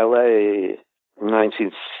to L.A. in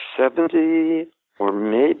 1970, or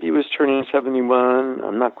maybe it was turning 71.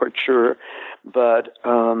 I'm not quite sure. But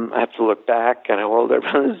I have to look back at how old I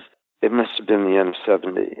was. It must have been the end of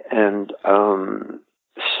 70. And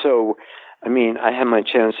I had my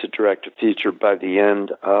chance to direct a feature by the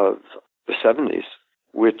end of the 70s,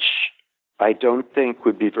 which I don't think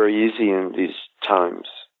would be very easy in these times.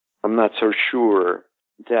 I'm not so sure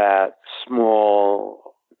that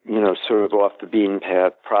small, sort of off the beaten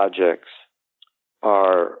path projects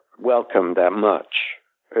are welcome that much.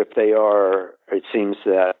 If they are, it seems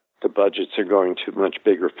that the budgets are going to much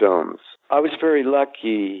bigger films. I was very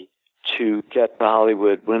lucky to get to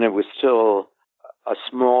Hollywood when it was still a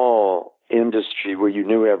small industry where you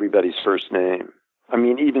knew everybody's first name.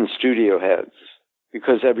 Even studio heads,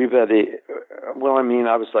 because everybody, I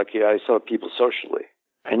was lucky. I saw people socially.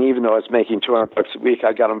 And even though I was making $200 a week,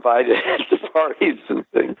 I got invited to parties and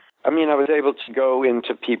things. I was able to go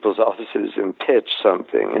into people's offices and pitch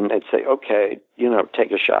something, and they'd say, okay,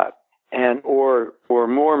 take a shot. And, or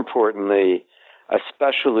more importantly,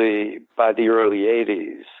 especially by the early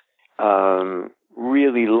 80s,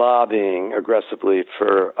 really lobbying aggressively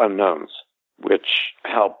for unknowns, which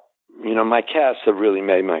helped, my casts have really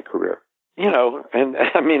made my career.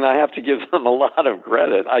 I have to give them a lot of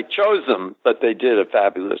credit. I chose them, but they did a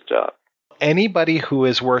fabulous job. Anybody who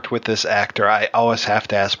has worked with this actor, I always have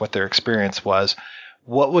to ask what their experience was.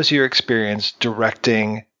 What was your experience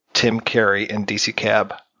directing Tim Carey in DC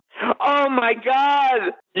Cab? Oh, my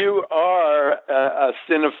God! You are a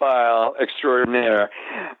cinephile extraordinaire.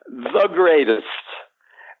 The greatest.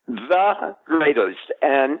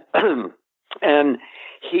 And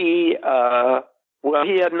he...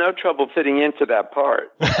 he had no trouble fitting into that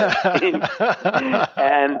part. And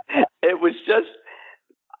it was just,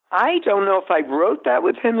 I don't know if I wrote that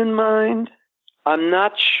with him in mind. I'm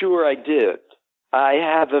not sure I did. I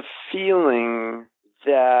have a feeling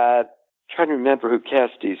that, I'm trying to remember who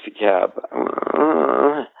cast DC Cab,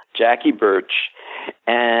 Jackie Birch,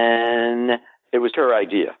 and it was her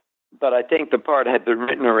idea. but I think the part had been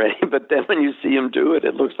written already. But then when you see him do it,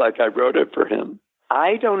 it looks like I wrote it for him.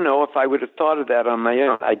 I don't know if I would have thought of that on my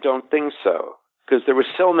own. I don't think so, because there were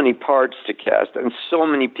so many parts to cast and so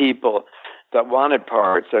many people that wanted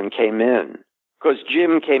parts and came in. Because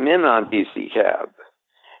Jim came in on DC Cab,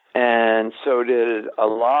 and so did a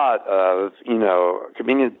lot of,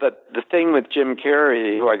 comedians. But the thing with Jim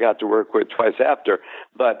Carrey, who I got to work with twice after,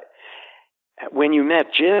 but when you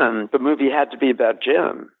met Jim, the movie had to be about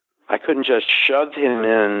Jim. I couldn't just shove him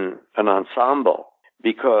in an ensemble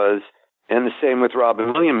because, and the same with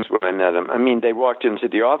Robin Williams when I met him. I mean, they walked into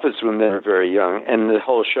the office when they were very young, and the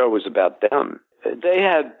whole show was about them. They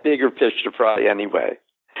had bigger fish to fry anyway.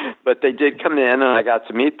 But they did come in, and I got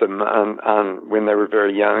to meet them on when they were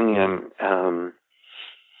very young. And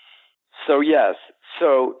so, yes.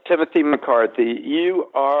 So, Timothy McCarthy, you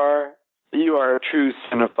are a true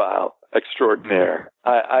cinephile extraordinaire.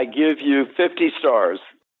 I give you 50 stars.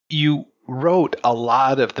 You wrote a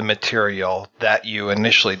lot of the material that you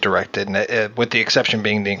initially directed, with the exception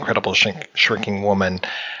being The Incredible Shrinking Woman.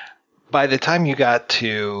 By the time you got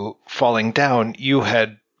to Falling Down, you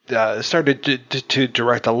had started to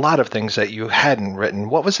direct a lot of things that you hadn't written.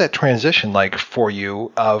 What was that transition like for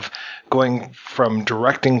you of going from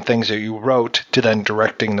directing things that you wrote to then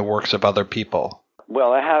directing the works of other people?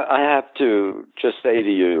 Well, I have to just say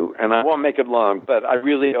to you, and I won't make it long, but I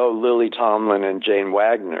really owe Lily Tomlin and Jane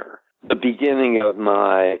Wagner the beginning of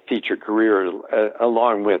my feature career,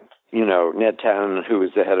 along with, Ned Town, who was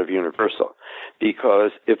the head of Universal.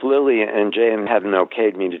 Because if Lily and Jane hadn't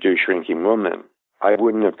okayed me to do Shrinking Woman, I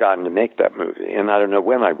wouldn't have gotten to make that movie. And I don't know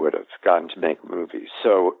when I would have gotten to make a movie.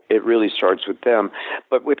 So it really starts with them.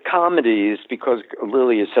 But with comedies, because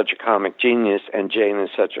Lily is such a comic genius and Jane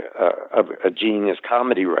is such a genius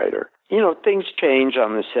comedy writer, things change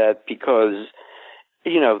on the set because,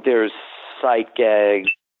 there's sight gags.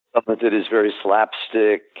 Some of it is very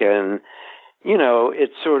slapstick and,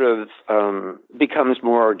 it sort of becomes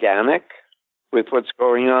more organic with what's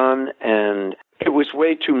going on. And it was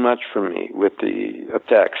way too much for me with the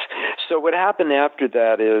effects. So what happened after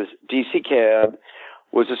that is DC Cab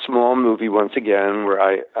was a small movie once again where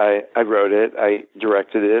I wrote it, I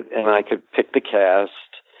directed it, and I could pick the cast,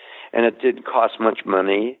 and it didn't cost much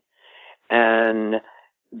money. And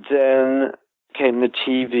then came the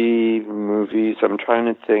TV movies. I'm trying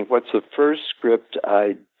to think, what's the first script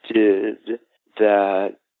I did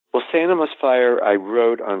that... Well, Santa Must Fire I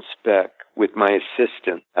wrote on spec with my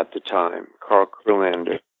assistant at the time, Carl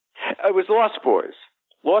Kurlander. It was Lost Boys.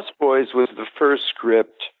 Lost Boys was the first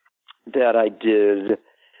script that I did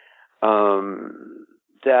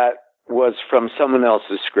that was from someone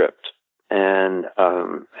else's script. And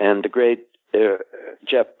the great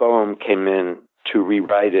Jeff Boehm came in to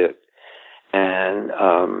rewrite it. And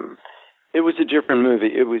it was a different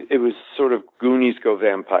movie. It was sort of Goonies Go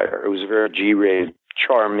Vampire. It was a very G-rated,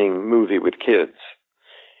 charming movie with kids.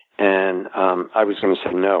 And I was going to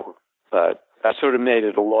say no, but I sort of made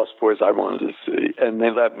it a Lost Boys I wanted to see, and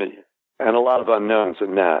they let me. And a lot of unknowns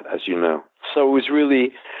in that, as you know. So it was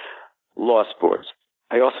really Lost Boys.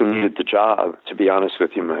 I also needed the job, to be honest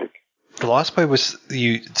with you, Mike. The Lost Boy was,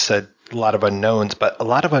 you said, a lot of unknowns, but a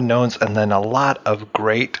lot of unknowns and then a lot of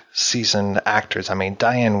great seasoned actors. I mean,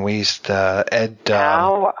 Diane Wiest, Ed...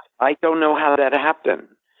 How? I don't know how that happened.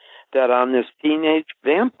 That on this teenage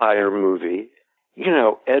vampire movie...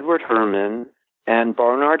 Edward Herrmann and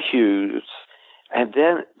Barnard Hughes, and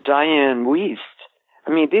then Diane Wiest.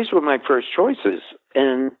 I mean, these were my first choices,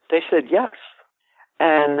 and they said yes.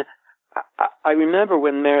 And I remember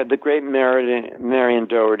when the great Marion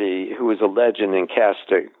Doherty, who was a legend in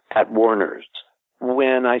casting at Warner's,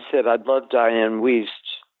 when I said I'd love Diane Wiest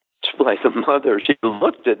to play the mother, she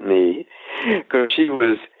looked at me because she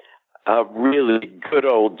was a really good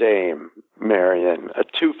old dame, Marion, a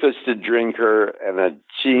two-fisted drinker and a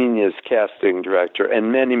genius casting director,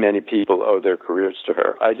 and many, many people owe their careers to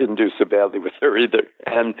her. I didn't do so badly with her either.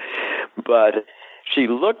 But she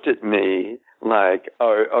looked at me like,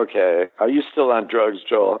 "Oh, okay, are you still on drugs,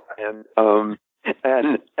 Joel?" And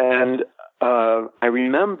I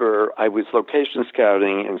remember I was location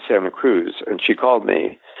scouting in Santa Cruz, and she called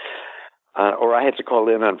me. Or I had to call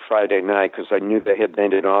in on Friday night because I knew they had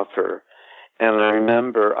made an offer. And I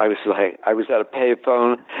remember I was at a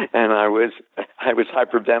payphone and I was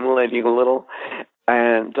hyperventilating a little.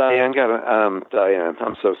 And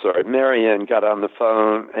I'm so sorry. Marianne got on the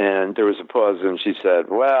phone and there was a pause and she said,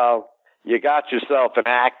 "Well, you got yourself an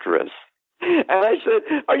actress." And I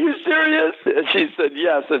said, "Are you serious?" And she said,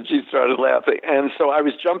 "Yes." And she started laughing. And so I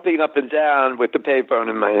was jumping up and down with the payphone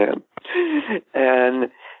in my hand. And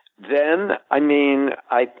then,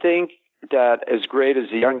 I think that as great as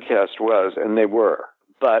the young cast was, and they were,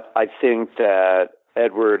 but I think that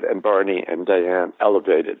Edward and Barney and Diane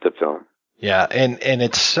elevated the film. Yeah, and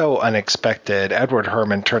it's so unexpected. Edward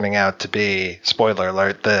Herrmann turning out to be, spoiler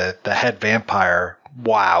alert, the head vampire.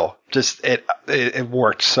 Wow. Just, it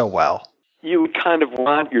worked so well. You would kind of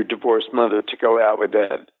want your divorced mother to go out with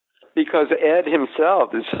Ed, because Ed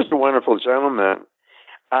himself is such a wonderful gentleman.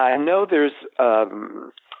 I know there's a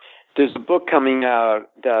book coming out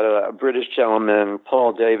that a British gentleman,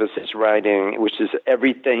 Paul Davis, is writing, which is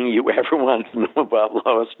everything you ever wanted to know about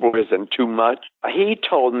Lois Boys and too much. He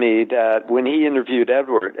told me that when he interviewed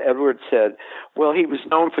Edward said, well, he was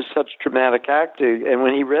known for such dramatic acting, and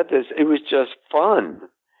when he read this, it was just fun.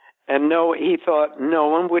 And he thought, no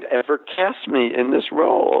one would ever cast me in this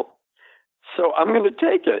role, so I'm going to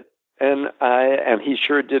take it. And he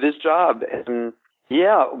sure did his job. And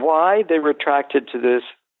yeah, why they were attracted to this,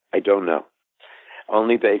 I don't know.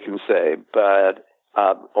 Only they can say. But,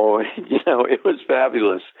 it was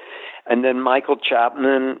fabulous. And then Michael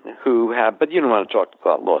Chapman, but you don't want to talk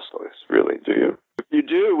about Lost Boys, really, do you? If you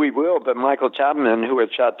do, we will. But Michael Chapman, who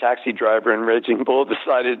had shot Taxi Driver and Raging Bull,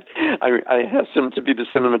 decided I asked him to be the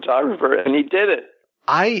cinematographer, and he did it.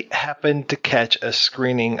 I happened to catch a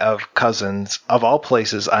screening of Cousins, of all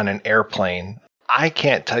places, on an airplane. I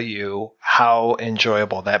can't tell you how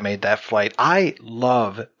enjoyable that made that flight. I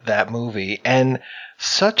love that movie, and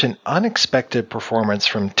such an unexpected performance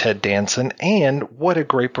from Ted Danson, and what a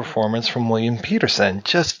great performance from William Peterson.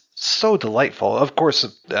 Just so delightful. Of course,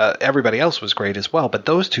 everybody else was great as well, but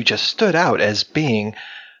those two just stood out as being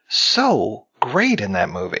so great in that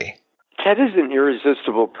movie. Ted is an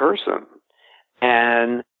irresistible person,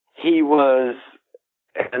 and he was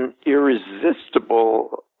an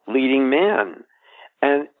irresistible leading man.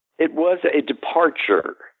 And it was a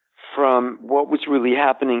departure from what was really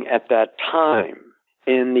happening at that time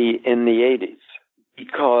in the 80s,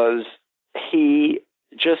 because he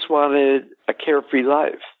just wanted a carefree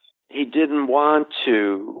life. He didn't want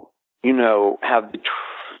to, have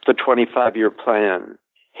the 25-year plan.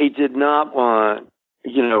 He did not want,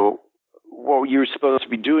 what you were supposed to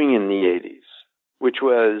be doing in the 80s, which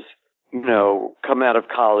was, come out of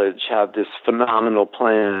college, have this phenomenal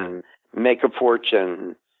plan, make a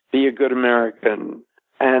fortune, be a good American.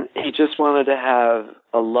 And he just wanted to have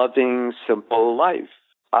a loving, simple life.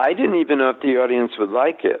 I didn't even know if the audience would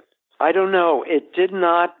like it. I don't know. It didn't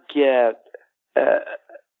get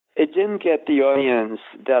the audience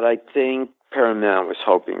that I think Paramount was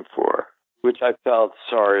hoping for, which I felt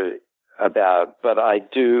sorry about. But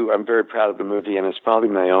I'm very proud of the movie, and it's probably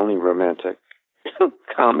my only romantic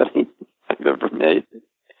comedy I've ever made.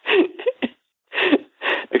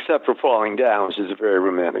 Except for Falling Down, which is a very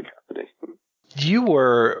romantic comedy. You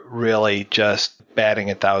were really just batting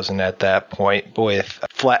 1,000 at that point with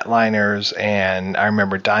Flatliners, and I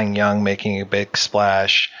remember Dying Young making a big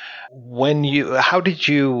splash. How did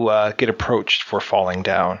you get approached for Falling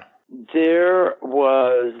Down? There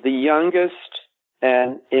was the youngest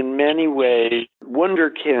and in many ways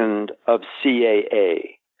wunderkind of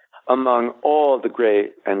CAA among all the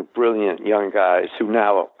great and brilliant young guys who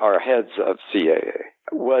now are heads of CAA.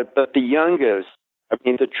 But the youngest,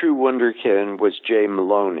 the true wunderkind was Jay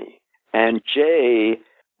Maloney. And Jay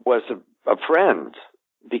was a friend,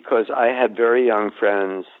 because I had very young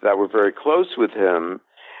friends that were very close with him.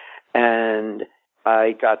 And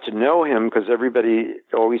I got to know him because everybody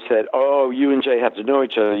always said, oh, you and Jay have to know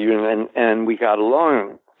each other. And we got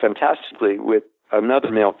along fantastically with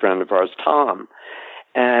another male friend of ours, Tom.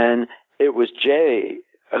 And it was Jay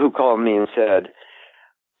who called me and said,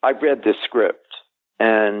 I read this script.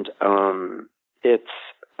 And it's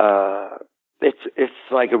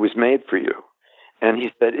like it was made for you. And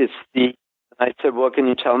he said, I said, well, can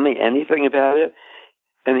you tell me anything about it?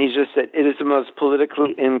 And he just said, it is the most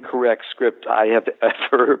politically incorrect script I have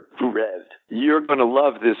ever read. You're going to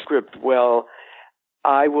love this script. Well,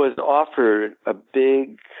 I was offered a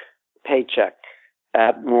big paycheck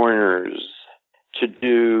at Warner's to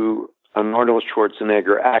do an Arnold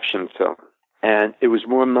Schwarzenegger action film. And it was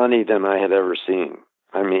more money than I had ever seen.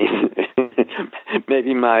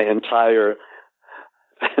 Maybe my entire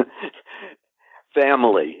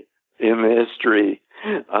family in the history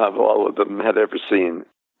of all of them had ever seen.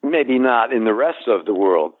 Maybe not in the rest of the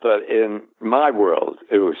world, but in my world,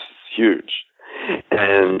 it was huge.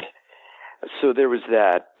 And so there was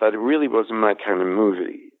that, but it really wasn't my kind of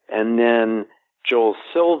movie. And then Joel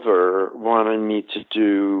Silver wanted me to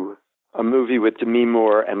do a movie with Demi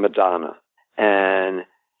Moore and Madonna. And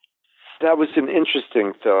that was an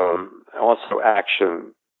interesting film, also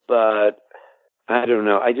action, but I don't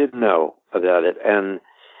know. I didn't know about it. And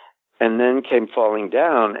And then came Falling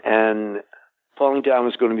Down, and Falling Down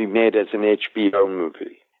was going to be made as an HBO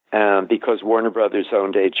movie because Warner Brothers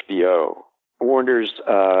owned HBO. Warner's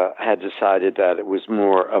had decided that it was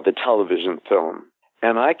more of a television film.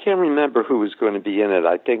 And I can't remember who was going to be in it.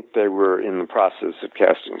 I think they were in the process of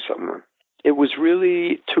casting someone. It was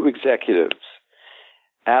really two executives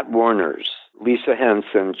at Warner's, Lisa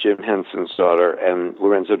Henson, Jim Henson's daughter, and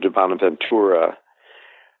Lorenzo de Bonaventura,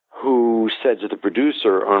 who said to the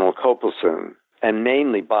producer, Arnold Copelson, and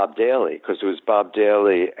mainly Bob Daly, because it was Bob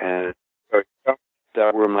Daly and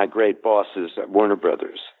that were my great bosses at Warner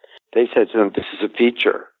Brothers. They said to them, this is a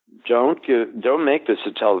feature. Don't make this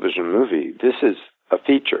a television movie. This is a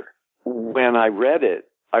feature. When I read it,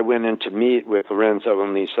 I went in to meet with Lorenzo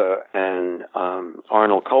and Lisa and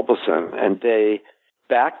Arnold Copelson, and they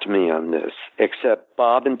backed me on this, except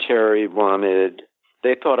Bob and Terry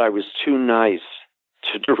they thought I was too nice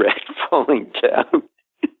to direct Falling Down.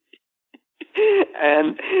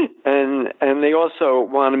 and they also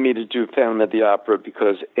wanted me to do Phantom of the Opera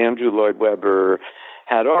because Andrew Lloyd Webber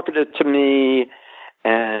had offered it to me,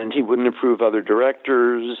 and he wouldn't approve other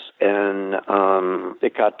directors, and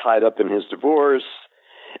it got tied up in his divorce.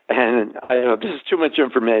 And I know this is too much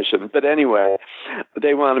information, but anyway,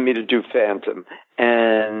 they wanted me to do Phantom,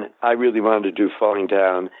 and I really wanted to do Falling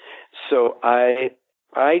Down. So I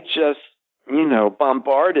just,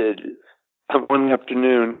 bombarded one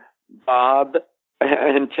afternoon Bob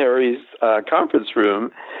and Terry's conference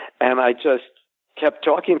room, and I just kept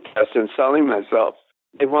talking fast and selling myself.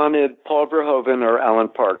 They wanted Paul Verhoeven or Alan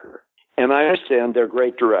Parker. And I understand they're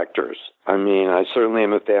great directors. I mean, I certainly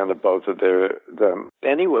am a fan of both of them.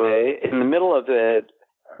 Anyway, in the middle of it,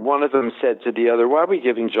 one of them said to the other, why are we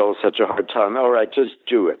giving Joel such a hard time? All right, just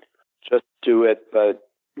do it. Just do it, but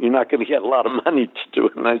you're not going to get a lot of money to do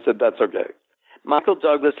it. And I said, that's okay. Michael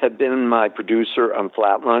Douglas had been my producer on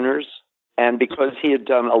Flatliners, and because he had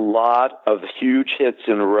done a lot of huge hits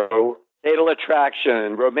in a row, Fatal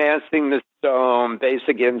Attraction, Romancing the Stone,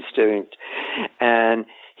 Basic Instinct, and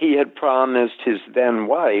he had promised his then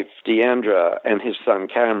wife, Deandra, and his son,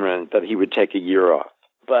 Cameron, that he would take a year off.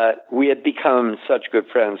 But we had become such good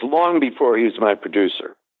friends long before he was my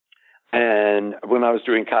producer. And when I was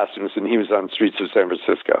doing costumes and he was on Streets of San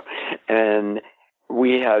Francisco. And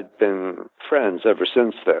we had been friends ever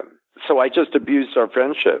since then. So I just abused our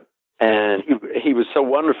friendship. And he was so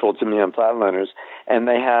wonderful to me on Flatliners. And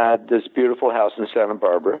they had this beautiful house in Santa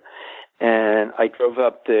Barbara. And I drove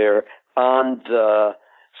up there on the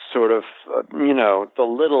sort of, the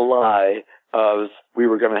little lie of we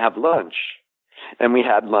were going to have lunch. And we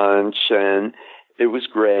had lunch, and it was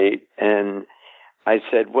great. And I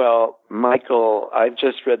said, well, Michael, I've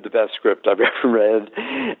just read the best script I've ever read,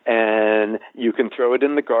 and you can throw it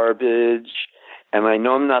in the garbage. And I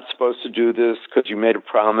know I'm not supposed to do this because you made a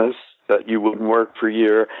promise that you wouldn't work for a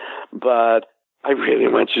year, but I really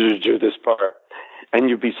want you to do this part, and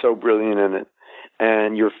you'd be so brilliant in it.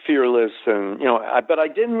 And you're fearless, and, but I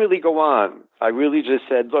didn't really go on. I really just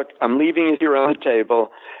said, look, I'm leaving it here on the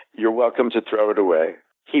table. You're welcome to throw it away.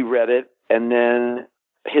 He read it, and then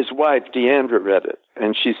his wife, Deandra, read it,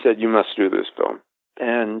 and she said, you must do this film.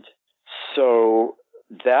 And so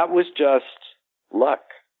that was just luck,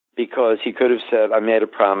 because he could have said, I made a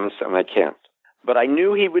promise, and I can't. But I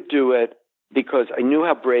knew he would do it because I knew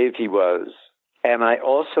how brave he was. And I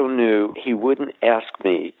also knew he wouldn't ask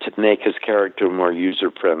me to make his character more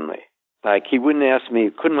user-friendly. Like, he wouldn't ask me,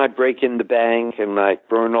 couldn't I break in the bank and,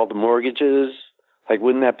 burn all the mortgages? Like,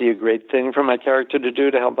 wouldn't that be a great thing for my character to do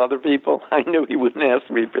to help other people? I knew he wouldn't ask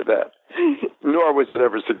me for that. Nor was it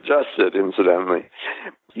ever suggested, incidentally.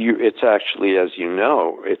 It's actually, as you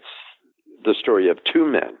know, it's the story of two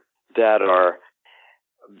men that are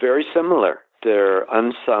very similar. They're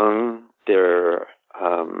unsung. They're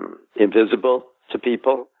invisible to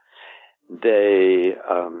people. They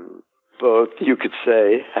both, you could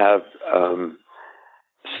say, have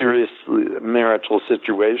serious marital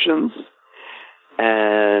situations.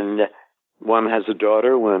 And one has a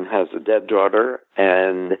daughter, one has a dead daughter.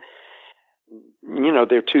 And,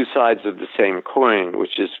 they're two sides of the same coin,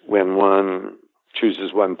 which is when one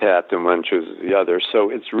chooses one path and one chooses the other. So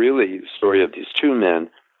it's really the story of these two men.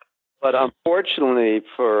 But unfortunately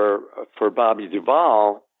for Bobby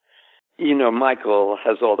Duvall, Michael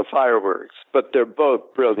has all the fireworks, but they're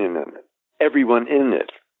both brilliant in it. Everyone in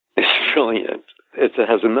it is brilliant. It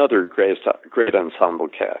has another great ensemble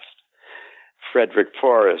cast. Frederick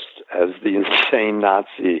Forrest as the insane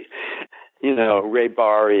Nazi, Ray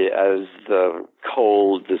Barry as the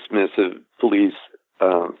cold, dismissive police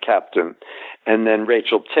captain, and then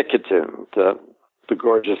Rachel Tickerton, the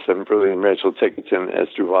gorgeous and brilliant Rachel Tickerton as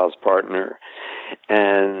Duvall's partner.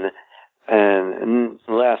 And And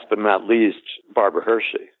last but not least, Barbara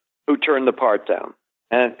Hershey, who turned the part down.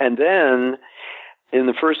 And then, in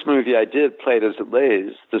the first movie I did, Played As It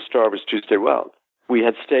Lays, the star was Tuesday Weld. We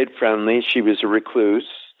had stayed friendly. She was a recluse,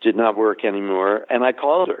 did not work anymore, and I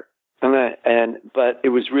called her. But it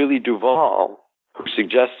was really Duvall who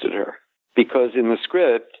suggested her, because in the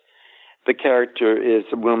script, the character is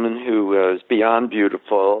a woman who is beyond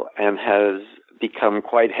beautiful and has become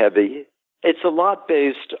quite heavy. It's a lot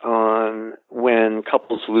based on when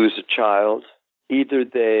couples lose a child. Either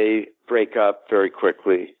they break up very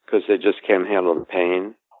quickly because they just can't handle the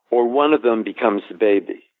pain, or one of them becomes the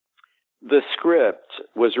baby. The script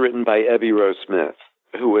was written by Ebbe Roe Smith,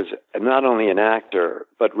 who was not only an actor,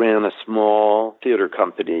 but ran a small theater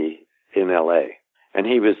company in L.A. And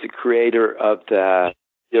he was the creator of that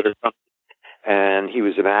theater company. And he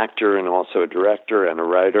was an actor and also a director and a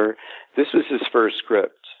writer. This was his first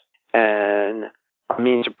script. And, I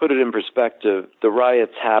mean, to put it in perspective, the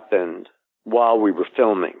riots happened while we were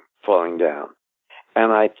filming Falling Down.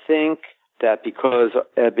 And I think that because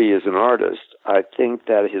Ebbe is an artist, I think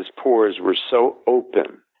that his pores were so open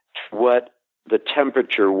to what the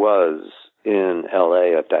temperature was in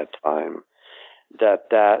L.A. at that time,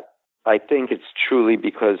 that I think it's truly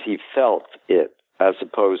because he felt it as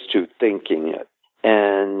opposed to thinking it.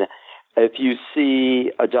 And if you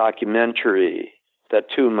see a documentary that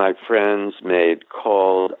two of my friends made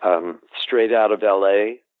called Straight Out of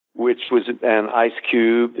L.A., which was, and Ice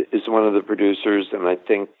Cube is one of the producers, and I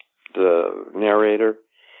think the narrator.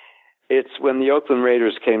 It's when the Oakland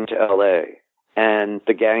Raiders came to L.A., and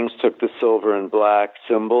the gangs took the silver and black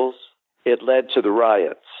symbols. It led to the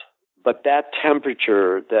riots. But that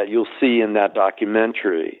temperature that you'll see in that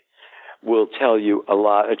documentary will tell you a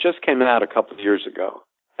lot. It just came out a couple of years ago.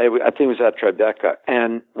 I think it was at Tribeca.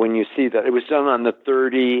 And when you see that, it was done on the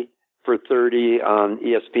 30 for 30 on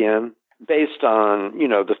ESPN, based on,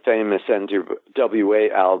 the famous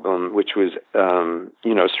NWA album, which was,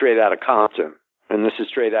 Straight Outta Compton. And this is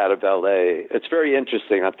Straight Out of L.A. It's very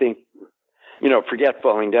interesting. I think, forget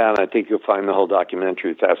Falling Down. I think you'll find the whole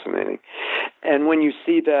documentary fascinating. And when you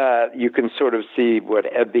see that, you can sort of see what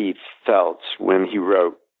Ebbe felt when he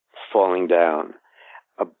wrote Falling Down.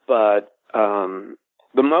 But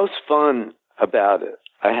the most fun about it,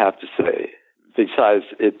 I have to say, besides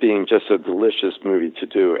it being just a delicious movie to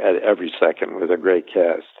do at every second with a great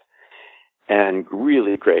cast and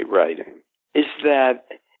really great writing, is that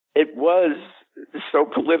it was so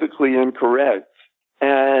politically incorrect.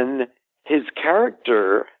 And his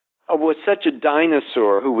character was such a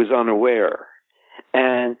dinosaur who was unaware.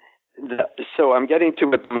 And so I'm getting to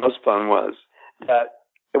what the most fun was, that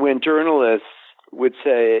when journalists would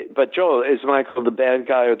say, but Joel, is Michael the bad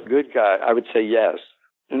guy or the good guy? I would say yes.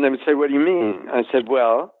 And they would say, what do you mean? I said,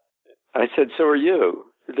 so are you.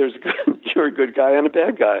 You're a good guy and a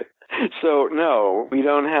bad guy. So no, we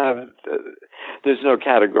don't have, there's no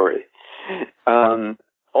category.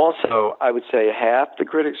 Also, I would say half the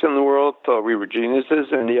critics in the world thought we were geniuses,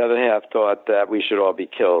 and the other half thought that we should all be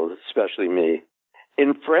killed, especially me.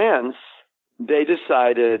 In France, they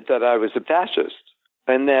decided that I was a fascist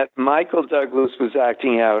and that Michael Douglas was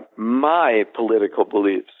acting out my political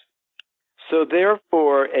beliefs. So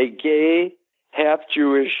therefore, a gay,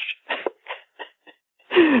 half-Jewish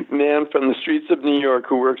man from the streets of New York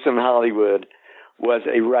who works in Hollywood was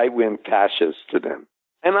a right-wing fascist to them.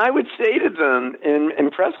 And I would say to them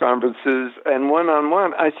in press conferences and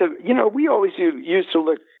one-on-one, I said, we always used to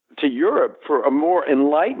look to Europe for a more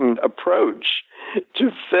enlightened approach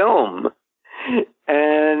to film.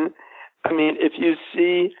 And, I mean, if you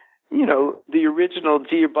see, the original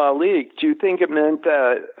Diabolique, do you think it meant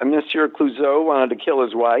that Monsieur Clouseau wanted to kill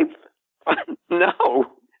his wife? No.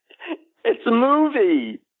 It's a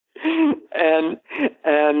movie. And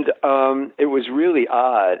it was really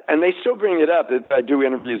odd. And they still bring it up if I do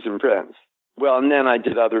interviews in print. Well, and then I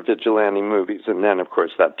did other vigilante movies, and then, of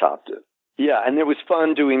course, that topped it. Yeah, and it was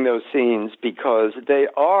fun doing those scenes because they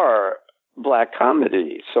are black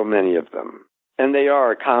comedy, so many of them. And they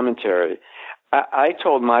are a commentary. I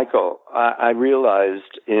told Michael, I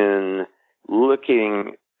realized in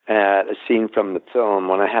looking at a scene from the film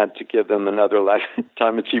when I had to give them another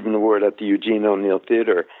Lifetime Achievement Award at the Eugene O'Neill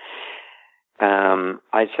Theater,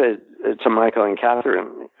 I said to Michael and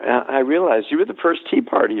Catherine, I realized you were the first Tea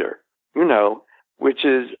Partier, which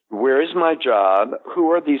is, where is my job?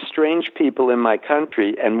 Who are these strange people in my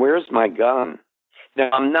country? And where's my gun?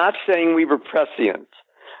 Now, I'm not saying we were prescient.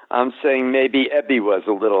 I'm saying maybe Ebbe was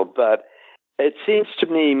a little, but it seems to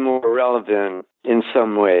me more relevant in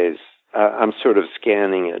some ways. I'm sort of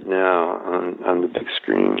scanning it now on the big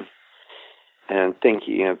screen and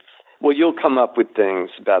thinking of Well, you'll come up with things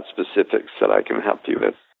about specifics that I can help you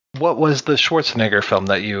with. What was the Schwarzenegger film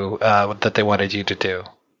that you that they wanted you to do?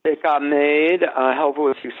 It got made. I hope it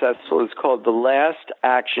was successful. It's called The Last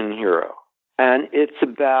Action Hero. And it's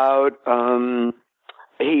about,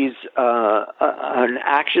 he's an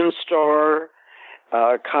action star,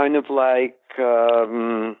 kind of like,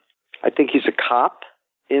 I think he's a cop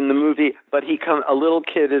in the movie, but a little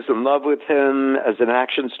kid is in love with him as an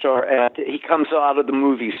action star, and he comes out of the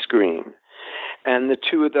movie screen. And the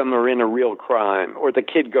two of them are in a real crime, or the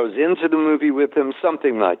kid goes into the movie with him,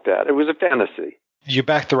 something like that. It was a fantasy. You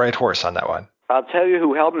backed the right horse on that one. I'll tell you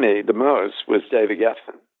who helped me the most was David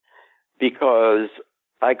Geffen, because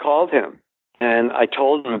I called him and I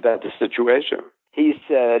told him about the situation. He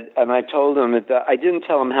said, and I told him that I didn't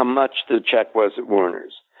tell him how much the check was at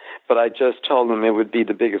Warner's, but I just told him it would be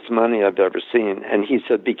the biggest money I've ever seen. And he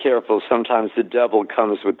said, be careful, sometimes the devil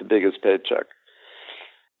comes with the biggest paycheck.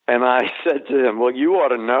 And I said to him, well, you ought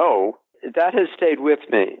to know. That has stayed with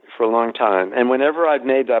me for a long time. And whenever I've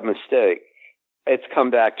made that mistake, it's come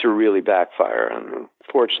back to really backfire. And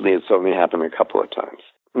fortunately, it's only happened a couple of times,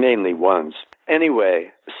 mainly once.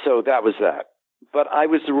 Anyway, so that was that. But I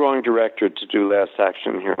was the wrong director to do Last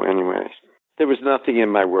Action Hero anyway. There was nothing in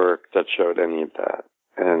my work that showed any of that.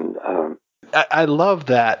 And I love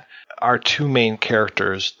that our two main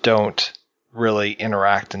characters don't really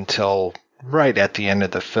interact until right at the end of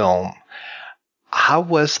the film. How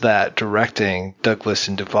was that directing Douglas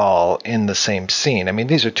and Duvall in the same scene? I mean,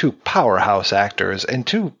 these are two powerhouse actors and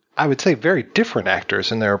two, I would say, very different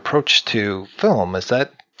actors in their approach to film. Is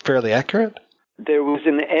that fairly accurate? There was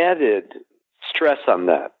an added stress on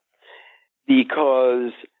that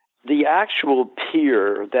because the actual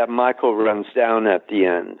pier that Michael runs down at the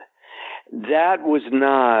end, that was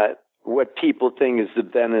not what people think is the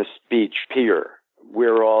Venice Beach Pier,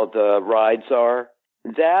 where all the rides are.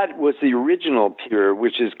 That was the original pier,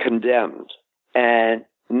 which is condemned, and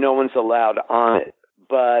no one's allowed on it.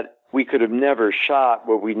 But we could have never shot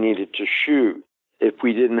what we needed to shoot if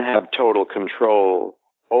we didn't have total control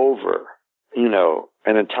over,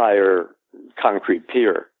 an entire concrete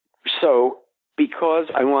pier. So because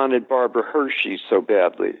I wanted Barbara Hershey so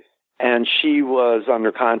badly, and she was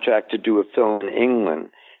under contract to do a film in England,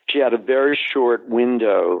 she had a very short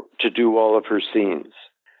window to do all of her scenes.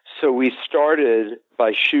 So we started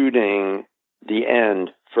by shooting the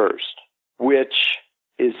end first, which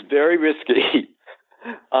is very risky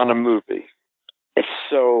on a movie.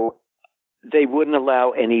 So they wouldn't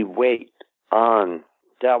allow any weight on.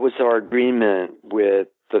 That was our agreement with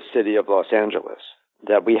the city of Los Angeles,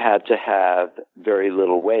 that we had to have very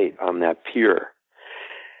little weight on that pier.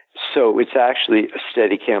 So it's actually a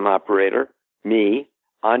Steadicam operator, me,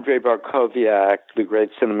 Andrei Barkoviak, the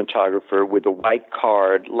great cinematographer, with a white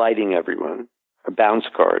card lighting everyone, a bounce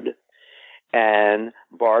card, and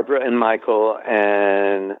Barbara and Michael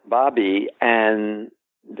and Bobby and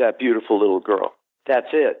that beautiful little girl.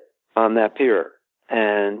 That's it on that pier.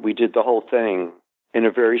 And we did the whole thing in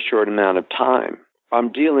a very short amount of time.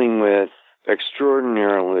 I'm dealing with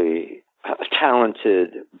extraordinarily talented,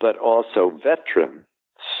 but also veteran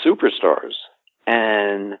superstars.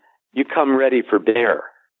 And you come ready for bear.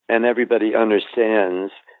 And everybody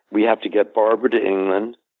understands we have to get Barbara to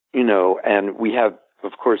England, and we have,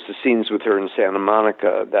 of course, the scenes with her in Santa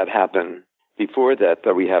Monica that happen before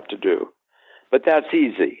that we have to do. But that's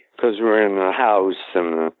easy because we're in a house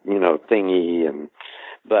and, thingy.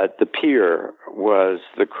 But the pier was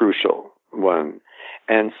the crucial one.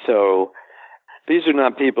 And so these are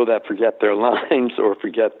not people that forget their lines or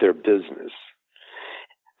forget their business.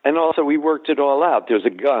 And also, we worked it all out. There's a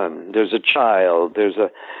gun, there's a child, there's a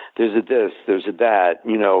this, there's a that.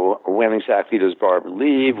 When exactly does Barbara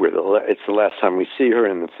leave? It's the last time we see her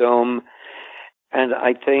in the film. And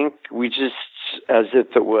I think we just, as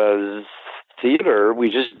if it was theater, we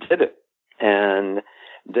just did it. And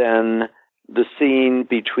then the scene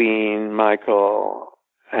between Michael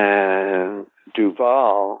and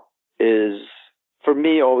Duvall is, for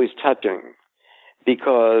me, always touching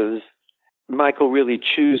because Michael really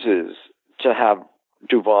chooses to have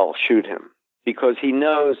Duvall shoot him because he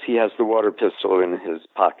knows he has the water pistol in his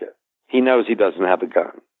pocket. He knows he doesn't have a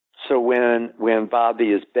gun. So when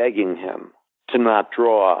Bobby is begging him to not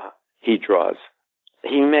draw, he draws.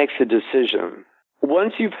 He makes a decision.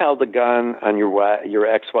 Once you've held a gun on your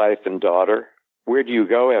ex-wife and daughter, where do you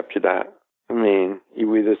go after that? I mean,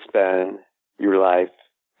 you either spend your life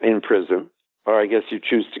in prison or I guess you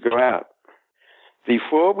choose to go out.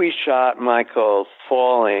 Before we shot Michael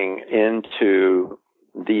falling into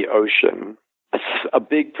the ocean, a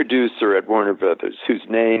big producer at Warner Brothers, whose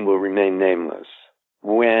name will remain nameless,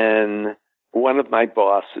 when one of my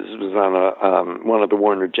bosses was on one of the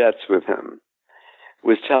Warner jets with him,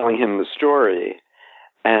 was telling him the story.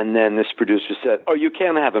 And then this producer said, oh, you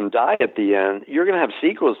can't have him die at the end. You're going to have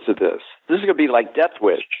sequels to this. This is going to be like Death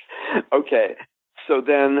Wish. Okay. So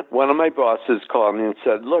then one of my bosses called me and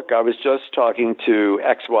said, look, I was just talking to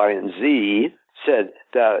X, Y, and Z, said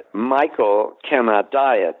that Michael cannot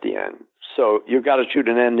die at the end. So you've got to shoot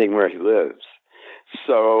an ending where he lives.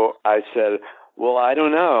 So I said, well, I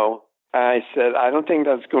don't know. I said, I don't think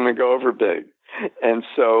that's going to go over big. And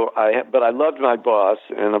so but I loved my boss,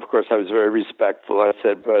 and of course I was very respectful. I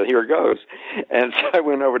said, but here goes. And so I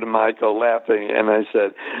went over to Michael laughing, and I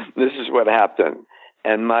said, this is what happened.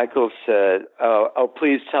 And Michael said, oh,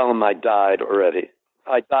 please tell him I died already.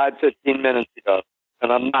 I died 15 minutes ago,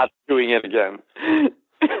 and I'm not doing it again.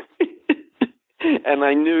 And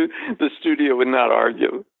I knew the studio would not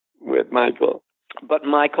argue with Michael. But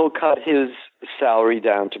Michael cut his salary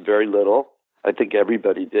down to very little. I think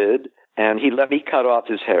everybody did. And he let me cut off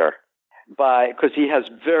his hair because he has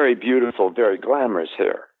very beautiful, very glamorous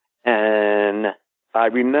hair. And I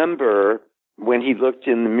remember when he looked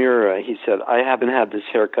in the mirror, he said, I haven't had this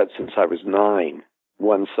haircut since I was 9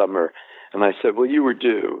 one summer. And I said, well, you were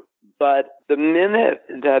due. But the minute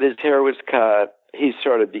that his hair was cut, he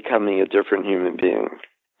started becoming a different human being.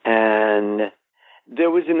 And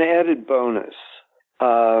there was an added bonus.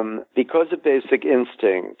 Because of Basic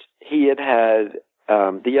Instinct, he had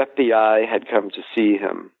the FBI had come to see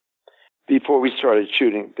him before we started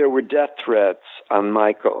shooting. There were death threats on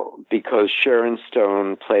Michael because Sharon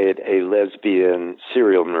Stone played a lesbian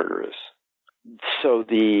serial murderess. So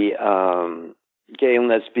the gay and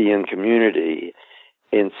lesbian community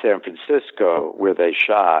in San Francisco, where they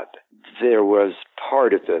shot, there was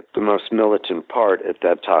part of it, the most militant part at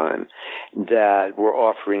that time, that were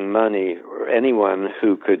offering money or anyone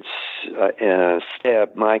who could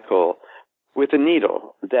stab Michael with a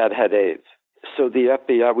needle that had AIDS. So the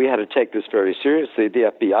FBI, we had to take this very seriously.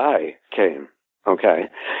 The FBI came, okay?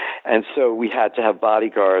 And so we had to have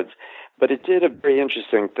bodyguards. But it did a very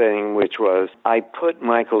interesting thing, which was I put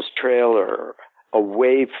Michael's trailer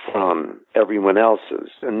away from everyone else's.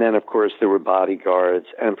 And then, of course, there were bodyguards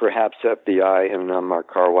and perhaps FBI and my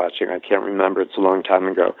car watching. I can't remember. It's a long time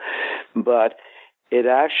ago. But it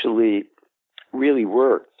actually really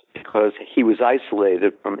worked because he was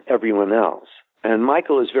isolated from everyone else. And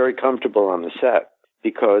Michael is very comfortable on the set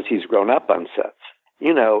because he's grown up on sets.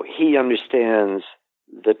 You know, he understands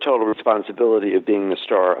the total responsibility of being the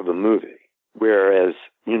star of a movie, whereas,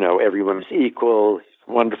 you know, everyone's equal,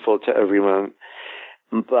 wonderful to everyone.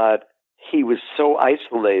 But he was so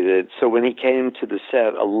isolated. So when he came to the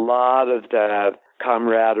set, a lot of that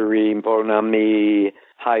camaraderie, bon ami,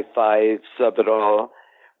 high fives of it all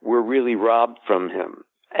were really robbed from him.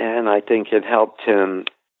 And I think it helped him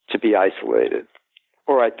to be isolated.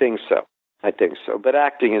 Or I think so. But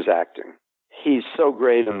acting is acting. He's so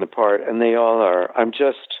great in the part, and they all are. I'm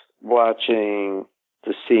just watching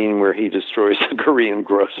the scene where he destroys a Korean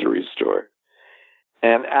grocery store.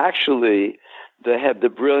 And actually, the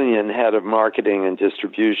brilliant head of marketing and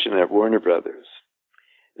distribution at Warner Brothers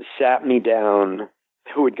sat me down,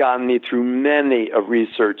 who had gotten me through many a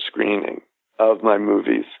research screening of my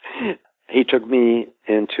movies. He took me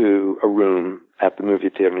into a room at the movie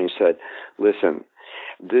theater and he said, listen,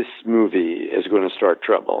 this movie is going to start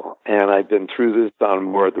trouble. And I've been through this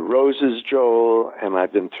on War of the Roses, Joel, and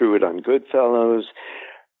I've been through it on Goodfellas.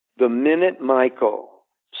 The minute Michael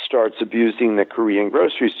starts abusing the Korean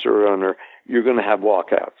grocery store owner, you're going to have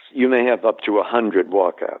walkouts. You may have up to 100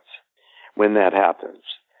 walkouts when that happens.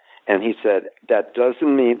 And he said, that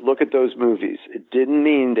doesn't mean, look at those movies. It didn't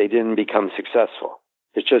mean they didn't become successful.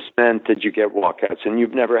 It just meant that you get walkouts, and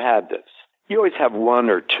you've never had this. You always have 1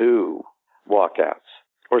 or 2 walkouts.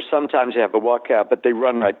 Or sometimes you have a walkout, but they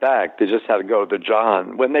run right back. They just had to go to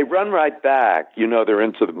John. When they run right back, you know they're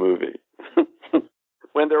into the movie.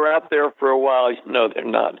 When they're out there for a while, you know they're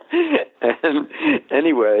not. And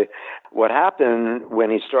anyway, what happened when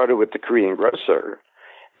he started with the Korean grocer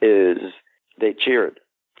is they cheered.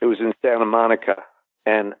 It was in Santa Monica.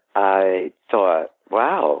 And I thought,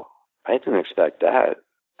 wow, I didn't expect that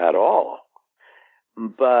at all.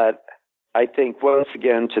 But I think once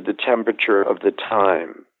again to the temperature of the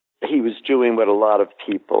time, he was doing what a lot of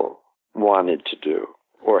people wanted to do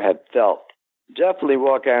or had felt. Definitely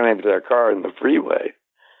walk out into their car in the freeway.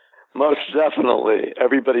 Most definitely.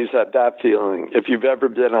 Everybody's had that feeling. If you've ever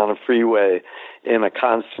been on a freeway in a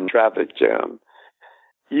constant traffic jam,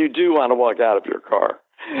 you do want to walk out of your car.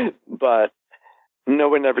 But no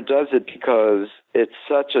one ever does it because it's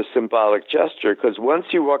such a symbolic gesture. Because once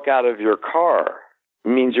you walk out of your car, it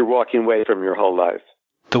means you're walking away from your whole life.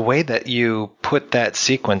 The way that you put that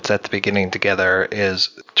sequence at the beginning together is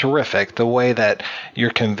terrific. The way that you're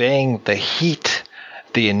conveying the heat,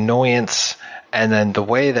 the annoyance, and then the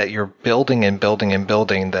way that you're building and building and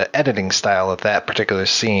building the editing style of that particular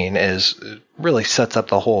scene really sets up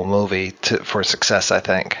the whole movie for success, I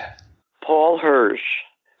think. Paul Hirsch,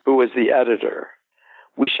 who was the editor,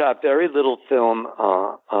 we shot very little film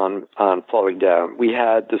on Falling Down. We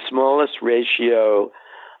had the smallest ratio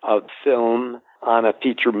of film on a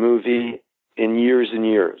feature movie in years and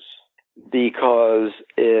years, because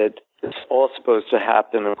it's all supposed to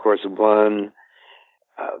happen, of course, one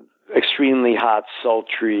extremely hot,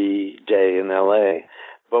 sultry day in LA.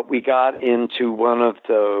 But we got into one of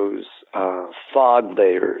those fog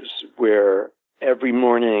layers where every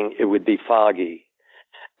morning it would be foggy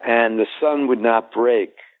and the sun would not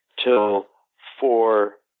break till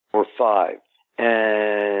 4 or 5.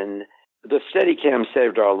 And the Steadicam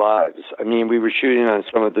saved our lives. I mean, we were shooting on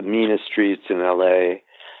some of the meanest streets in LA,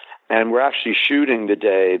 and we're actually shooting the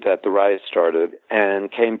day that the riots started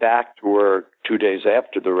and came back to work 2 days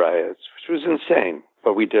after the riots, which was insane.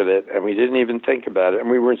 But we did it, and we didn't even think about it, and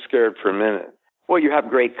we weren't scared for a minute. Well, you have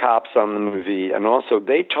great cops on the movie, and also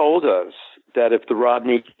they told us that if the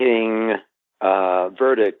Rodney King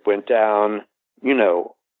verdict went down,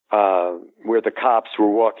 where the cops were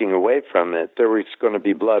walking away from it, there was going to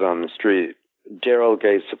be blood on the street. Daryl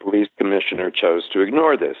Gates, the police commissioner, chose to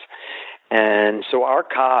ignore this. And so our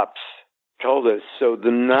cops told us, so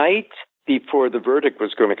the night before the verdict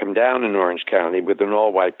was going to come down in Orange County with an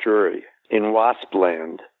all-white jury in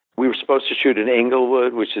Waspland, we were supposed to shoot in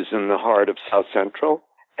Englewood, which is in the heart of South Central.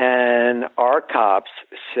 And our cops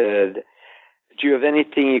said, do you have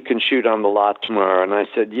anything you can shoot on the lot tomorrow? And I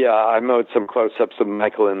said, yeah, I mowed some close-ups of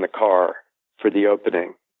Michael in the car for the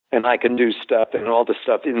opening. And I can do stuff and all the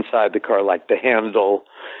stuff inside the car, like the handle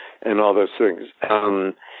and all those things.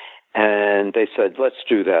 And they said, let's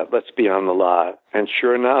do that. Let's be on the lot. And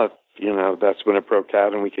sure enough, that's when it broke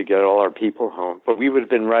out and we could get all our people home. But we would have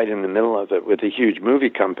been right in the middle of it with a huge movie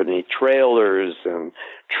company, trailers and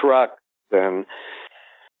trucks. And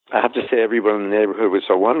I have to say, everyone in the neighborhood was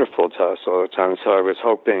so wonderful to us all the time. So I was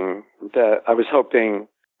hoping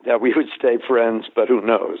that we would stay friends, but who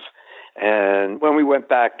knows? And when we went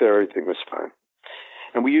back there, everything was fine.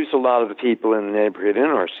 And we used a lot of the people in the neighborhood in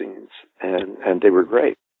our scenes, and they were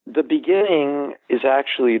great. The beginning is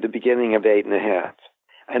actually the beginning of 8.5,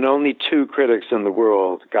 and only 2 critics in the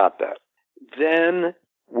world got that. Then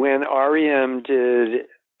when REM did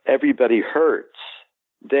Everybody Hurts,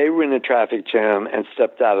 they were in a traffic jam and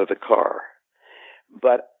stepped out of the car.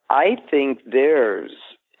 But I think theirs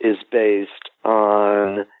is based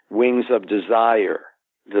on Wings of Desire,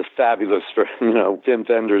 the fabulous, Wim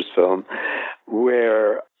Wenders film,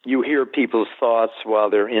 where you hear people's thoughts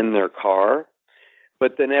while they're in their car.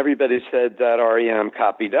 But then everybody said that REM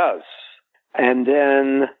copied us. And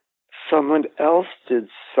then someone else did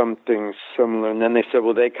something similar. And then they said,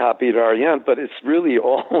 well, they copied REM. But it's really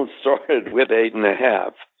all started with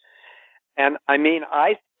 8.5. And I mean,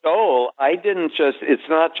 it's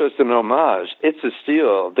not just an homage. It's a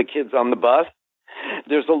steal. The Kids on the Bus.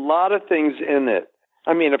 There's a lot of things in it.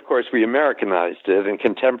 I mean, of course, we Americanized it and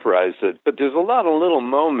contemporized it. But there's a lot of little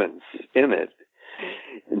moments in it.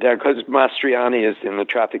 Because Mastriani is in the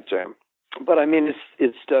traffic jam. But I mean,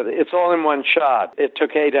 it's all in one shot. It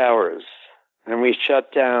took 8 hours, and we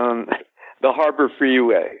shut down the Harbor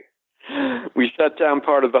Freeway. We shut down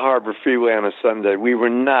part of the Harbor Freeway on a Sunday. We were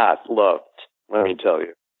not loved, let me tell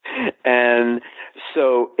you. And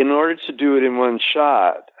so in order to do it in one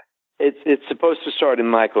shot, it's supposed to start in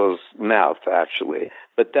Michael's mouth, actually.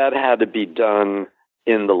 But that had to be done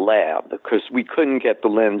in the lab because we couldn't get the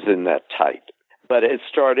lens in that tight. But it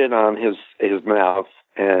started on his mouth,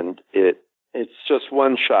 and it's just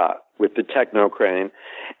one shot with the techno crane.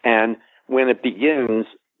 And when it begins,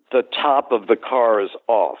 the top of the car is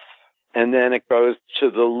off. And then it goes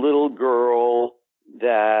to the little girl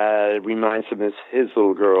that reminds him of his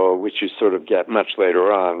little girl, which you sort of get much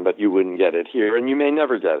later on, but you wouldn't get it here. And you may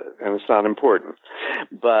never get it, and it's not important.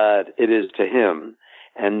 But it is to him.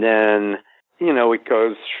 And then, it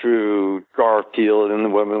goes through Garfield and the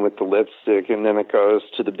woman with the lipstick, and then it goes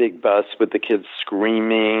to the big bus with the kids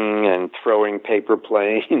screaming and throwing paper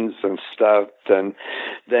planes and stuff, and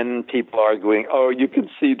then people arguing, oh, you can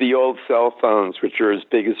see the old cell phones, which are as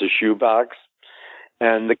big as a shoebox,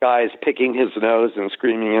 and the guy is picking his nose and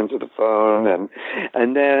screaming into the phone,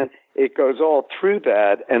 and then it goes all through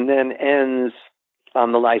that, and then ends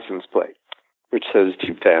on the license plate, which says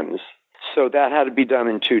Two Pens. So that had to be done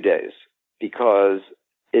in 2 days. Because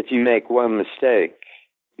if you make one mistake,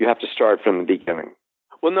 you have to start from the beginning.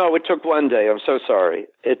 Well, no, it took one day. I'm so sorry.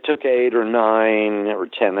 It took 8 or 9 or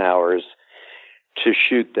 10 hours to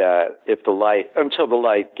shoot that until the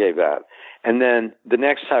light gave out. And then the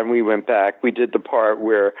next time we went back, we did the part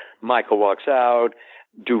where Michael walks out,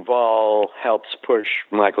 Duvall helps push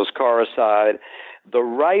Michael's car aside. The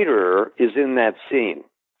writer is in that scene,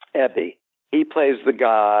 Ebbe. He plays the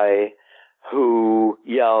guy who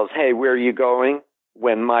yells, "Hey, where are you going?"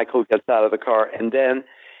 when Michael gets out of the car. And then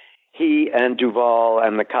he and Duvall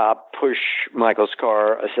and the cop push Michael's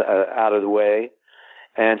car out of the way.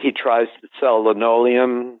 And he tries to sell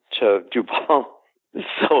linoleum to Duvall.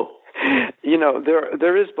 So,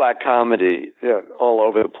 there is black comedy all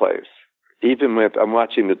over the place. Even I'm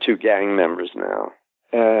watching the 2 gang members now.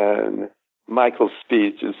 And Michael's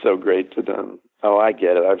speech is so great to them. Oh, I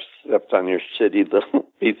get it. I've stepped on your shitty little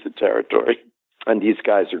piece of territory. And these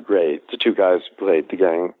guys are great. The 2 guys who played the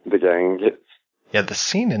gang kids. Yeah, the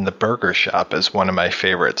scene in the burger shop is one of my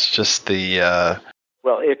favorites. Just well,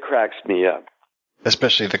 it cracks me up.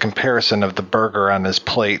 Especially the comparison of the burger on his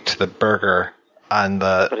plate to the burger on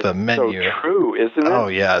the menu. So true, isn't it? Oh,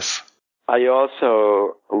 yes. I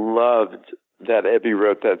also loved that Ebbe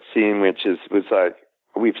wrote that scene, which was like,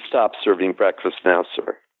 "We've stopped serving breakfast now,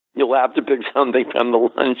 sir. You'll have to pick something from the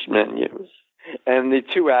lunch menus." And the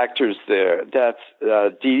 2 actors there, that's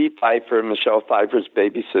Dee Dee Pfeiffer, Michelle Pfeiffer's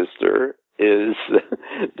baby sister, is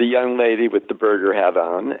the young lady with the burger hat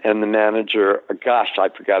on, and the manager, gosh, I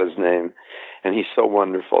forgot his name, and he's so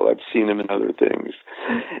wonderful. I've seen him in other things.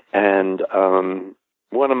 And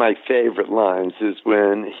one of my favorite lines is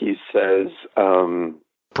when he says...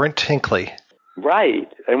 Brent Hinckley.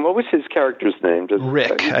 Right. And what was his character's name?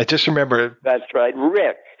 Rick. I just remember... That's right,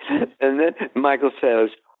 Rick. And then Michael says,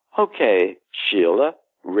 "Okay, Sheila,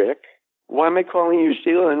 Rick. Why am I calling you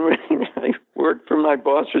Sheila and Rick? I worked for my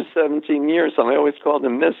boss for 17 years, and I always called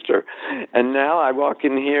him Mister. And now I walk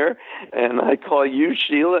in here, and I call you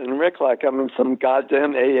Sheila and Rick like I'm in some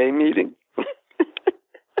goddamn AA meeting."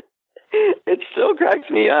 It still cracks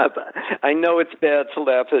me up. I know it's bad to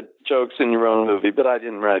laugh at jokes in your own movie, but I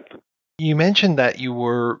didn't write them. You mentioned that you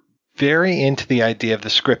were very into the idea of the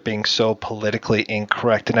script being so politically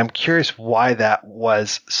incorrect, and I'm curious why that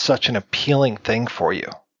was such an appealing thing for you.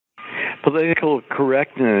 Political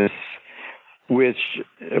correctness, which,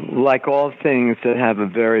 like all things that have a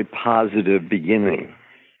very positive beginning,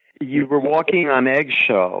 you were walking on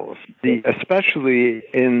eggshells, especially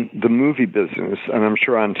in the movie business, and I'm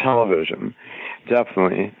sure on television,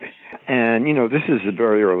 definitely. And, this is the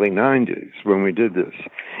very early 90s when we did this.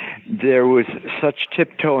 There was such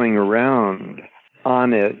tiptoeing around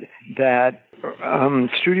on it that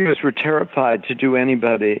studios were terrified to do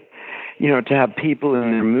anybody, to have people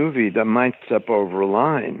in their movie that might step over a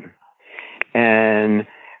line. And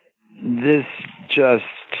this just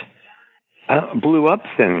blew up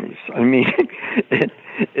things. I mean,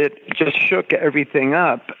 it just shook everything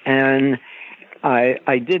up. And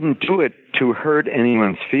I didn't do it to hurt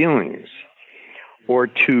anyone's feelings or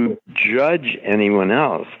to judge anyone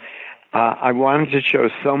else. I wanted to show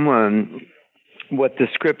someone what the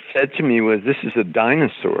script said to me was, this is a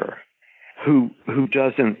dinosaur who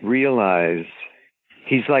doesn't realize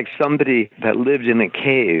he's like somebody that lived in a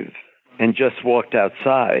cave and just walked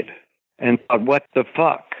outside and thought, what the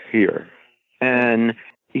fuck here? And,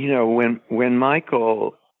 when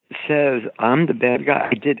Michael says, I'm the bad guy,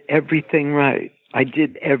 I did everything right. I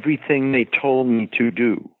did everything they told me to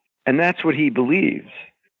do. And that's what he believes.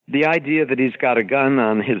 The idea that he's got a gun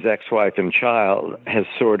on his ex-wife and child has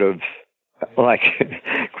sort of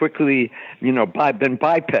quickly, been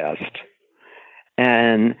bypassed.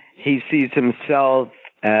 And he sees himself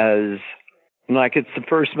as it's the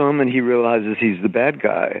first moment he realizes he's the bad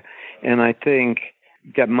guy. And I think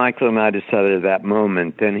that Michael and I decided at that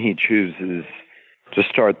moment, then he chooses to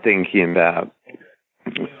start thinking about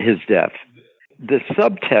his death. The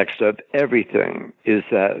subtext of everything is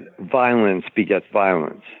that violence begets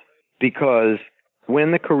violence. Because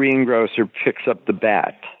when the Korean grocer picks up the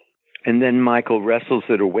bat, and then Michael wrestles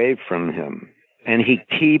it away from him, and he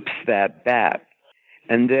keeps that bat,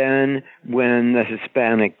 and then when the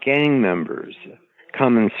Hispanic gang members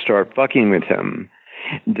come and start fucking with him,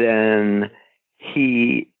 then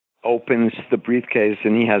he opens the briefcase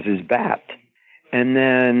and he has his bat. And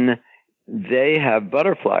then they have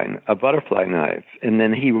a butterfly knife, and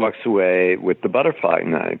then he walks away with the butterfly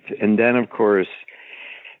knife. And then, of course,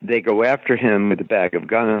 they go after him with a bag of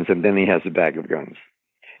guns, and then he has a bag of guns.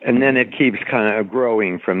 And then it keeps kind of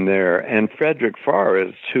growing from there. And Frederick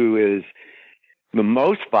Forrest, who is the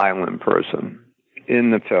most violent person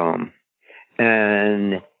in the film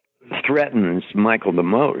and threatens Michael the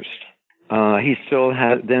most, he still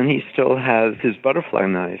has his butterfly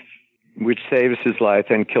knife, which saves his life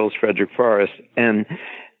and kills Frederick Forrest. And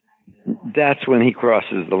that's when he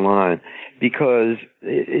crosses the line, because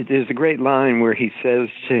there's a great line where he says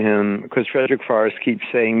to him, because Frederick Forrest keeps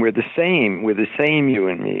saying, we're the same, you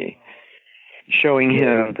and me, showing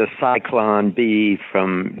him the Cyclone B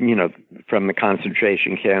from the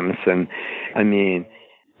concentration camps. And I mean,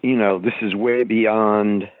 this is way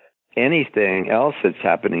beyond anything else that's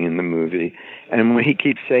happening in the movie. And when he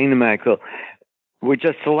keeps saying to Michael, we're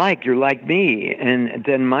just alike, you're like me. And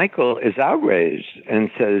then Michael is outraged and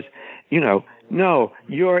says, no,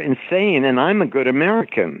 you're insane and I'm a good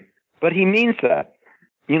American. But he means that.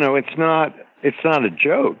 It's not a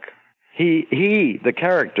joke. He, the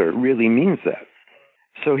character, really means that.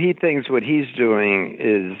 So he thinks what he's doing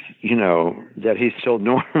is, that he's still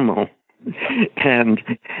normal.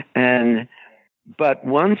 But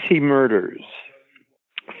once he murders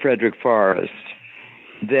Frederick Forrest,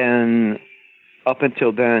 then up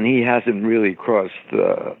until then, he hasn't really crossed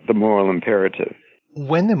the moral imperative.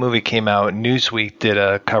 When the movie came out, Newsweek did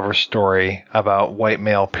a cover story about white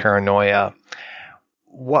male paranoia.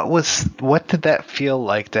 What did that feel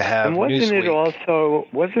like to have? And wasn't it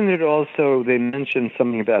also they mentioned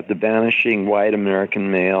something about the vanishing white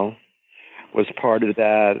American male? Was part of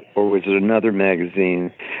that, or was it another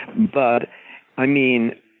magazine? But I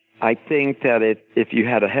mean, I think that if you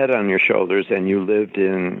had a head on your shoulders and you lived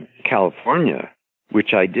in California,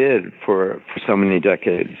 which I did for so many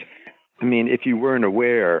decades, I mean, if you weren't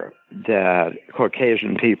aware that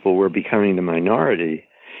Caucasian people were becoming the minority,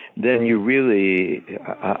 then you really,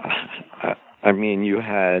 you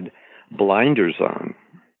had blinders on.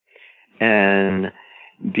 And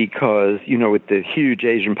because, with the huge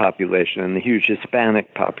Asian population and the huge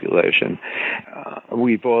Hispanic population,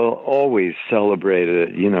 we've always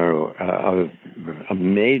celebrated, a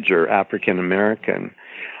major African-American,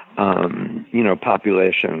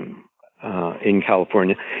 population in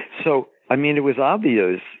California. So, it was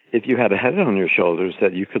obvious if you had a head on your shoulders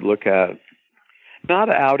that you could look at, not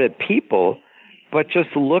out at people, but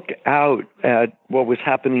just look out at what was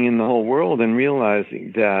happening in the whole world and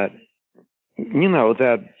realizing that,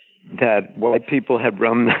 that white people had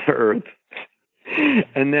run the earth,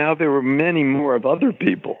 and now there were many more of other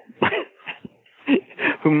people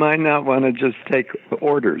who might not want to just take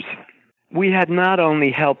orders. We had not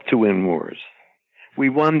only helped to win wars, we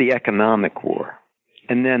won the economic war.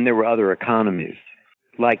 And then there were other economies,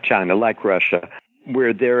 like China, like Russia,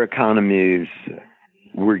 where their economies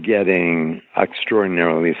were getting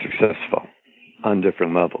extraordinarily successful on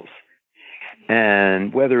different levels.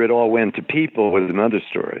 And whether it all went to people was another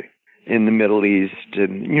story. In the Middle East,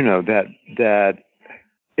 and that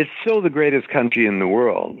it's still the greatest country in the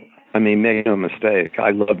world. Make no mistake,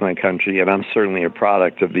 I love my country, and I'm certainly a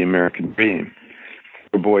product of the American dream.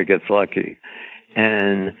 A boy gets lucky.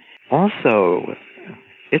 And also,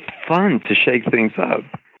 it's fun to shake things up.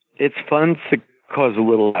 It's fun to cause a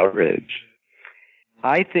little outrage.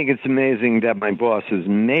 I think it's amazing that my bosses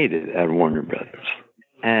made it at Warner Brothers.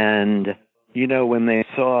 And, when they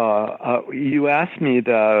saw, you asked me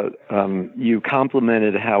you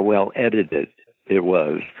complimented how well edited it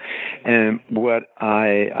was. And what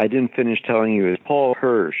I didn't finish telling you is Paul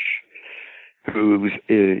Hirsch, who's,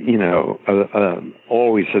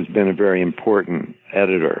 always has been a very important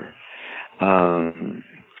editor.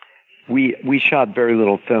 We shot very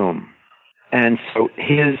little film. And so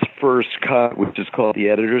his first cut, which is called the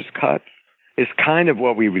editor's cut, is kind of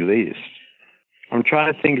what we released. I'm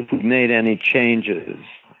trying to think if we've made any changes.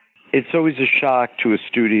 It's always a shock to a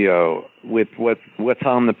studio with what's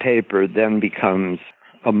on the paper then becomes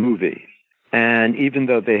a movie. And even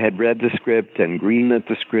though they had read the script and greenlit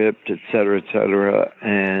the script, et cetera,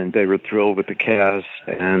 and they were thrilled with the cast,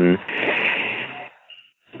 and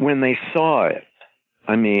when they saw it,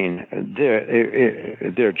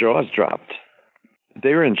 their jaws dropped.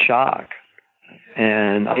 They were in shock,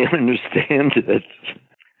 and I understand it.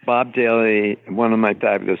 Bob Daly, one of my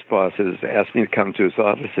fabulous bosses, asked me to come to his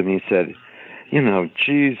office, and he said,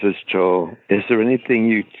 Jesus, Joel, is there anything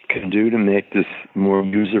you can do to make this more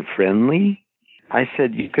user-friendly? I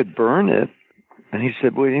said, you could burn it. And he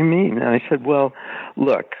said, what do you mean? And I said, well,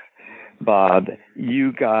 look, Bob,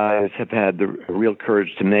 you guys have had the real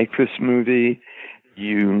courage to make this movie.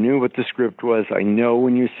 You knew what the script was. I know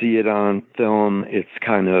when you see it on film, it's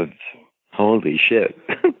kind of, holy shit,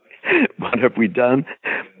 what have we done?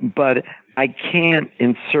 But I can't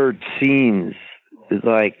insert scenes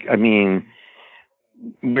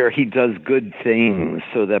where he does good things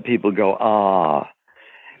so that people go,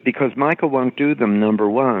 because Michael won't do them, number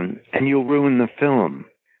one, and you'll ruin the film.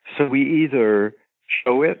 So we either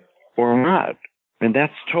show it or not. And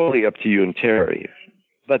that's totally up to you and Terry.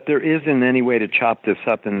 But there isn't any way to chop this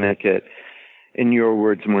up and make it, in your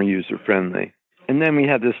words, more user-friendly. And then we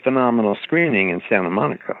had this phenomenal screening in Santa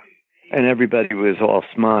Monica, and everybody was all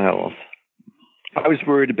smiles. I was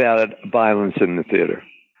worried about violence in the theater.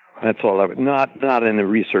 That's all I was. Not in a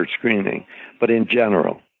research screening, but in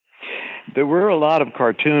general. There were a lot of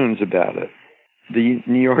cartoons about it. The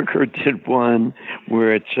New Yorker did one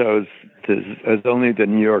where it shows, as only the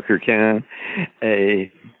New Yorker can,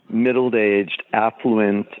 a middle-aged,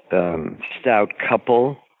 affluent, stout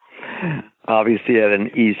couple, obviously at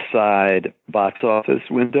an East Side box office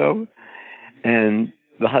window, and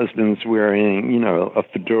the husband's wearing, a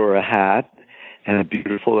fedora hat and a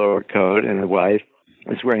beautiful overcoat, and the wife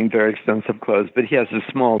is wearing very expensive clothes, but he has a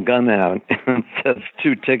small gun out and says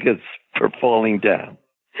 2 tickets for falling down.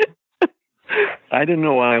 I don't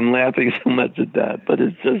know why I'm laughing so much at that, but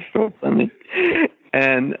it's just so funny.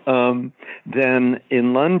 And then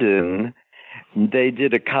in London, they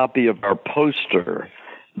did a copy of our poster,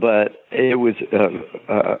 but it was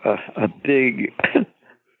a big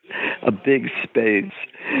space.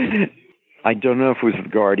 I don't know if it was The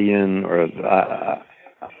Guardian or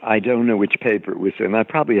I don't know which paper it was in. I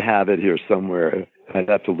probably have it here somewhere. I'd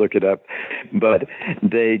have to look it up. But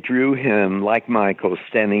they drew him, like Michael,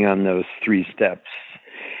 standing on those 3 steps.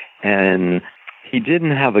 And he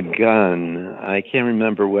didn't have a gun. I can't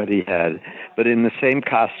remember what he had. But in the same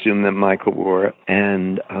costume that Michael wore.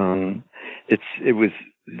 And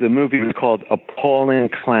the movie was called Appalling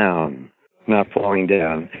Clown, not Falling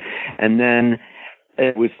Down. And then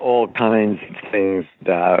it was all kinds of things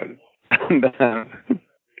about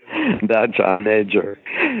John Major.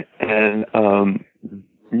 And,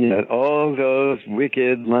 all those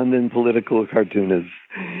wicked London political cartoonists.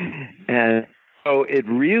 And so it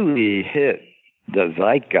really hit the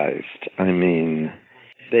zeitgeist. I mean,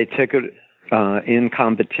 they took it in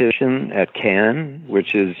competition at Cannes,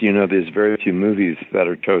 which is, there's very few movies that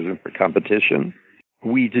are chosen for competition.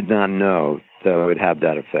 We did not know that it would have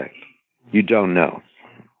that effect. You don't know.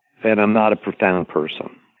 And I'm not a profound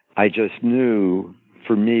person. I just knew,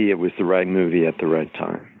 for me, it was the right movie at the right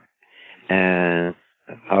time. And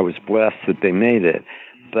I was blessed that they made it.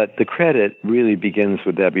 But the credit really begins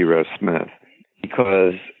with Ebbe Roe Smith,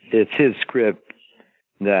 because it's his script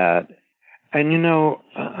that, and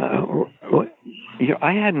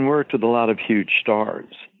I hadn't worked with a lot of huge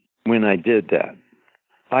stars when I did that.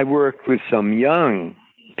 I worked with some young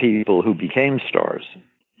people who became stars.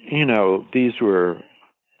 These were,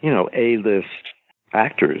 A-list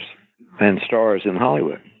actors and stars in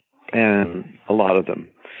Hollywood, and a lot of them.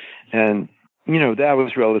 And, that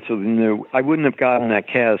was relatively new. I wouldn't have gotten that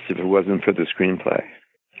cast if it wasn't for the screenplay.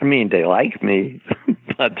 I mean, they like me,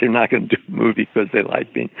 but they're not going to do a movie because they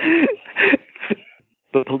like me.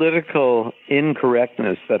 The political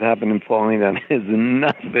incorrectness that happened in Falling Down is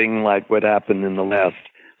nothing like what happened in the last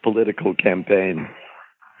political campaign.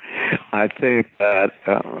 I think that,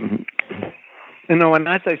 and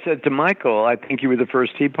as I said to Michael, I think you were the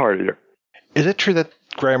first Tea Partier. Is it true that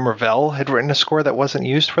Graham Revell had written a score that wasn't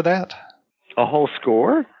used for that? A whole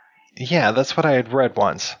score? Yeah, that's what I had read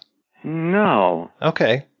once. No.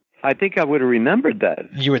 Okay. I think I would have remembered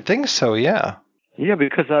that. You would think so, yeah. Yeah,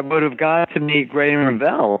 because I would have got to meet Graham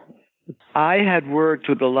Revell. I had worked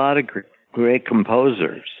with a lot of great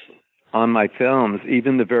composers on my films,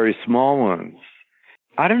 even the very small ones.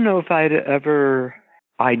 I don't know if I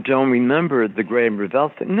don't remember the Graham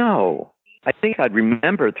Revell thing. No. I think I'd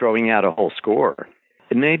remember throwing out a whole score.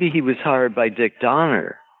 And maybe he was hired by Dick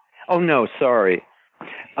Donner. Oh, no, sorry.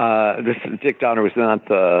 Dick Donner was not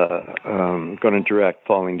going to direct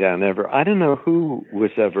Falling Down ever. I don't know who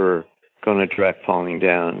was ever going to direct Falling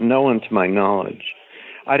Down. No one to my knowledge.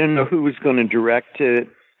 I don't know who was going to direct it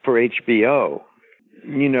for HBO.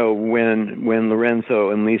 When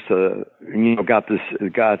Lorenzo and Lisa,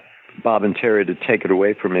 got Bob and Terry to take it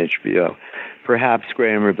away from HBO. Perhaps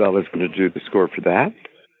Graham Revell was going to do the score for that.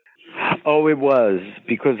 Oh, it was,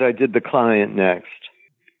 because I did The Client next.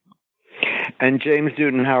 And James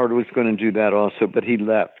Newton Howard was going to do that also, but he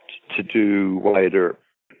left to do Wyatt Earp.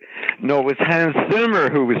 No, it was Hans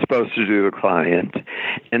Zimmer who was supposed to do The Client.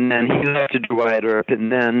 And then he left to do Wyatt Earp.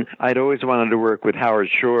 And then I'd always wanted to work with Howard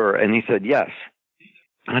Shore, and he said yes.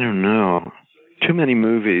 I don't know. Too many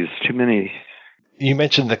movies, too many. You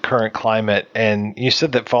mentioned the current climate, and you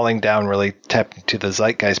said that Falling Down really tapped into the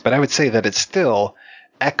zeitgeist, but I would say that it still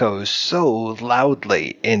echoes so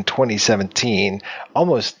loudly in 2017,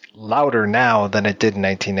 almost louder now than it did in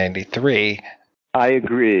 1993. I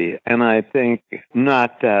agree. And I think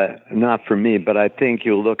not for me, but I think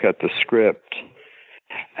you'll look at the script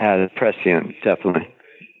as prescient, definitely.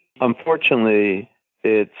 Unfortunately,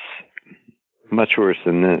 it's much worse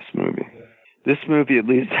than this movie. This movie at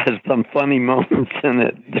least has some funny moments in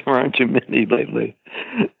it. There aren't too many lately.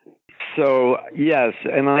 So, yes,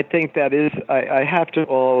 and I think that is, I have to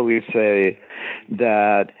always say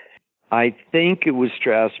that I think it was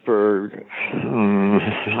Strasberg.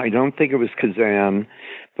 I don't think it was Kazan,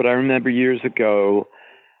 but I remember years ago,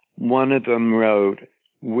 one of them wrote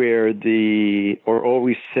or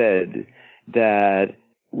always said that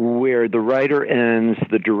where the writer ends,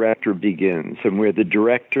 the director begins, and where the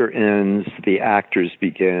director ends, the actors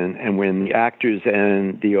begin, and when the actors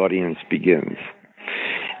end, the audience begins.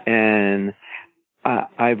 And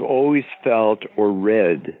I've always felt or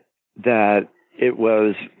read that it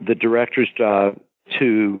was the director's job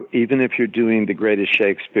to, even if you're doing the greatest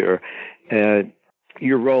Shakespeare,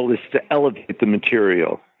 your role is to elevate the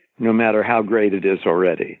material, no matter how great it is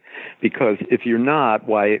already. Because if you're not,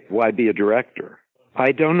 why be a director?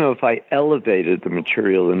 I don't know if I elevated the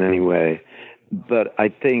material in any way, but I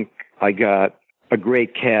think I got a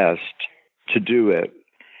great cast to do it,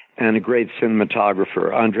 and a great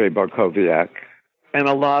cinematographer, Andrei Barkowiak, and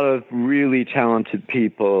a lot of really talented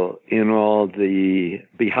people in all the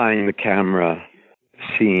behind-the-camera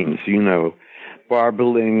scenes. You know, Barbara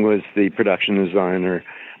Ling was the production designer.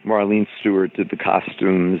 Marlene Stewart did the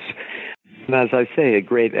costumes. And as I say, a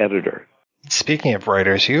great editor. Speaking of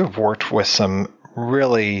writers, you have worked with some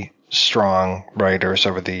really strong writers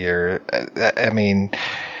over the year. I mean,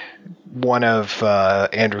 one of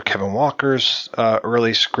Andrew Kevin Walker's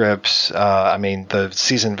early scripts, the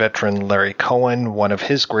seasoned veteran Larry Cohen, one of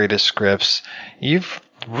his greatest scripts. You've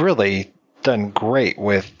really done great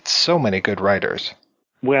with so many good writers.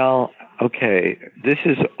 Well, okay, this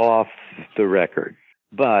is off the record,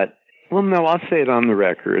 but, well, no, I'll say it on the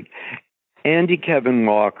record. Andy Kevin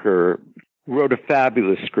Walker wrote a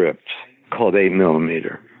fabulous script called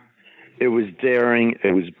 8mm. It was daring,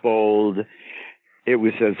 it was bold, it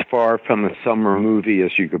was as far from a summer movie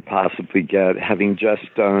as you could possibly get, having just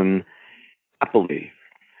done, happily,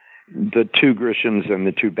 the two Grishams and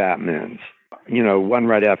the two Batmans, one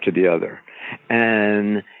right after the other.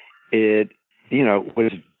 And it,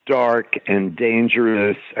 was dark and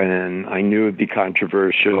dangerous, and I knew it'd be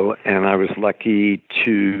controversial, and I was lucky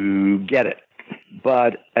to get it.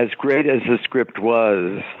 But as great as the script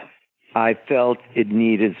was, I felt it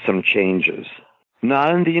needed some changes.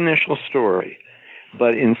 Not in the initial story,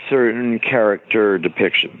 but in certain character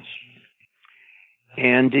depictions.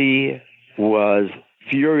 Andy was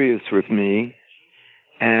furious with me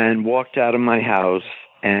and walked out of my house,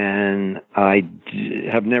 and I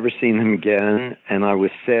have never seen him again, and I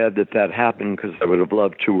was sad that happened because I would have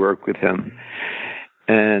loved to work with him.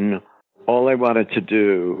 And all I wanted to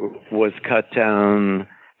do was cut down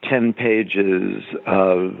 10 pages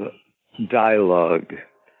of dialogue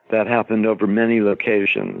that happened over many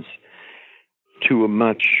locations to a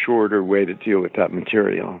much shorter way to deal with that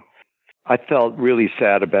material. I felt really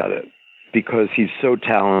sad about it because he's so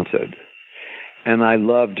talented, and I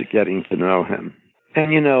loved getting to know him.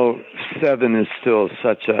 And, Seven is still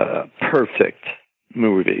such a perfect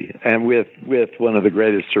movie, and with one of the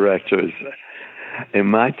greatest directors in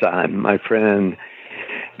my time, my friend,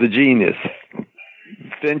 the genius,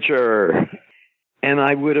 Fincher. And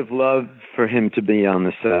I would have loved for him to be on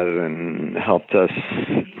the set and helped us,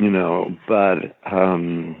 but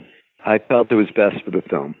I felt it was best for the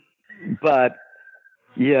film. But,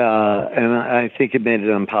 yeah, and I think it made it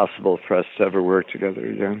impossible for us to ever work together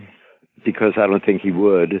again, because I don't think he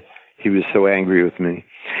would. He was so angry with me.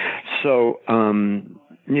 So,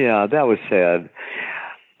 yeah, that was sad.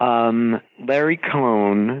 Larry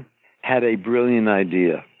Cohen had a brilliant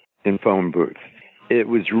idea in Phone Booth. It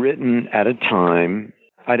was written at a time,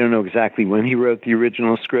 I don't know exactly when he wrote the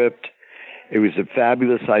original script. It was a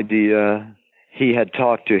fabulous idea. He had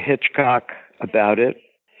talked to Hitchcock about it.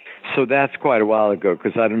 So that's quite a while ago,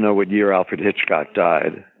 because I don't know what year Alfred Hitchcock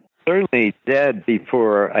died. Certainly dead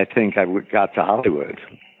before I think I got to Hollywood.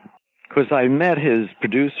 Because I met his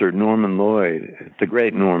producer, Norman Lloyd, the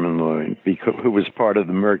great Norman Lloyd, who was part of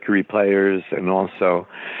the Mercury Players and also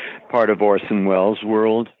part of Orson Welles'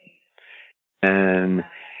 world. And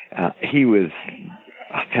he was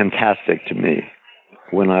fantastic to me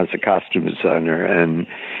when I was a costume designer,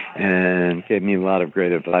 and gave me a lot of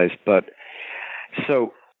great advice. But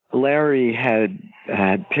so Larry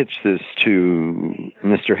had pitched this to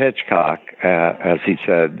Mr. Hitchcock, as he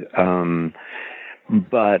said,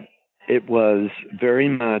 but it was very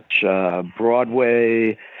much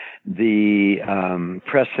Broadway. The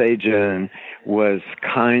press agent was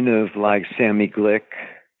kind of like Sammy Glick,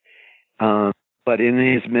 but in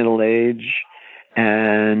his middle age,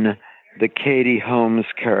 and the Katie Holmes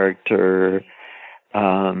character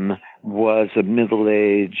was a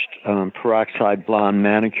middle-aged peroxide blonde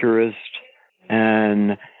manicurist.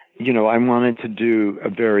 And, you know, I wanted to do a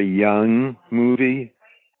very young movie.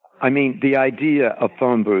 I mean, the idea of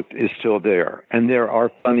Phone Booth is still there. And there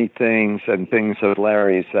are funny things and things of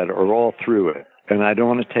Larry's that are all through it. And I don't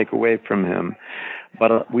want to take away from him.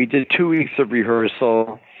 But we did 2 weeks of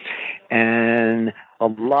rehearsal, and a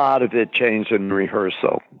lot of it changed in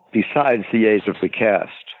rehearsal, besides the age of the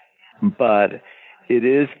cast. But it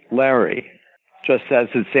is Larry, just as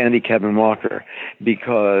it's Andy Kevin Walker,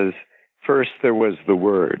 because first there was the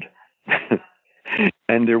word.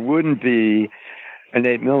 And there wouldn't be an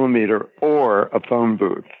 8mm or a phone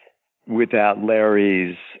booth without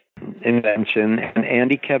Larry's invention and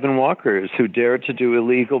Andy Kevin Walker's, who dared to do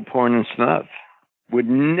illegal porn and snuff. Would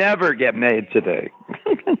never get made today.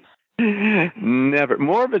 Never.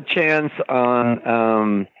 More of a chance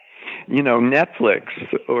on, you know, Netflix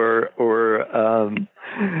or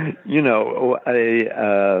you know,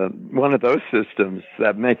 one of those systems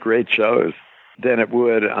that make great shows than it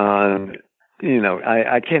would on, you know,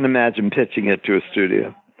 I can't imagine pitching it to a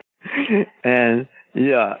studio. And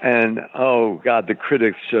yeah, and oh God, the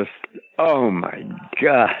critics just, oh my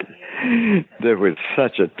God, there was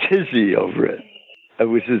such a tizzy over it. It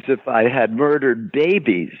was as if I had murdered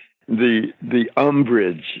babies. The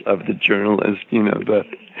umbrage of the journalist, you know,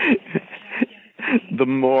 the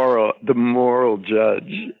moral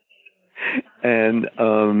judge, and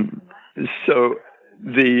so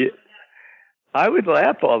I would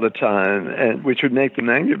laugh all the time, and which would make them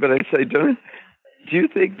angry. But I'd say, do you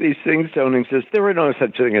think these things don't exist? There were no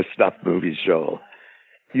such thing as snuff movies, Joel.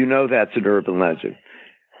 You know that's an urban legend.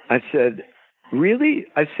 I said, really?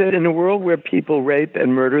 I said, in a world where people rape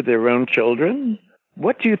and murder their own children,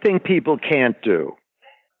 what do you think people can't do?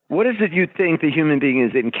 What is it you think the human being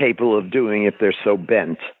is incapable of doing if they're so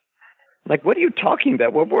bent? Like, what are you talking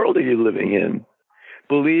about? What world are you living in?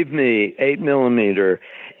 Believe me, 8mm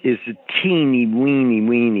is a teeny,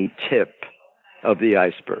 weeny tip of the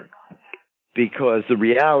iceberg, because the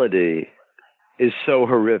reality is so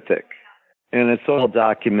horrific. And it's all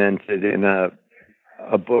documented in a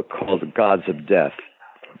book called Gods of Death.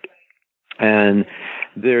 And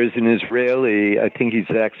there's an Israeli, I think he's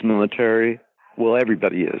ex-military. Well,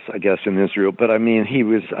 everybody is, I guess, in Israel. But I mean, he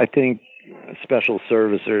was, I think, a special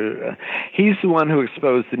service. He's the one who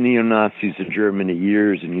exposed the neo-Nazis in Germany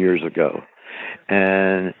years and years ago.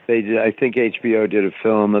 And I think HBO did a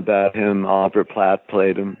film about him. Oliver Platt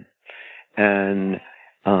played him. And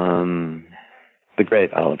the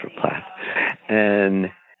great Oliver Platt.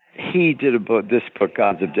 And he did this book,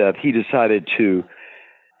 Gods of Death. He decided to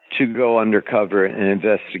go undercover and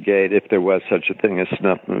investigate if there was such a thing as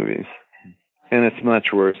snuff movies. And it's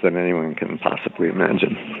much worse than anyone can possibly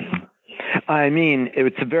imagine. I mean,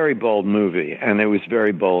 it's a very bold movie, and it was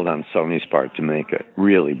very bold on Sony's part to make it.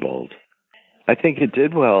 Really bold. I think it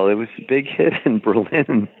did well. It was a big hit in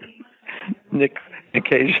Berlin. Nick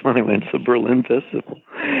Cage went to the Berlin Festival.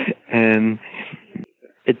 And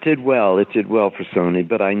it did well. It did well for Sony,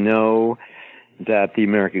 but I know that the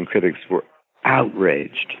American critics were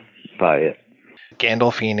outraged by it.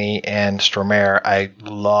 Gandolfini and Stormare. I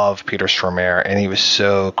love Peter Stormare, and he was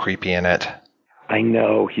so creepy in it. I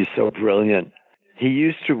know, he's so brilliant. He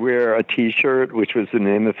used to wear a T-shirt, which was the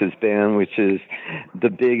name of his band, which is the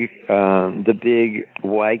big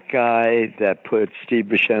white guy that put Steve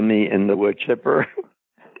Buscemi in the wood chipper.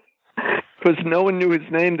 Because no one knew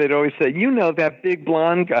his name, they'd always say, you know, that big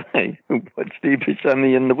blonde guy who put Steve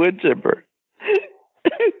Buscemi in the wood chipper.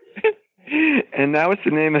 And that was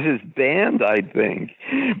the name of his band, I think.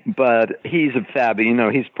 But he's a fab. You know,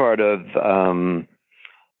 he's part of,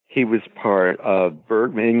 he was part of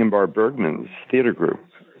Ingmar Bergman's theater group.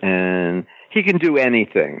 And he can do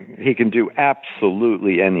anything. He can do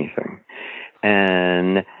absolutely anything.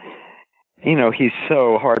 And, you know, he's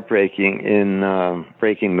so heartbreaking in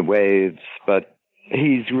Breaking the Waves, but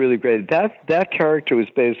he's really great. That character was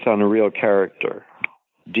based on a real character,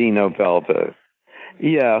 Dino Velvet.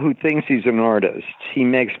 Yeah, who thinks he's an artist. He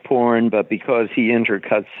makes porn, but because he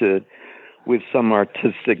intercuts it with some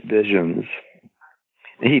artistic visions,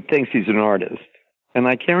 he thinks he's an artist. And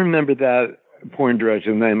I can't remember that porn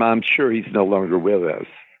director's name. I'm sure he's no longer with us.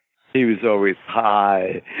 He was always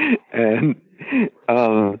high. And,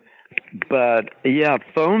 but yeah,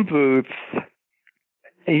 phone booths,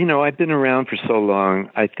 you know, I've been around for so long.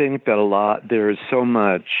 I think that there is so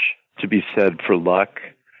much to be said for luck.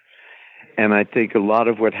 And I think a lot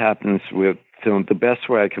of what happens with film, the best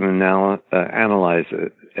way I can analyze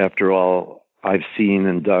it, after all I've seen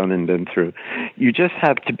and done and been through, you just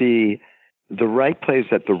have to be the right place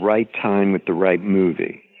at the right time with the right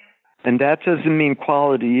movie. And that doesn't mean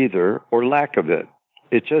quality either, or lack of it.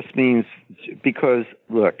 It just means, because,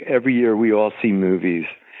 look, every year we all see movies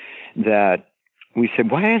that we say,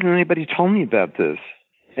 why hasn't anybody told me about this?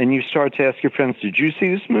 And you start to ask your friends, did you see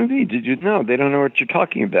this movie? Did you? No, they don't know what you're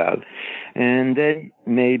talking about. And then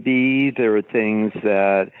maybe there are things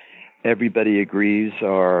that everybody agrees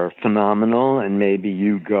are phenomenal, and maybe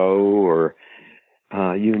you go, or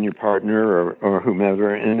you and your partner, or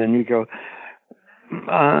whomever, and then you go,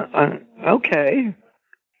 okay.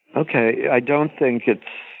 I don't think it's,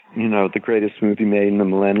 the greatest movie made in the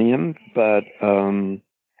millennium, but a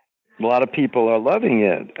lot of people are loving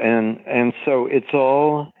it, and so it's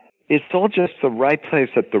all just the right place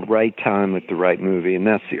at the right time with the right movie, and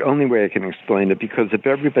that's the only way I can explain it. Because if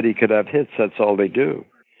everybody could have hits, that's all they do,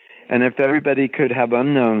 and if everybody could have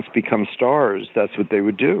unknowns become stars, that's what they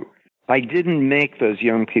would do. I didn't make those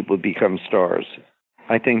young people become stars.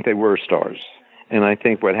 I think they were stars. And I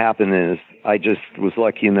think what happened is I just was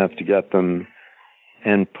lucky enough to get them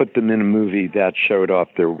and put them in a movie that showed off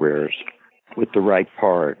their wares with the right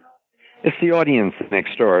part. It's the audience that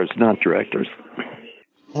makes stars, not directors.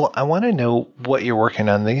 Well, I want to know what you're working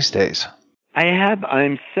on these days.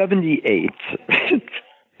 I'm 78,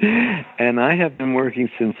 and I have been working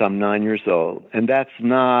since I'm 9 years old. And that's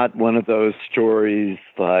not one of those stories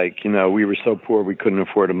like, we were so poor we couldn't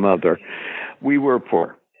afford a mother. We were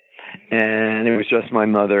poor. And it was just my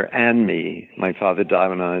mother and me. My father died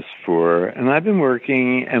when I was 4. And I've been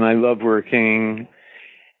working, and I love working.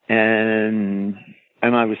 And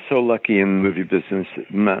I was so lucky in the movie business.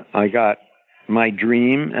 I got my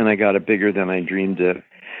dream, and I got it bigger than I dreamed it.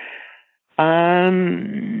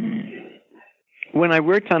 When I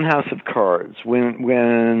worked on House of Cards,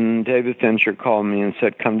 when David Fincher called me and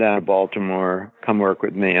said, come down to Baltimore, come work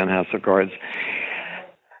with me on House of Cards,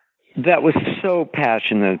 that was so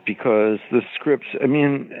passionate, because the scripts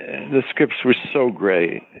were so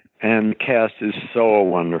great, and the cast is so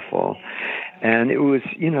wonderful. And it was,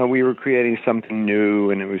 we were creating something new,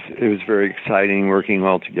 and it was very exciting working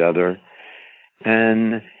all together.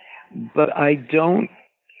 But I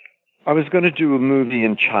was going to do a movie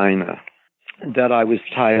in China that I was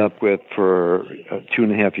tied up with for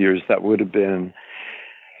 2.5 years. That would have been,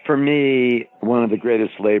 for me, one of the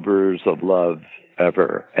greatest labors of love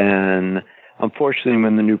ever. And unfortunately,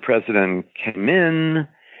 when the new president came in,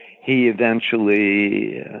 he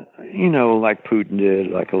eventually, like Putin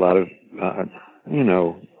did, like a lot of,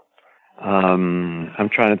 I'm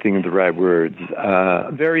trying to think of the right words.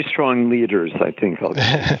 Very strong leaders, I think.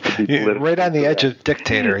 Right on the edge of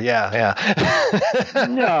dictator, yeah.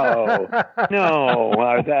 No,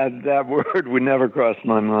 that word would never cross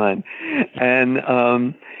my mind.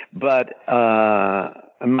 And but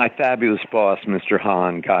my fabulous boss, Mr.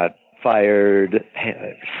 Han, got fired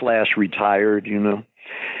 / retired,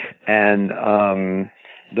 and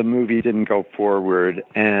the movie didn't go forward,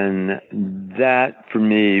 and that for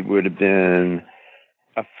me would have been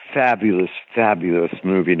a fabulous, fabulous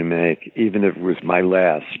movie to make, even if it was my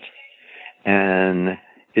last. And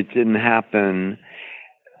it didn't happen.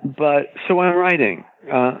 But so I'm writing.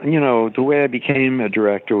 The way I became a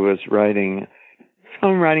director was writing. So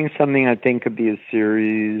I'm writing something I think could be a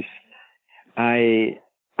series. I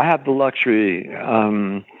have the luxury.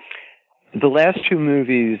 The last 2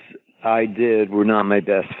 movies I did were not my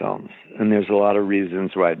best films, and there's a lot of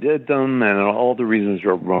reasons why I did them, and all the reasons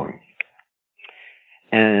were wrong.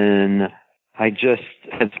 And I just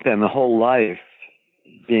had spent a whole life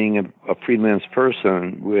being a freelance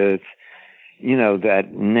person with,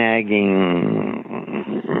 that nagging,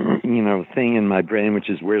 thing in my brain, which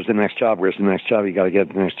is, where's the next job? Where's the next job? You got to get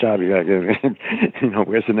the next job. You got to get,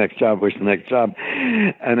 where's the next job? Where's the next job?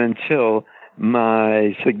 And until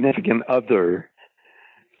my significant other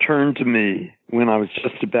turned to me when I was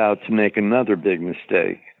just about to make another big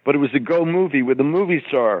mistake. But it was a go movie with a movie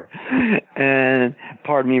star. And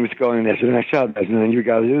part of me was going, there's the next job. And you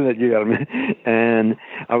got to do that. You got to. And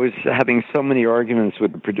I was having so many arguments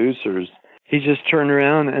with the producers. He just turned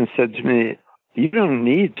around and said to me, you don't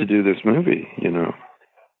need to do this movie,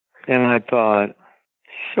 And I thought,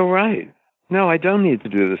 so right. No, I don't need to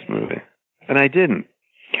do this movie. And I didn't.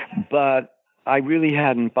 But I really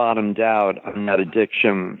hadn't bottomed out on that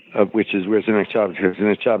addiction of which is, where's the next job? Where's the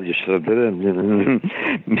next job? You should have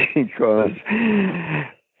because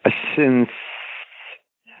since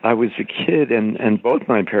I was a kid and both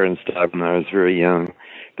my parents died when I was very young,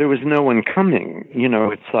 there was no one coming.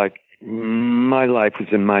 It's like my life was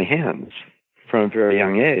in my hands from a very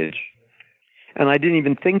young age. And I didn't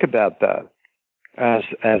even think about that as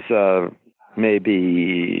a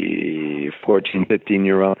maybe 14,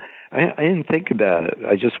 15-year-old. I didn't think about it.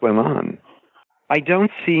 I just went on. I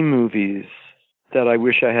don't see movies that I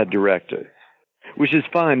wish I had directed, which is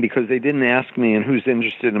fine because they didn't ask me, and who's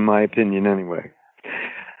interested in my opinion anyway.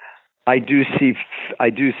 I do see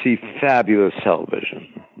fabulous television,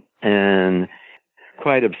 and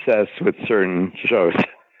quite obsessed with certain shows,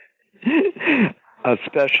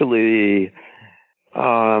 especially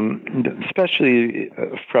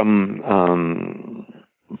from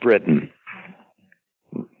Britain.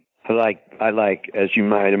 I like, as you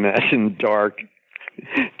might imagine, dark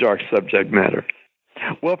subject matter.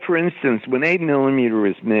 Well, for instance, when 8mm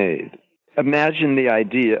was made, imagine the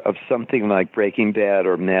idea of something like Breaking Bad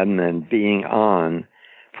or Mad Men being on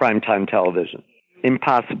primetime television.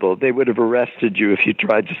 Impossible. They would have arrested you if you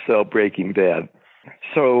tried to sell Breaking Bad.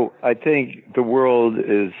 So I think the world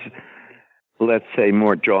is, let's say,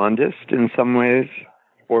 more jaundiced in some ways,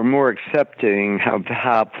 or more accepting of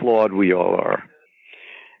how flawed we all are.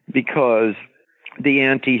 Because the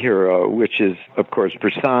anti-hero, which is, of course,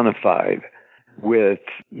 personified with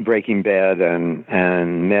Breaking Bad and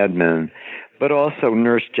Mad Men, but also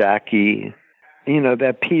Nurse Jackie,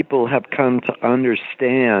 that people have come to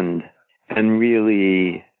understand and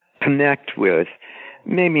really connect with,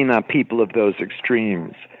 maybe not people of those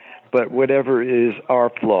extremes, but whatever is our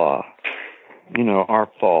flaw, our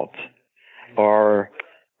fault, our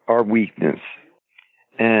weakness.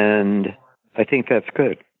 And I think that's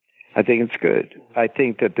good. I think it's good. I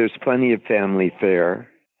think that there's plenty of family fare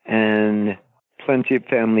and plenty of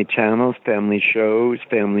family channels, family shows,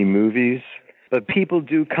 family movies. But people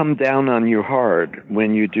do come down on you hard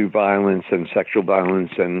when you do violence and sexual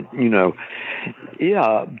violence and,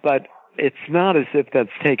 but it's not as if that's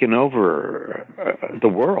taken over the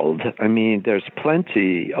world. I mean, there's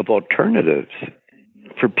plenty of alternatives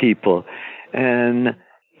for people. And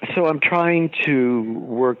so I'm trying to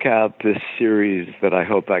work out this series that I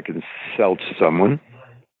hope I can sell to someone.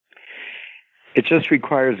 It just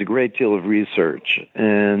requires a great deal of research,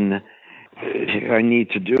 and I need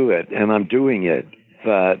to do it, and I'm doing it.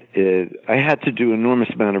 But I had to do an enormous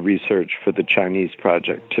amount of research for the Chinese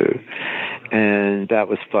project, too. And that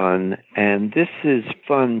was fun. And this is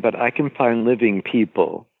fun, but I can find living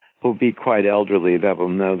people who'll be quite elderly that will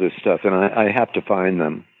know this stuff, and I have to find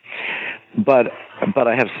them. But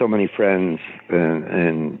I have so many friends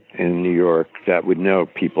in New York that would know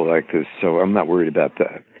people like this, so I'm not worried about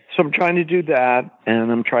that. So I'm trying to do that,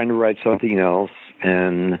 and I'm trying to write something else,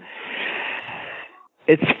 and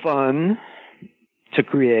it's fun to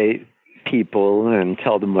create people and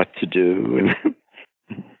tell them what to do.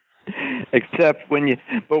 Except when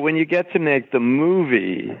you get to make the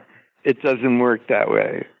movie, it doesn't work that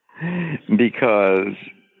way. Because,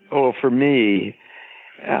 for me,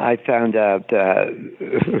 I found out that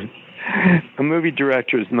a movie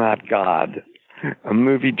director is not God. A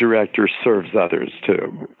movie director serves others,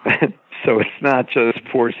 too. So it's not just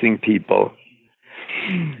forcing people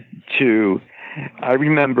to... I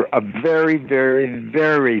remember a very, very,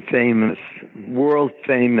 very famous,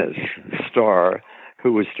 world-famous star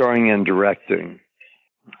who was starring and directing,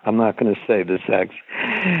 I'm not going to say the sex,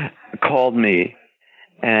 called me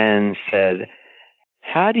and said,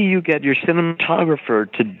 how do you get your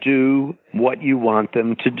cinematographer to do what you want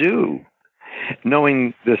them to do?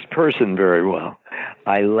 Knowing this person very well,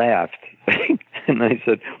 I laughed. And I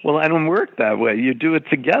said, well, I don't work that way. You do it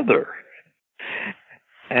together.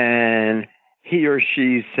 And he or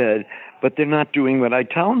she said, but they're not doing what I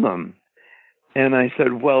tell them. And I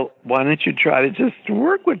said, well, why don't you try to just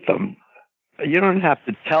work with them? You don't have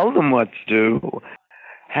to tell them what to do.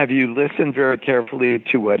 Have you listened very carefully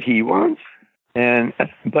to what he wants?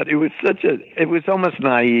 But it was almost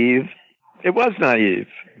naive. It was naive.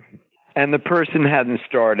 And the person hadn't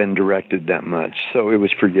starred and directed that much, so it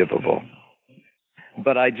was forgivable.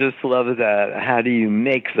 But I just love that. How do you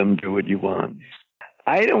make them do what you want?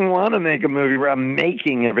 I don't want to make a movie where I'm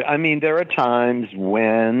making I mean, there are times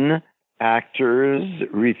when actors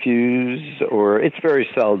refuse, or it's very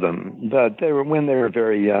seldom, but when they were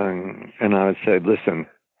very young, and I would say, listen,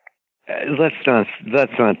 let's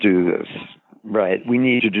not do this. Right, we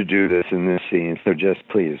need you to do this in this scene, so just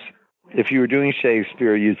please. If you were doing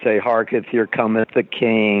Shakespeare, you'd say, harketh, here cometh the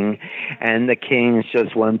king, and the king's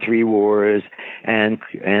just won 3 wars, and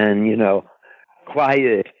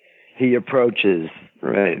quiet, he approaches,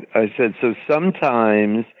 right? I said, so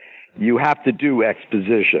sometimes you have to do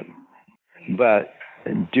exposition, but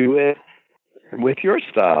do it with your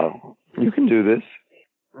style. You can do this,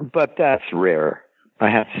 but that's rare. I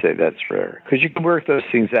have to say that's rare, because you can work those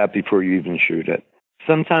things out before you even shoot it.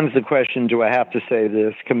 Sometimes the question, do I have to say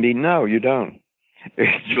this, can be, no, you don't.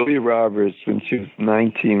 Julia Roberts, when she was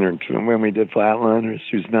 19 or 20, when we did Flatliners,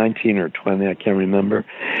 she was 19 or 20, I can't remember.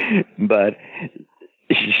 But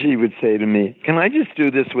she would say to me, "Can I just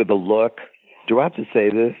do this with a look? Do I have to say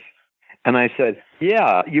this?" And I said,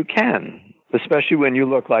 "Yeah, you can, especially when you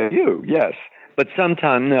look like you, yes. But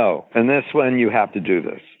sometimes no, and this one you have to do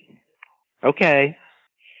this." Okay,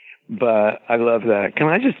 but I love that. "Can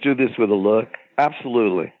I just do this with a look?"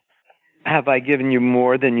 Absolutely. Have I given you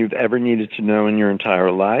more than you've ever needed to know in your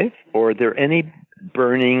entire life? Or are there any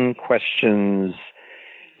burning questions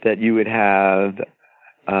that you would have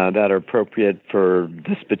that are appropriate for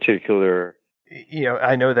this particular...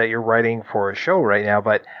 I know that you're writing for a show right now,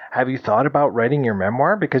 but have you thought about writing your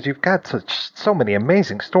memoir? Because you've got so many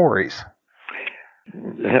amazing stories.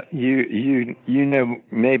 You know,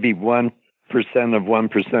 maybe 1% of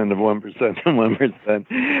 1% of 1% of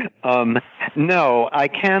 1%. No, I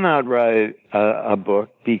cannot write a book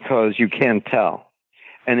because you can't tell.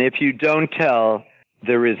 And if you don't tell,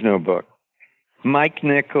 there is no book. Mike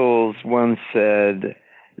Nichols once said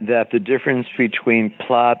that the difference between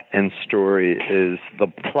plot and story is the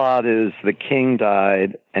plot is the king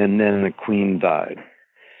died and then the queen died.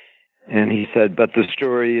 And he said, but the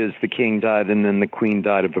story is the king died and then the queen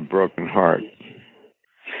died of a broken heart.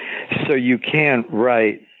 So you can't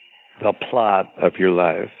write the plot of your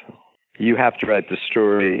life. You have to write the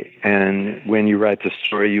story, and when you write the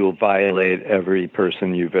story, you will violate every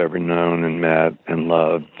person you've ever known and met and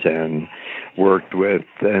loved and worked with,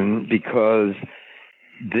 and because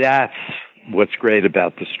that's what's great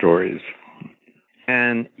about the stories.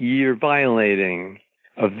 And you're violating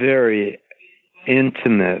a very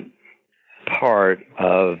intimate part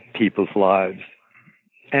of people's lives.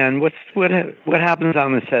 And what happens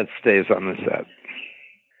on the set stays on the set.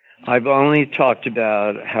 I've only talked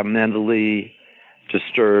about how mentally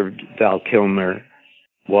disturbed Val Kilmer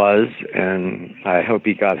was, and I hope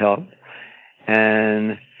he got help.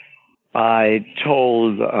 And I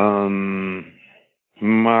told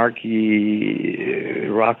Marky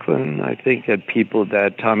Rocklin, I think, that people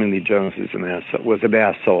that Tommy Lee Jones was an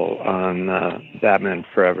asshole on Batman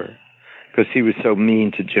Forever because he was so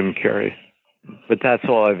mean to Jim Carrey. But that's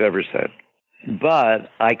all I've ever said.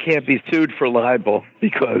 But I can't be sued for libel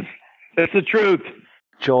because it's the truth.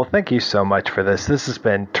 Joel, thank you so much for this. This has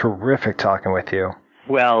been terrific talking with you.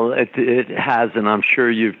 Well, it has, and I'm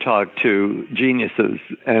sure you've talked to geniuses,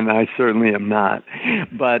 and I certainly am not.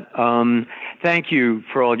 But thank you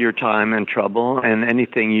for all your time and trouble, and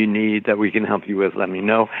anything you need that we can help you with, let me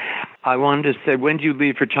know. I wanted to say, when do you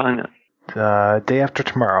leave for China? Day after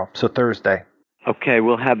tomorrow, so Thursday. Okay,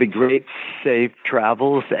 we'll have a great, safe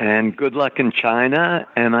travels, and good luck in China,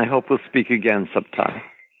 and I hope we'll speak again sometime.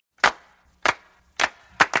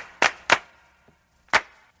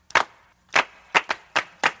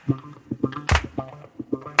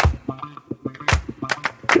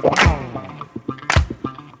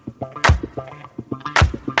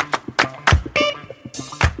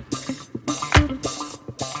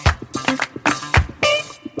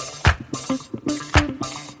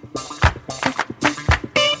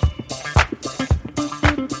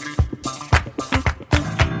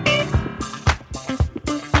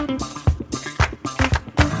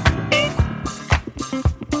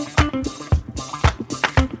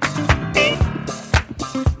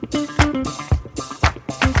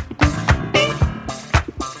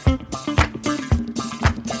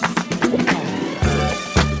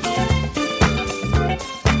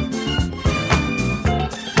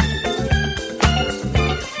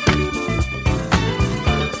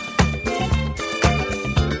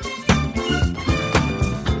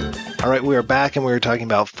 We are back, and we were talking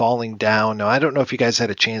about Falling Down. Now, I don't know if you guys had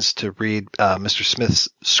a chance to read Mr. Smith's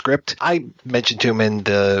script. I mentioned to him in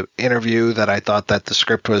the interview that I thought that the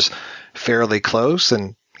script was fairly close,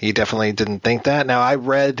 and he definitely didn't think that. Now, I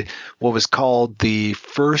read what was called the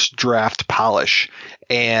first draft polish,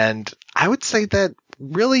 and I would say that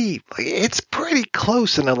really it's pretty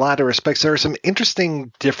close in a lot of respects. There are some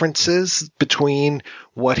interesting differences between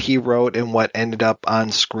what he wrote and what ended up on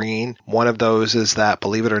screen. One of those is that,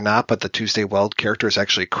 believe it or not, but the Tuesday Weld character is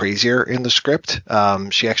actually crazier in the script.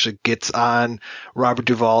 She actually gets on Robert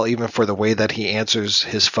Duvall even for the way that he answers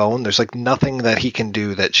his phone. There's like nothing that he can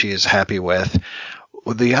do that she is happy with.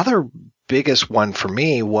 The other biggest one for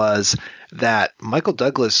me was that Michael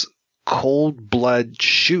Douglas cold blood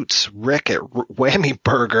shoots Rick at Whammy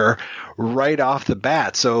Burger right off the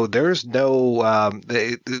bat. So there's no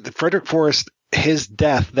Frederick Forrest, his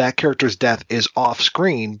death, that character's death is off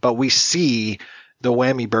screen, but we see the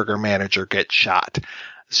Whammy Burger manager get shot.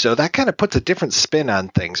 So that kind of puts a different spin on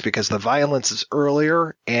things because the violence is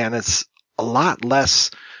earlier and it's a lot less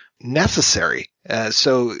necessary.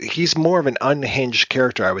 So he's more of an unhinged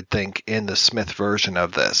character, I would think, in the Smith version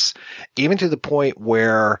of this, even to the point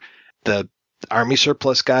where the army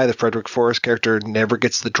surplus guy, the Frederick Forrest character, never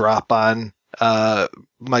gets the drop on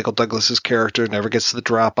Michael Douglas's character, never gets the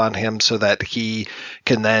drop on him, so that he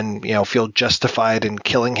can then, feel justified in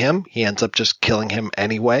killing him. He ends up just killing him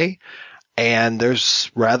anyway. And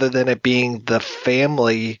there's, rather than it being the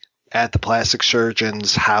family at the plastic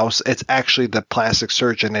surgeon's house, it's actually the plastic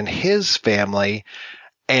surgeon and his family,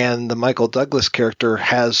 and the Michael Douglas character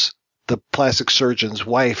has the plastic surgeon's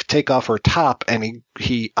wife take off her top, and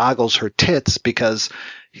he ogles her tits because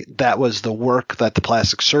that was the work that the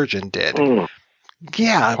plastic surgeon did.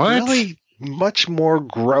 Yeah, What? really much more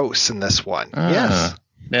gross in this one. Yes.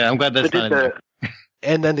 Yeah, I'm glad that's not in there.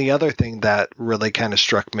 And then the other thing that really kind of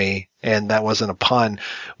struck me, and that wasn't a pun,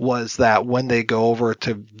 was that when they go over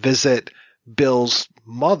to visit Bill's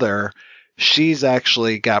mother, she's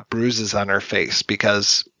actually got bruises on her face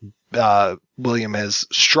because William has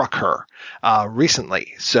struck her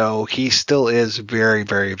recently. So he still is very,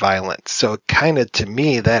 very violent. So kind of, to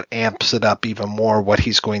me, that amps it up even more what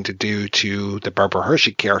he's going to do to the Barbara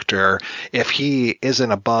Hershey character. If he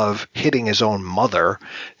isn't above hitting his own mother,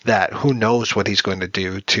 that who knows what he's going to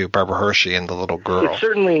do to Barbara Hershey and the little girl. It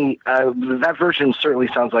certainly, that version certainly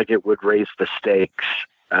sounds like it would raise the stakes,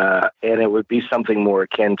 and it would be something more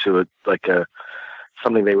akin to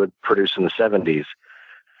something they would produce in the 70s.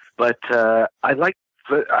 But I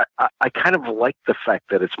kind of like the fact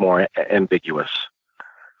that it's more ambiguous.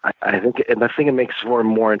 I think it makes for a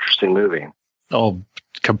more interesting movie. Oh,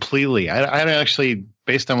 completely. I actually,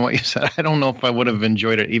 based on what you said, I don't know if I would have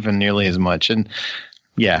enjoyed it even nearly as much. And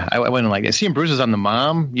yeah, I wouldn't like it. Seeing bruises on the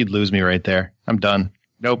mom, you'd lose me right there. I'm done.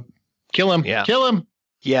 Nope. Kill him. Yeah. Kill him.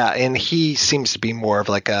 Yeah, and he seems to be more of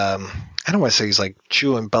like I don't want to say he's like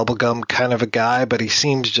chewing bubblegum kind of a guy, but he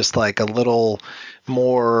seems just like a little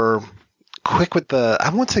more quick with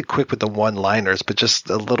I won't say quick with the one-liners, but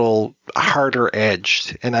just a little harder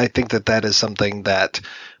edged. And I think that is something that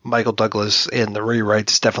Michael Douglas in the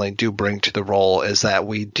rewrites definitely do bring to the role, is that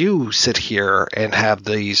we do sit here and have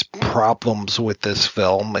these problems with this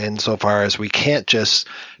film insofar as we can't just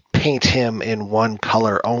paint him in one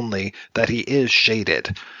color only, that he is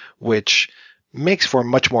shaded, which makes for a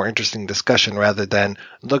much more interesting discussion rather than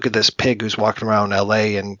look at this pig who's walking around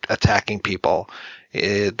LA and attacking people.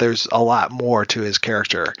 There's a lot more to his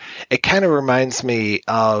character. It kind of reminds me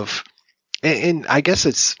of, and I guess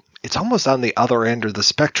it's almost on the other end of the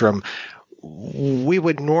spectrum. We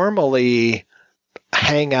would normally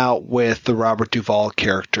hang out with the Robert Duvall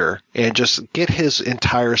character and just get his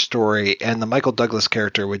entire story, and the Michael Douglas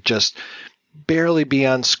character would just barely be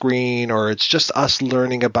on screen, or it's just us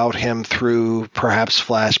learning about him through perhaps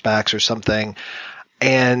flashbacks or something.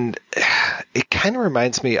 And it kind of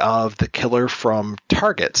reminds me of the killer from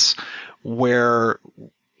Targets, where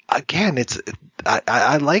again,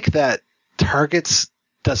 I like that Targets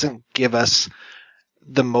doesn't give us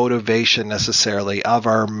the motivation necessarily of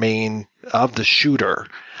the shooter.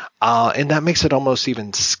 And that makes it almost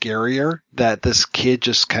even scarier that this kid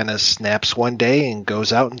just kind of snaps one day and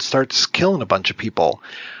goes out and starts killing a bunch of people.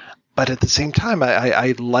 But at the same time,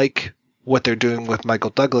 I like what they're doing with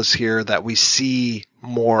Michael Douglas here, that we see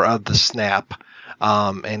more of the snap.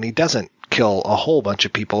 And he doesn't kill a whole bunch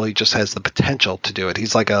of people. He just has the potential to do it.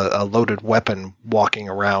 He's like a loaded weapon walking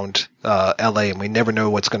around LA, and we never know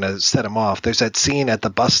what's going to set him off. There's that scene at the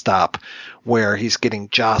bus stop where he's getting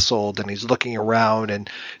jostled and he's looking around and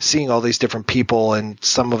seeing all these different people, and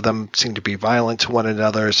some of them seem to be violent to one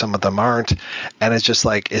another, some of them aren't. And it's just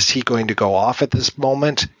like, is he going to go off at this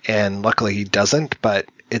moment? And luckily he doesn't, but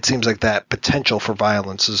it seems like that potential for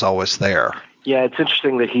violence is always there. Yeah, it's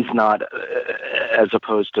interesting that he's not, as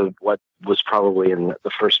opposed to what was probably in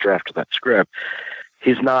the first draft of that script,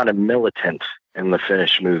 he's not a militant in the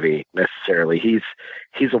finished movie necessarily.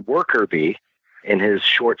 He's a worker bee in his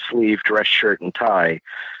short sleeve dress shirt and tie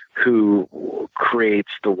who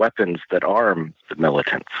creates the weapons that arm the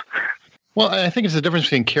militants. Well, I think it's the difference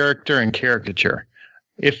between character and caricature.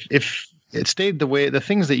 If it stayed the way, the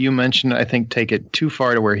things that you mentioned, I think take it too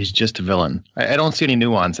far to where he's just a villain. I don't see any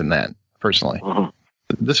nuance in that. Personally,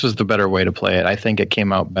 This was the better way to play it. I think it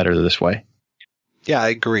came out better this way. Yeah, I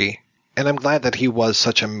agree. And I'm glad that he was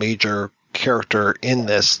such a major character in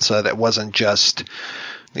this, so that it wasn't just...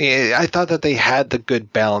 I thought that they had the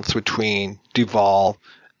good balance between Duvall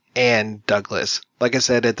and Douglas. Like I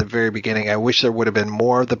said at the very beginning, I wish there would have been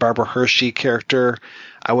more of the Barbara Hershey character.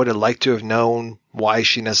 I would have liked to have known why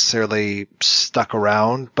she necessarily stuck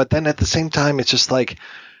around. But then at the same time, it's just like...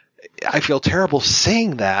 I feel terrible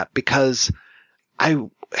saying that, because I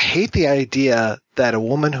hate the idea that a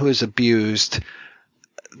woman who is abused,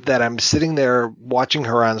 that I'm sitting there watching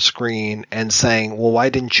her on screen and saying, well, why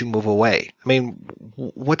didn't you move away? I mean,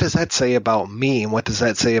 what does that say about me? And what does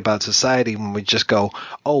that say about society when we just go,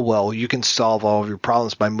 oh, well, you can solve all of your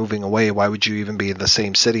problems by moving away. Why would you even be in the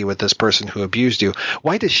same city with this person who abused you?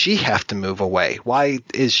 Why does she have to move away? Why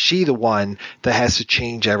is she the one that has to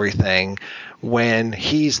change everything when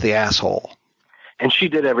he's the asshole? And she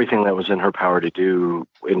did everything that was in her power to do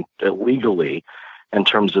legally, in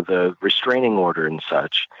terms of the restraining order and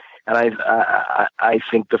such. And I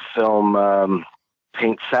think the film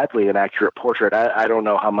paints, sadly, an accurate portrait. I don't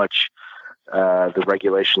know how much the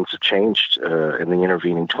regulations have changed in the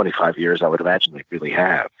intervening 25 years. I would imagine they really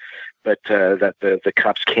have. But that the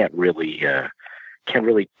cops can't really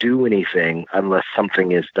do anything unless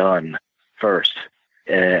something is done first.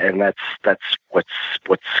 And that's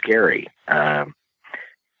what's scary.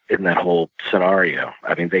 In that whole scenario.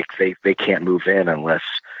 I mean, they can't move in unless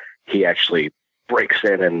he actually breaks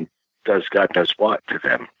in and does God knows what to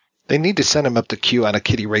them. They need to send him up the queue on a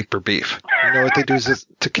kitty raper beef. You know what they do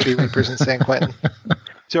to kitty rapers in San Quentin?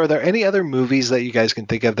 So are there any other movies that you guys can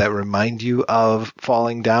think of that remind you of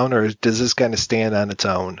Falling Down, or does this kind of stand on its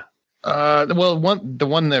own? Well, the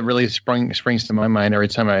one that really springs to my mind every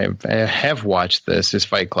time I have watched this is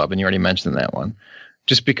Fight Club, and you already mentioned that one.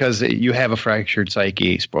 Just because you have a fractured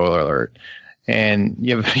psyche, spoiler alert, and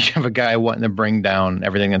you have a guy wanting to bring down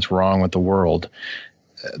everything that's wrong with the world.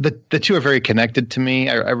 The two are very connected to me.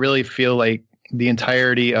 I really feel like the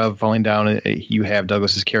entirety of Falling Down, you have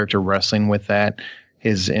Douglas's character wrestling with that,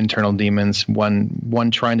 his internal demons, one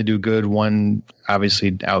trying to do good, one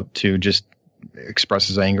obviously out to just express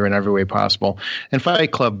his anger in every way possible. And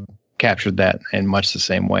Fight Club captured that in much the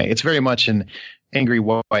same way. It's very much an angry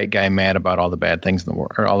white guy mad about all the bad things in the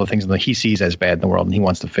world, or all the things that he sees as bad in the world, and he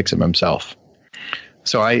wants to fix them himself.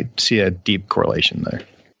 So I see a deep correlation there.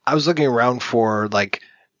 I was looking around for like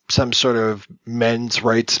some sort of men's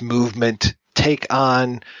rights movement take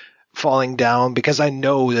on Falling Down, because I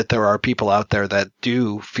know that there are people out there that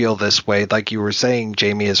do feel this way, like you were saying,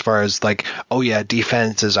 Jamie, as far as like, oh yeah,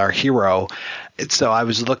 defense is our hero. So I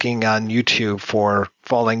was looking on YouTube for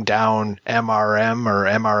Falling Down MRM or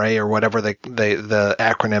MRA or whatever the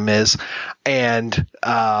acronym is, and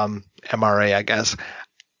MRA, I guess,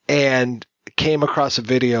 and came across a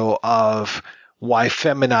video of why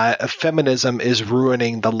feminism is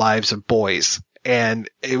ruining the lives of boys. And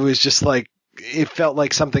it was just like, it felt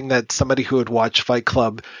like something that somebody who had watched Fight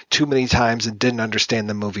Club too many times and didn't understand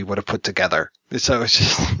the movie would have put together. So it's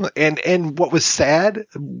just, and what was sad,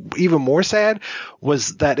 even more sad,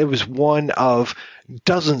 was that it was one of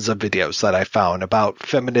dozens of videos that I found about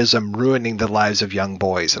feminism ruining the lives of young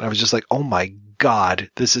boys. And I was just like, oh my God,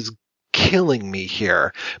 this is killing me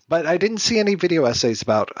here. But I didn't see any video essays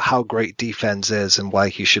about how great defense is and why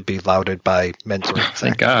he should be lauded by men's rights.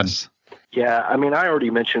 Thank God. Yeah, I mean, I already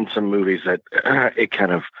mentioned some movies that it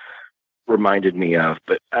kind of reminded me of,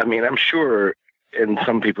 but I mean, I'm sure in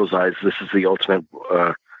some people's eyes, this is the ultimate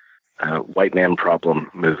white man problem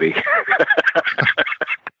movie.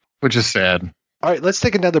 Which is sad. All right, let's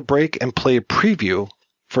take another break and play a preview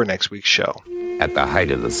for next week's show. At the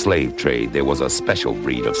height of the slave trade, there was a special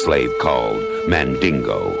breed of slave called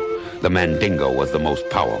Mandingo. The Mandingo was the most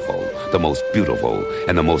powerful, the most beautiful,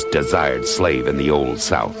 and the most desired slave in the Old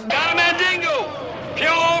South. Got a Mandingo!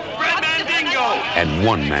 Purebred Mandingo! And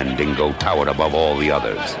one Mandingo towered above all the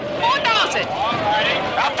others. 4,000!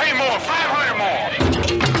 I'll pay more, 500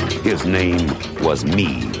 more! His name was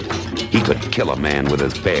Meade. He could kill a man with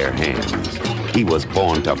his bare hands. He was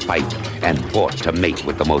born to fight and bought to mate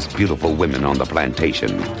with the most beautiful women on the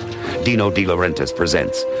plantation. Dino De Laurentiis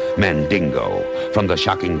presents Mandingo, from the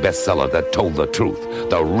shocking bestseller that told the truth,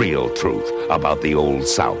 the real truth, about the Old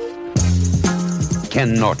South.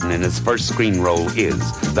 Ken Norton in his first screen role is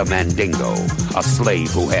the Mandingo, a slave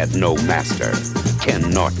who had no master. Ken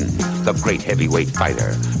Norton, the great heavyweight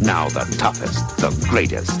fighter, now the toughest, the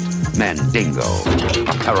greatest. Mandingo,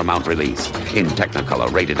 a Paramount release, in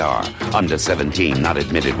Technicolor, rated R, under 17, not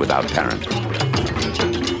admitted without parent.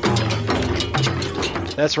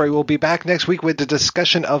 That's right. We'll be back next week with the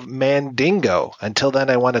discussion of Mandingo. Until then,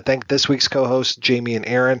 I want to thank this week's co-hosts, Jamie and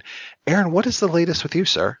Aaron. Aaron, what is the latest with you,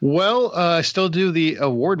 sir? Well, I still do the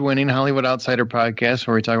award-winning Hollywood Outsider podcast,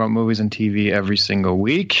 where we talk about movies and TV every single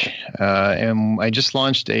week. And I just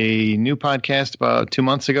launched a new podcast about 2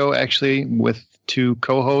 months ago, actually, with two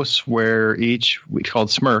co-hosts, where we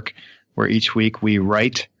called Smirk, where each week we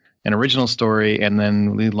write an original story, and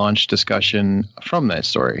then we launch discussion from that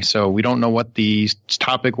story. So we don't know what the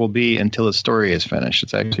topic will be until the story is finished.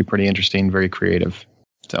 It's actually pretty interesting, very creative.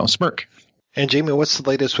 So, Smirk. And Jamie, what's the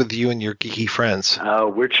latest with you and your geeky friends?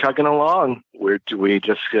 We're chugging along. We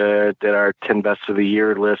just did our 10 best of the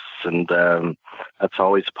year lists, and that's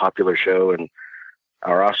always a popular show, and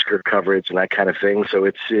our Oscar coverage and that kind of thing. So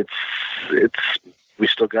it's we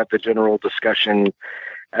still got the general discussion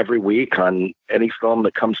every week on any film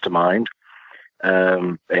that comes to mind.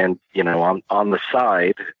 And, you know, on the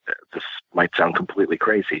side, this might sound completely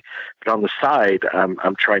crazy, but on the side,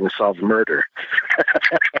 I'm trying to solve murder.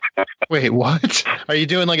 Wait, what? Are you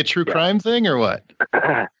doing like a true crime thing or what?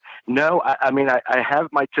 No, I mean, I have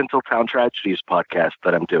my Tinseltown Tragedies podcast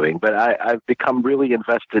that I'm doing, but I've become really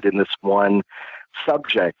invested in this one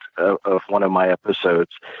subject of one of my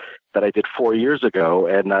episodes that I did 4 years ago.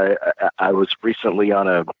 And I was recently on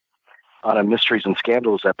a Mysteries and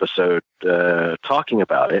Scandals episode talking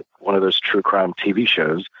about it, one of those true crime TV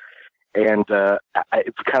shows. And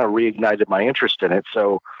it kind of reignited my interest in it.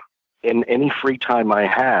 So in any free time I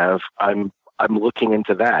have, I'm looking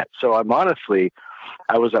into that. So I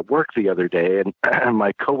was at work the other day, and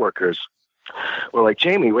my coworkers were like,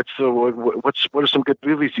 "Jamie, what are some good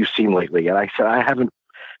movies you've seen lately?" And I said, "I haven't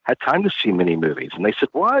had time to see many movies." And they said,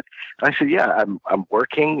 "What?" And I said, "Yeah, I'm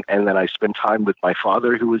working, and then I spend time with my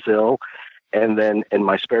father who was ill, and then in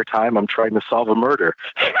my spare time, I'm trying to solve a murder."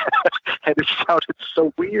 And it sounded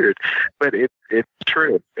so weird, but it's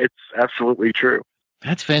true. It's absolutely true.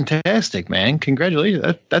 That's fantastic, man.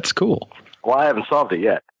 Congratulations. That's cool. Well, I haven't solved it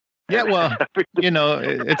yet. Yeah, well, you know,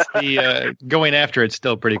 it's the going after it's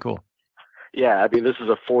still pretty cool. Yeah, I mean, this is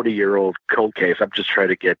a 40-year-old cold case. I'm just trying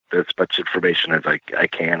to get as much information as I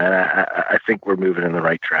can, and I think we're moving in the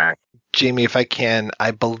right track. Jamie, if I can,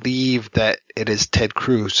 I believe that it is Ted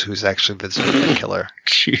Cruz who's actually the serial killer.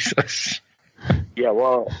 Jesus. Yeah,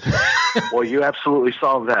 well, you absolutely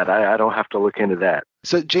solved that. I don't have to look into that.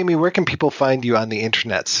 So, Jamie, where can people find you on the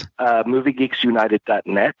internets?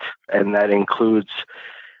 MovieGeeksUnited.net, and that includes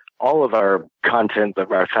all of our content,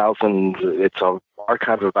 it's an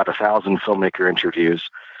archive of about 1,000 filmmaker interviews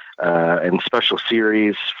and special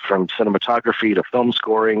series from cinematography to film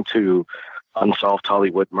scoring to unsolved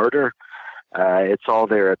Hollywood murder. It's all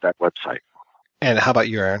there at that website. And how about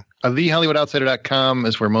you, Aaron? TheHollywoodOutsider.com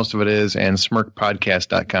is where most of it is, and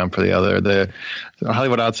SmirkPodcast.com for the other. The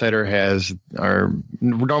Hollywood Outsider has our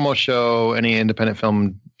normal show, any independent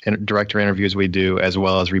film director interviews we do, as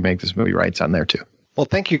well as Remake This Movie Rights on there too. Well,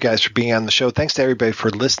 thank you guys for being on the show. Thanks to everybody for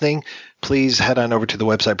listening. Please head on over to the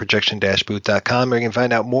website projection-booth.com where you can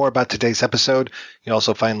find out more about today's episode. You can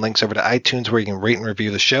also find links over to iTunes where you can rate and review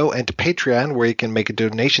the show, and to Patreon where you can make a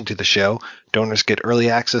donation to the show. Donors get early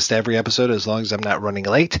access to every episode as long as I'm not running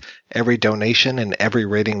late. Every donation and every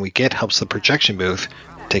rating we get helps the Projection Booth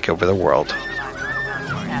take over the world.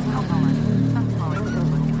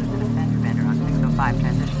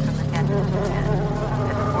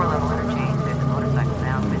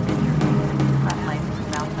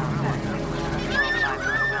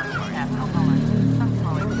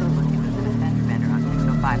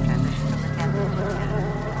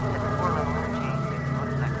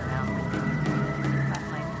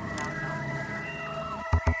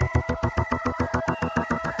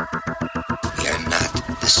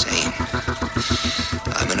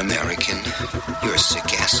 American, you're a sick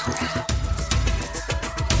asshole.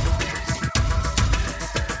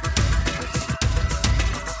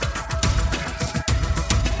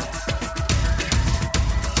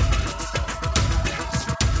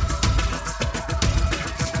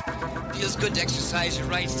 Feels good to exercise your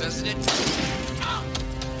rights, doesn't it?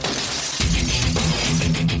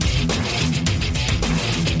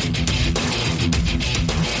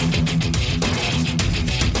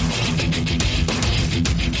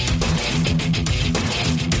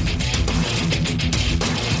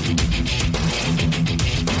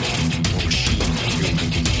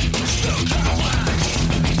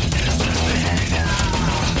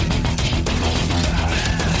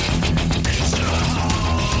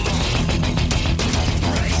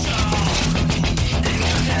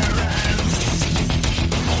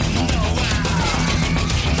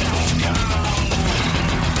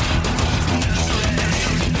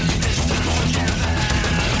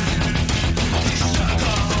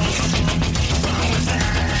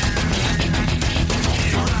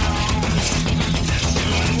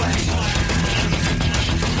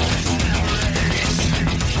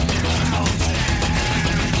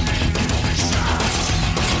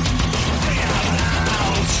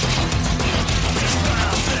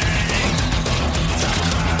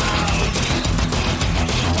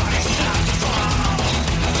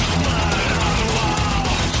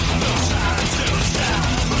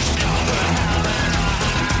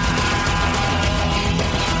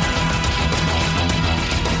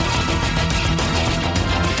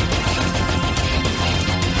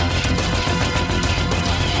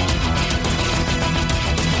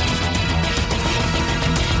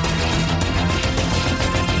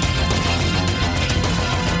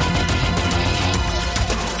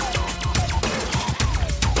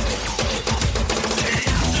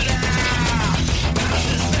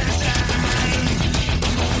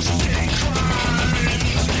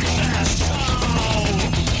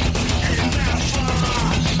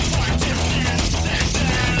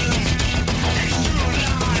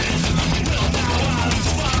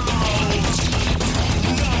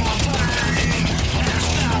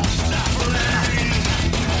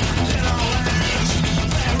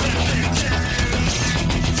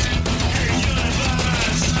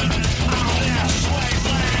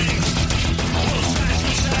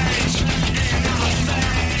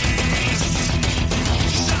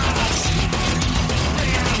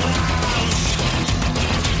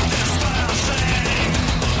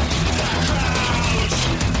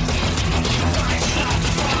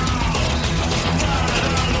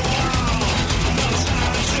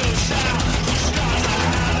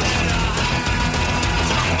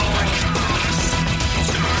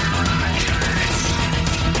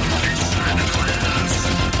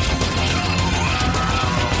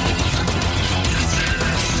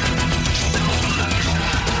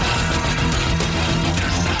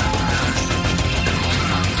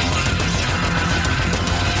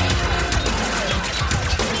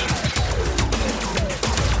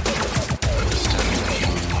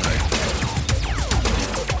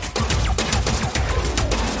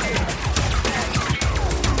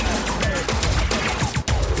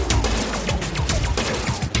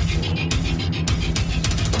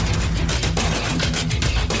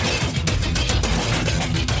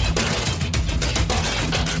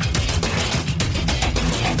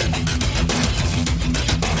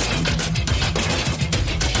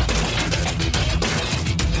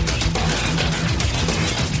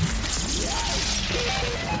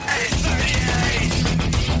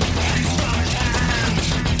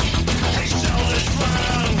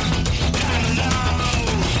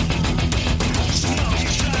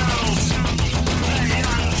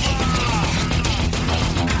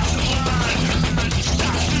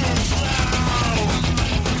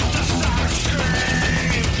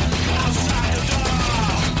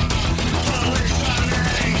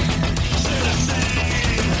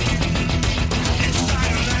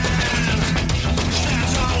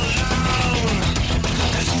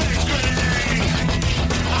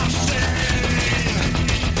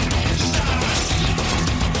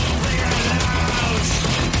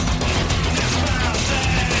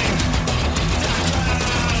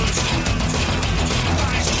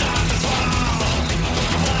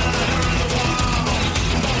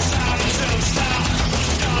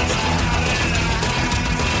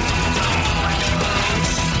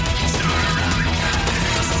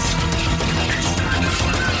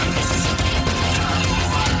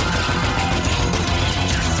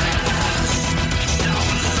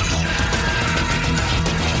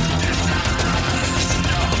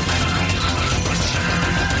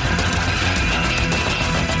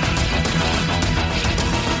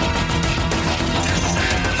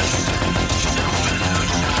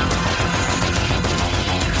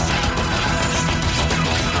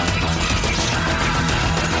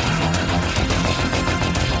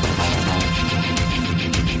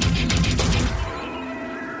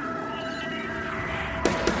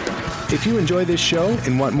 If you enjoy this show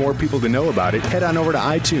and want more people to know about it, head on over to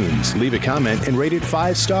iTunes, leave a comment, and rate it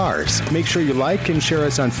 5 stars. Make sure you like and share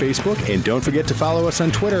us on Facebook, and don't forget to follow us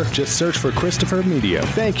on Twitter. Just search for Christopher Media.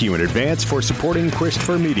 Thank you in advance for supporting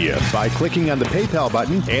Christopher Media by clicking on the PayPal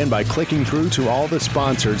button and by clicking through to all the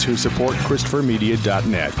sponsors who support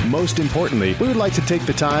ChristopherMedia.net. Most importantly, we would like to take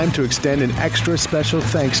the time to extend an extra special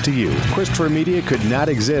thanks to you. Christopher Media could not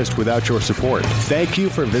exist without your support. Thank you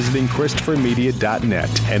for visiting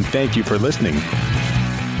ChristopherMedia.net, and thank you for listening.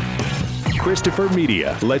 Christopher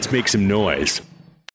Media. Let's make some noise.